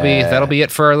 Yeah, and that'll be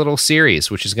it for our little series,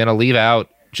 which is gonna leave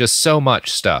out just so much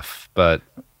stuff, but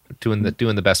doing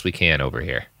the best we can over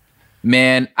here.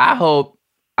 Man, I hope,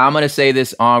 I'm going to say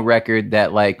this on record,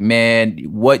 that like, man,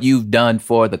 what you've done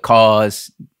for the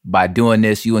cause by doing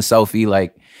this, you and Sophie,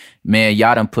 like, man,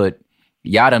 y'all done put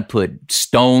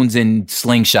stones in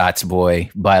slingshots,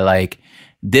 boy, by like,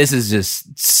 this is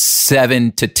just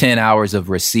 7 to 10 hours of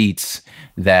receipts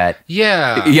that,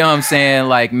 yeah, you know what I'm saying?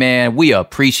 Like, man, we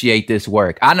appreciate this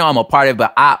work. I know I'm a part of it,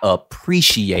 but I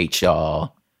appreciate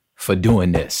y'all for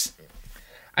doing this.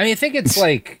 I mean, I think it's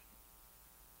like,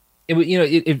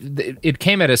 it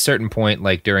came at a certain point,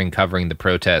 like during covering the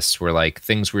protests, where like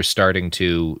things were starting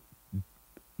to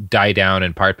die down,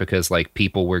 in part because like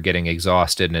people were getting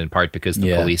exhausted, and in part because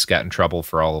the police got in trouble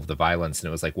for all of the violence. And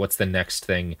it was like, what's the next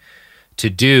thing to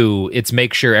do? It's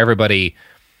make sure everybody,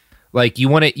 like, you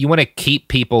want to keep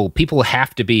people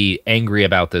have to be angry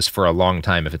about this for a long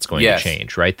time if it's going to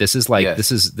change, right? This is like,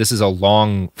 this is a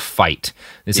long fight.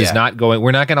 This is not going,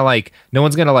 we're not going to like, no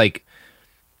one's going to like,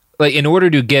 in order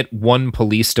to get one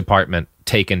police department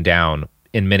taken down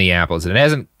in Minneapolis, and it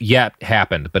hasn't yet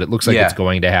happened, but it looks like it's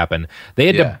going to happen. They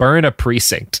had to burn a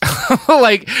precinct.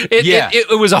 Like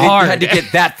it was hard. They had to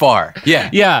get that far. Yeah.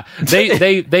 Yeah.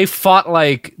 They fought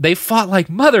like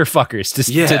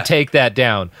motherfuckers to take that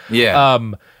down. Yeah.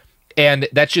 And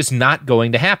that's just not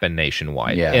going to happen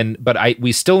nationwide. Yeah. But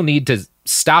we still need to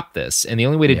stop this. And the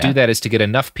only way to do that is to get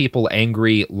enough people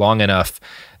angry long enough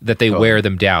that they wear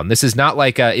them down. This is not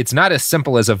like it's not as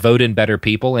simple as a vote in better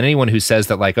people. And anyone who says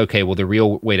that, like, okay, well, the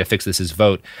real way to fix this is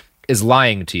vote, is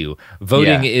lying to you.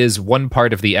 Voting is one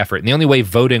part of the effort. And the only way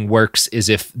voting works is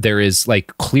if there is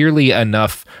like clearly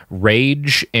enough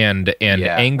rage and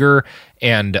anger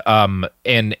and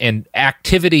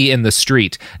activity in the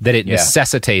street that it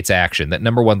necessitates action. That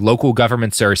number one, local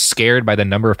governments are scared by the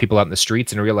number of people out in the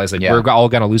streets and realize like we're all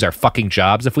going to lose our fucking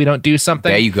jobs if we don't do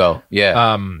something. There you go.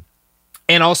 Yeah.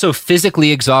 And also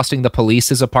physically exhausting the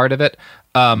police is a part of it.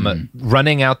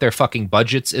 Running out their fucking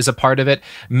budgets is a part of it.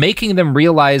 Making them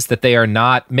realize that they are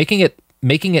not making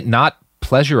it not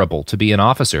pleasurable to be an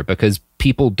officer because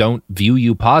people don't view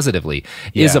you positively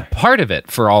is a part of it.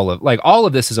 For all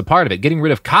of this is a part of it. Getting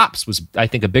rid of cops was, I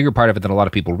think, a bigger part of it than a lot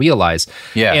of people realize.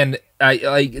 Yeah. And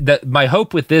my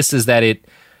hope with this is that it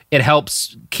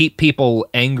helps keep people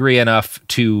angry enough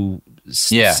to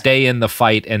stay in the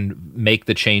fight and make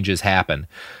the changes happen.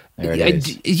 There it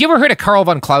is. You ever heard of Karl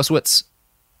von Clausewitz?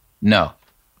 No.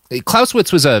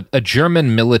 Clausewitz was a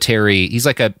German military. He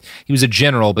was a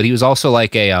general, but he was also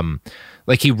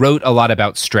he wrote a lot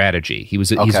about strategy. He's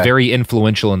very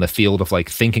influential in the field of like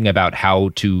thinking about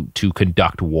how to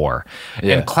conduct war.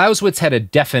 Yeah. And Clausewitz had a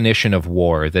definition of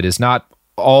war that is not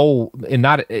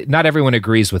everyone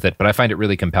agrees with it, but I find it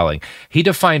really compelling. He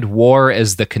defined war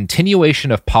as the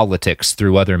continuation of politics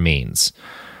through other means.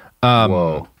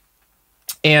 Whoa.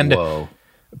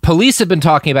 Police have been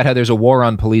talking about how there's a war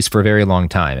on police for a very long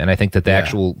time, and I think that the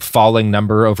actual falling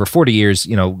number over 40 years,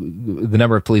 the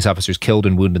number of police officers killed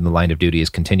and wounded in the line of duty has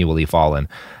continually fallen.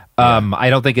 I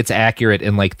don't think it's accurate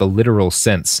in like the literal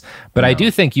sense, but I do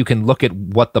think you can look at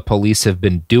what the police have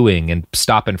been doing, and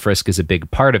stop and frisk is a big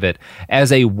part of it,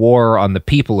 as a war on the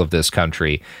people of this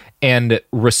country. And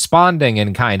responding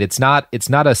in kind, it's not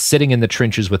a sitting in the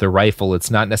trenches with a rifle. It's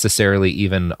not necessarily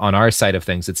even on our side of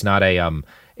things. It's not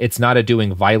a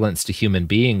doing violence to human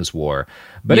beings war,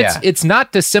 but it's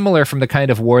not dissimilar from the kind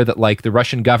of war that like the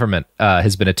Russian government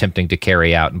has been attempting to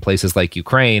carry out in places like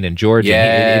Ukraine and Georgia.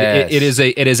 Yes. It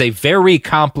is a very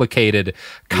complicated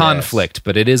conflict,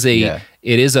 but it is a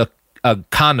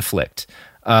conflict.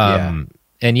 And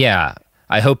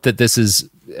I hope that this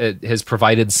has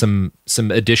provided some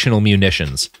additional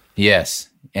munitions. Yes,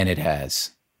 and it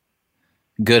has.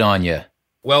 Good on you.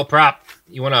 Well, Prop,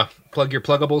 you want to plug your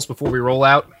pluggables before we roll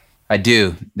out? I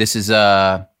do. This is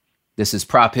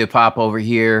Prop Hip Hop over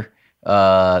here.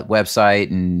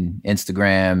 Website and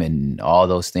Instagram and all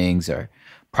those things are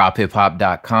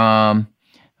prophiphop.com.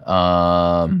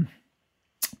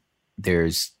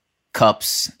 There's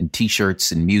cups and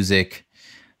t-shirts and music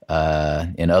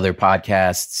and other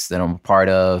podcasts that I'm a part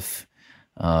of.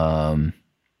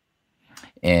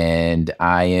 And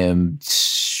I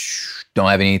don't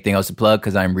have anything else to plug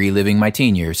because I'm reliving my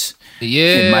teen years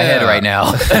in my head right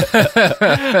now.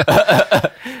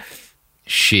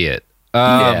 Shit.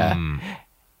 And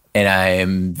I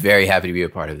am very happy to be a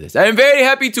part of this. I am very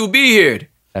happy to be here.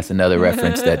 That's another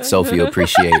reference that Sophie will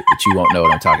appreciate, but you won't know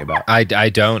what I'm talking about. I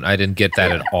don't. I didn't get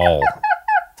that at all.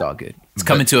 It's all good. It's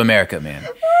coming to America, man.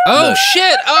 Oh, look.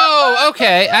 Shit. Oh,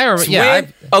 okay. I remember. Yeah.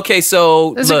 Okay,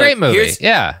 so it's a great movie.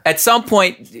 Yeah. At some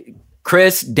point,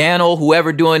 Chris, Daniel,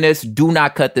 whoever doing this, do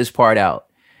not cut this part out.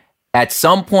 At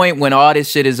some point when all this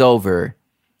shit is over,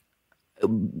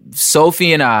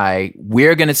 Sophie and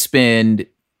we're going to spend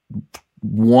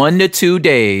 1 to 2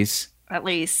 days. At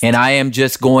least. And I am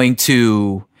just going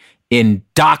to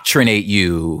indoctrinate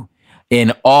you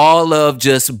in all of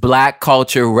just Black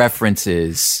culture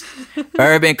references,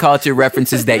 urban culture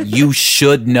references that you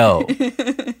should know.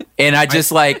 And I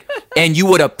just and you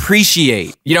would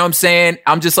appreciate, you know what I'm saying?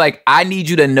 I'm just like, I need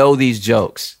you to know these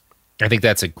jokes. I think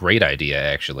that's a great idea,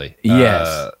 actually.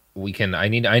 Yes.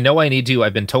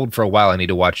 I've been told for a while I need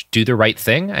to watch Do the Right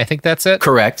Thing. I think that's it.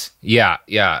 Correct. Yeah.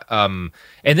 And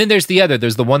then there's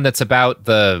the one that's about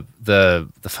the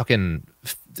fucking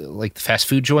like the fast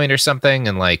food joint or something,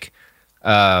 and like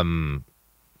I don't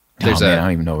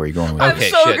even know where you're going with that.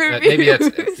 Okay, shit. Maybe that's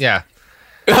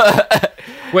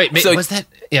Wait, was that?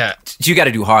 Yeah. You got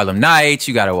to do Harlem Nights.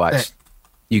 You got to watch.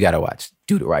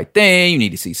 Do the Right Thing. You need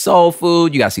to see Soul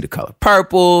Food. You got to see The Color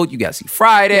Purple. You got to see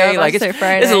Friday.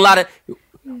 There's a lot of.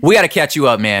 We got to catch you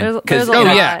up, man. There's a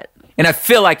lot. And I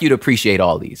feel like you'd appreciate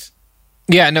all these.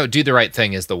 Yeah, no, Do the Right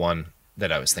Thing is the one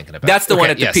that I was thinking about. That's the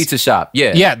one at the pizza shop.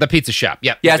 Yeah. Yeah, the pizza shop.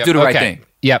 Yep. Yeah, Do the Right Thing.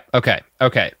 Yep. Okay.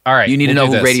 All right. You need to know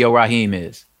who Radio Raheem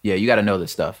is. Yeah, you got to know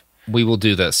this stuff. We will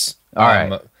do this. All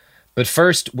right. But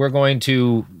first, we're going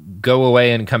to go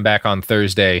away and come back on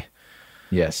Thursday.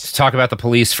 Yes. To talk about the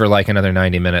police for like another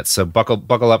 90 minutes. So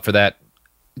buckle up for that,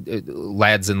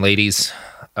 lads and ladies,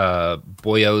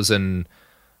 boyos and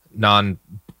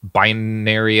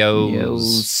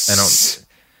non-binarios.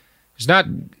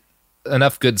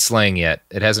 enough good slang yet.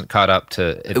 It hasn't caught up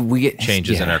to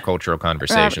changes in our cultural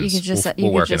conversations. Rob, you could just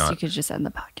we'll work it on. You could just end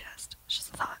the podcast. It's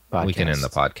just a thought. We can end the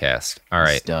podcast. All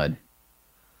right. Stud.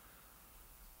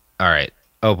 All right.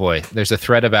 Oh boy, there's a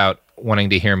thread about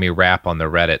wanting to hear me rap on the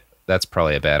Reddit. That's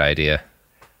probably a bad idea.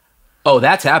 Oh,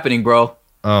 that's happening, bro.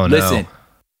 Oh, no. Listen.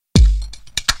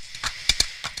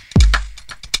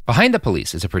 Behind the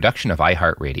Police is a production of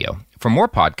iHeartRadio. For more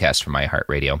podcasts from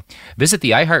iHeartRadio, visit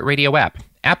the iHeartRadio app,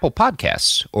 Apple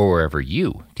Podcasts, or wherever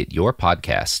you get your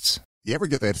podcasts. You ever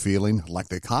get that feeling like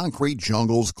the concrete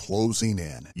jungle's closing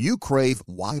in? You crave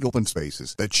wide open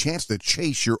spaces, the chance to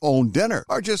chase your own dinner,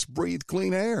 or just breathe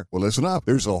clean air. Well, listen up.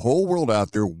 There's a whole world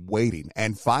out there waiting,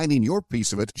 and finding your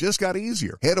piece of it just got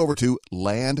easier. Head over to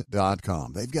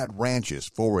Land.com. They've got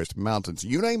ranches, forests, mountains,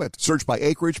 you name it. Search by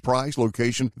acreage, price,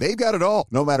 location. They've got it all.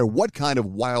 No matter what kind of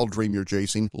wild dream you're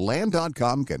chasing,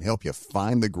 Land.com can help you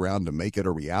find the ground to make it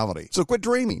a reality. So quit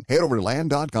dreaming. Head over to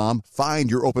Land.com,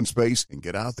 find your open space, and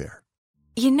get out there.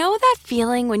 You know that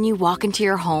feeling when you walk into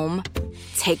your home,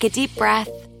 take a deep breath,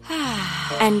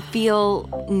 and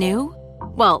feel new?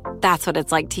 Well, that's what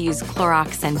it's like to use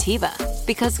Clorox Scentiva.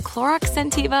 Because Clorox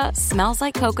Scentiva smells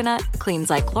like coconut, cleans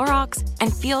like Clorox,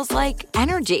 and feels like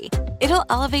energy. It'll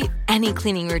elevate any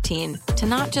cleaning routine to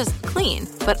not just clean,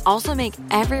 but also make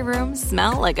every room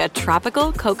smell like a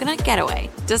tropical coconut getaway.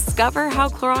 Discover how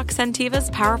Clorox Scentiva's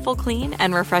powerful clean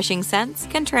and refreshing scents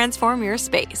can transform your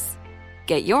space.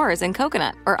 Get yours in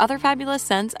coconut or other fabulous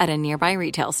scents at a nearby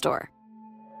retail store.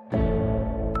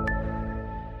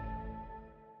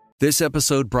 This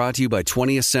episode brought to you by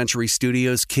 20th Century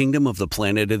Studios' Kingdom of the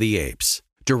Planet of the Apes.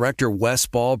 Director Wes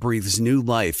Ball breathes new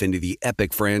life into the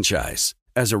epic franchise.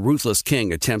 As a ruthless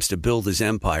king attempts to build his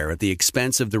empire at the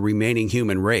expense of the remaining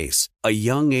human race, a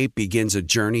young ape begins a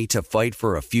journey to fight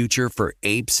for a future for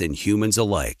apes and humans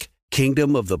alike.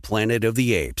 Kingdom of the Planet of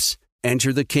the Apes.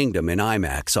 Enter the kingdom in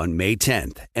IMAX on May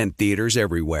 10th and theaters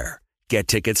everywhere. Get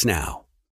tickets now.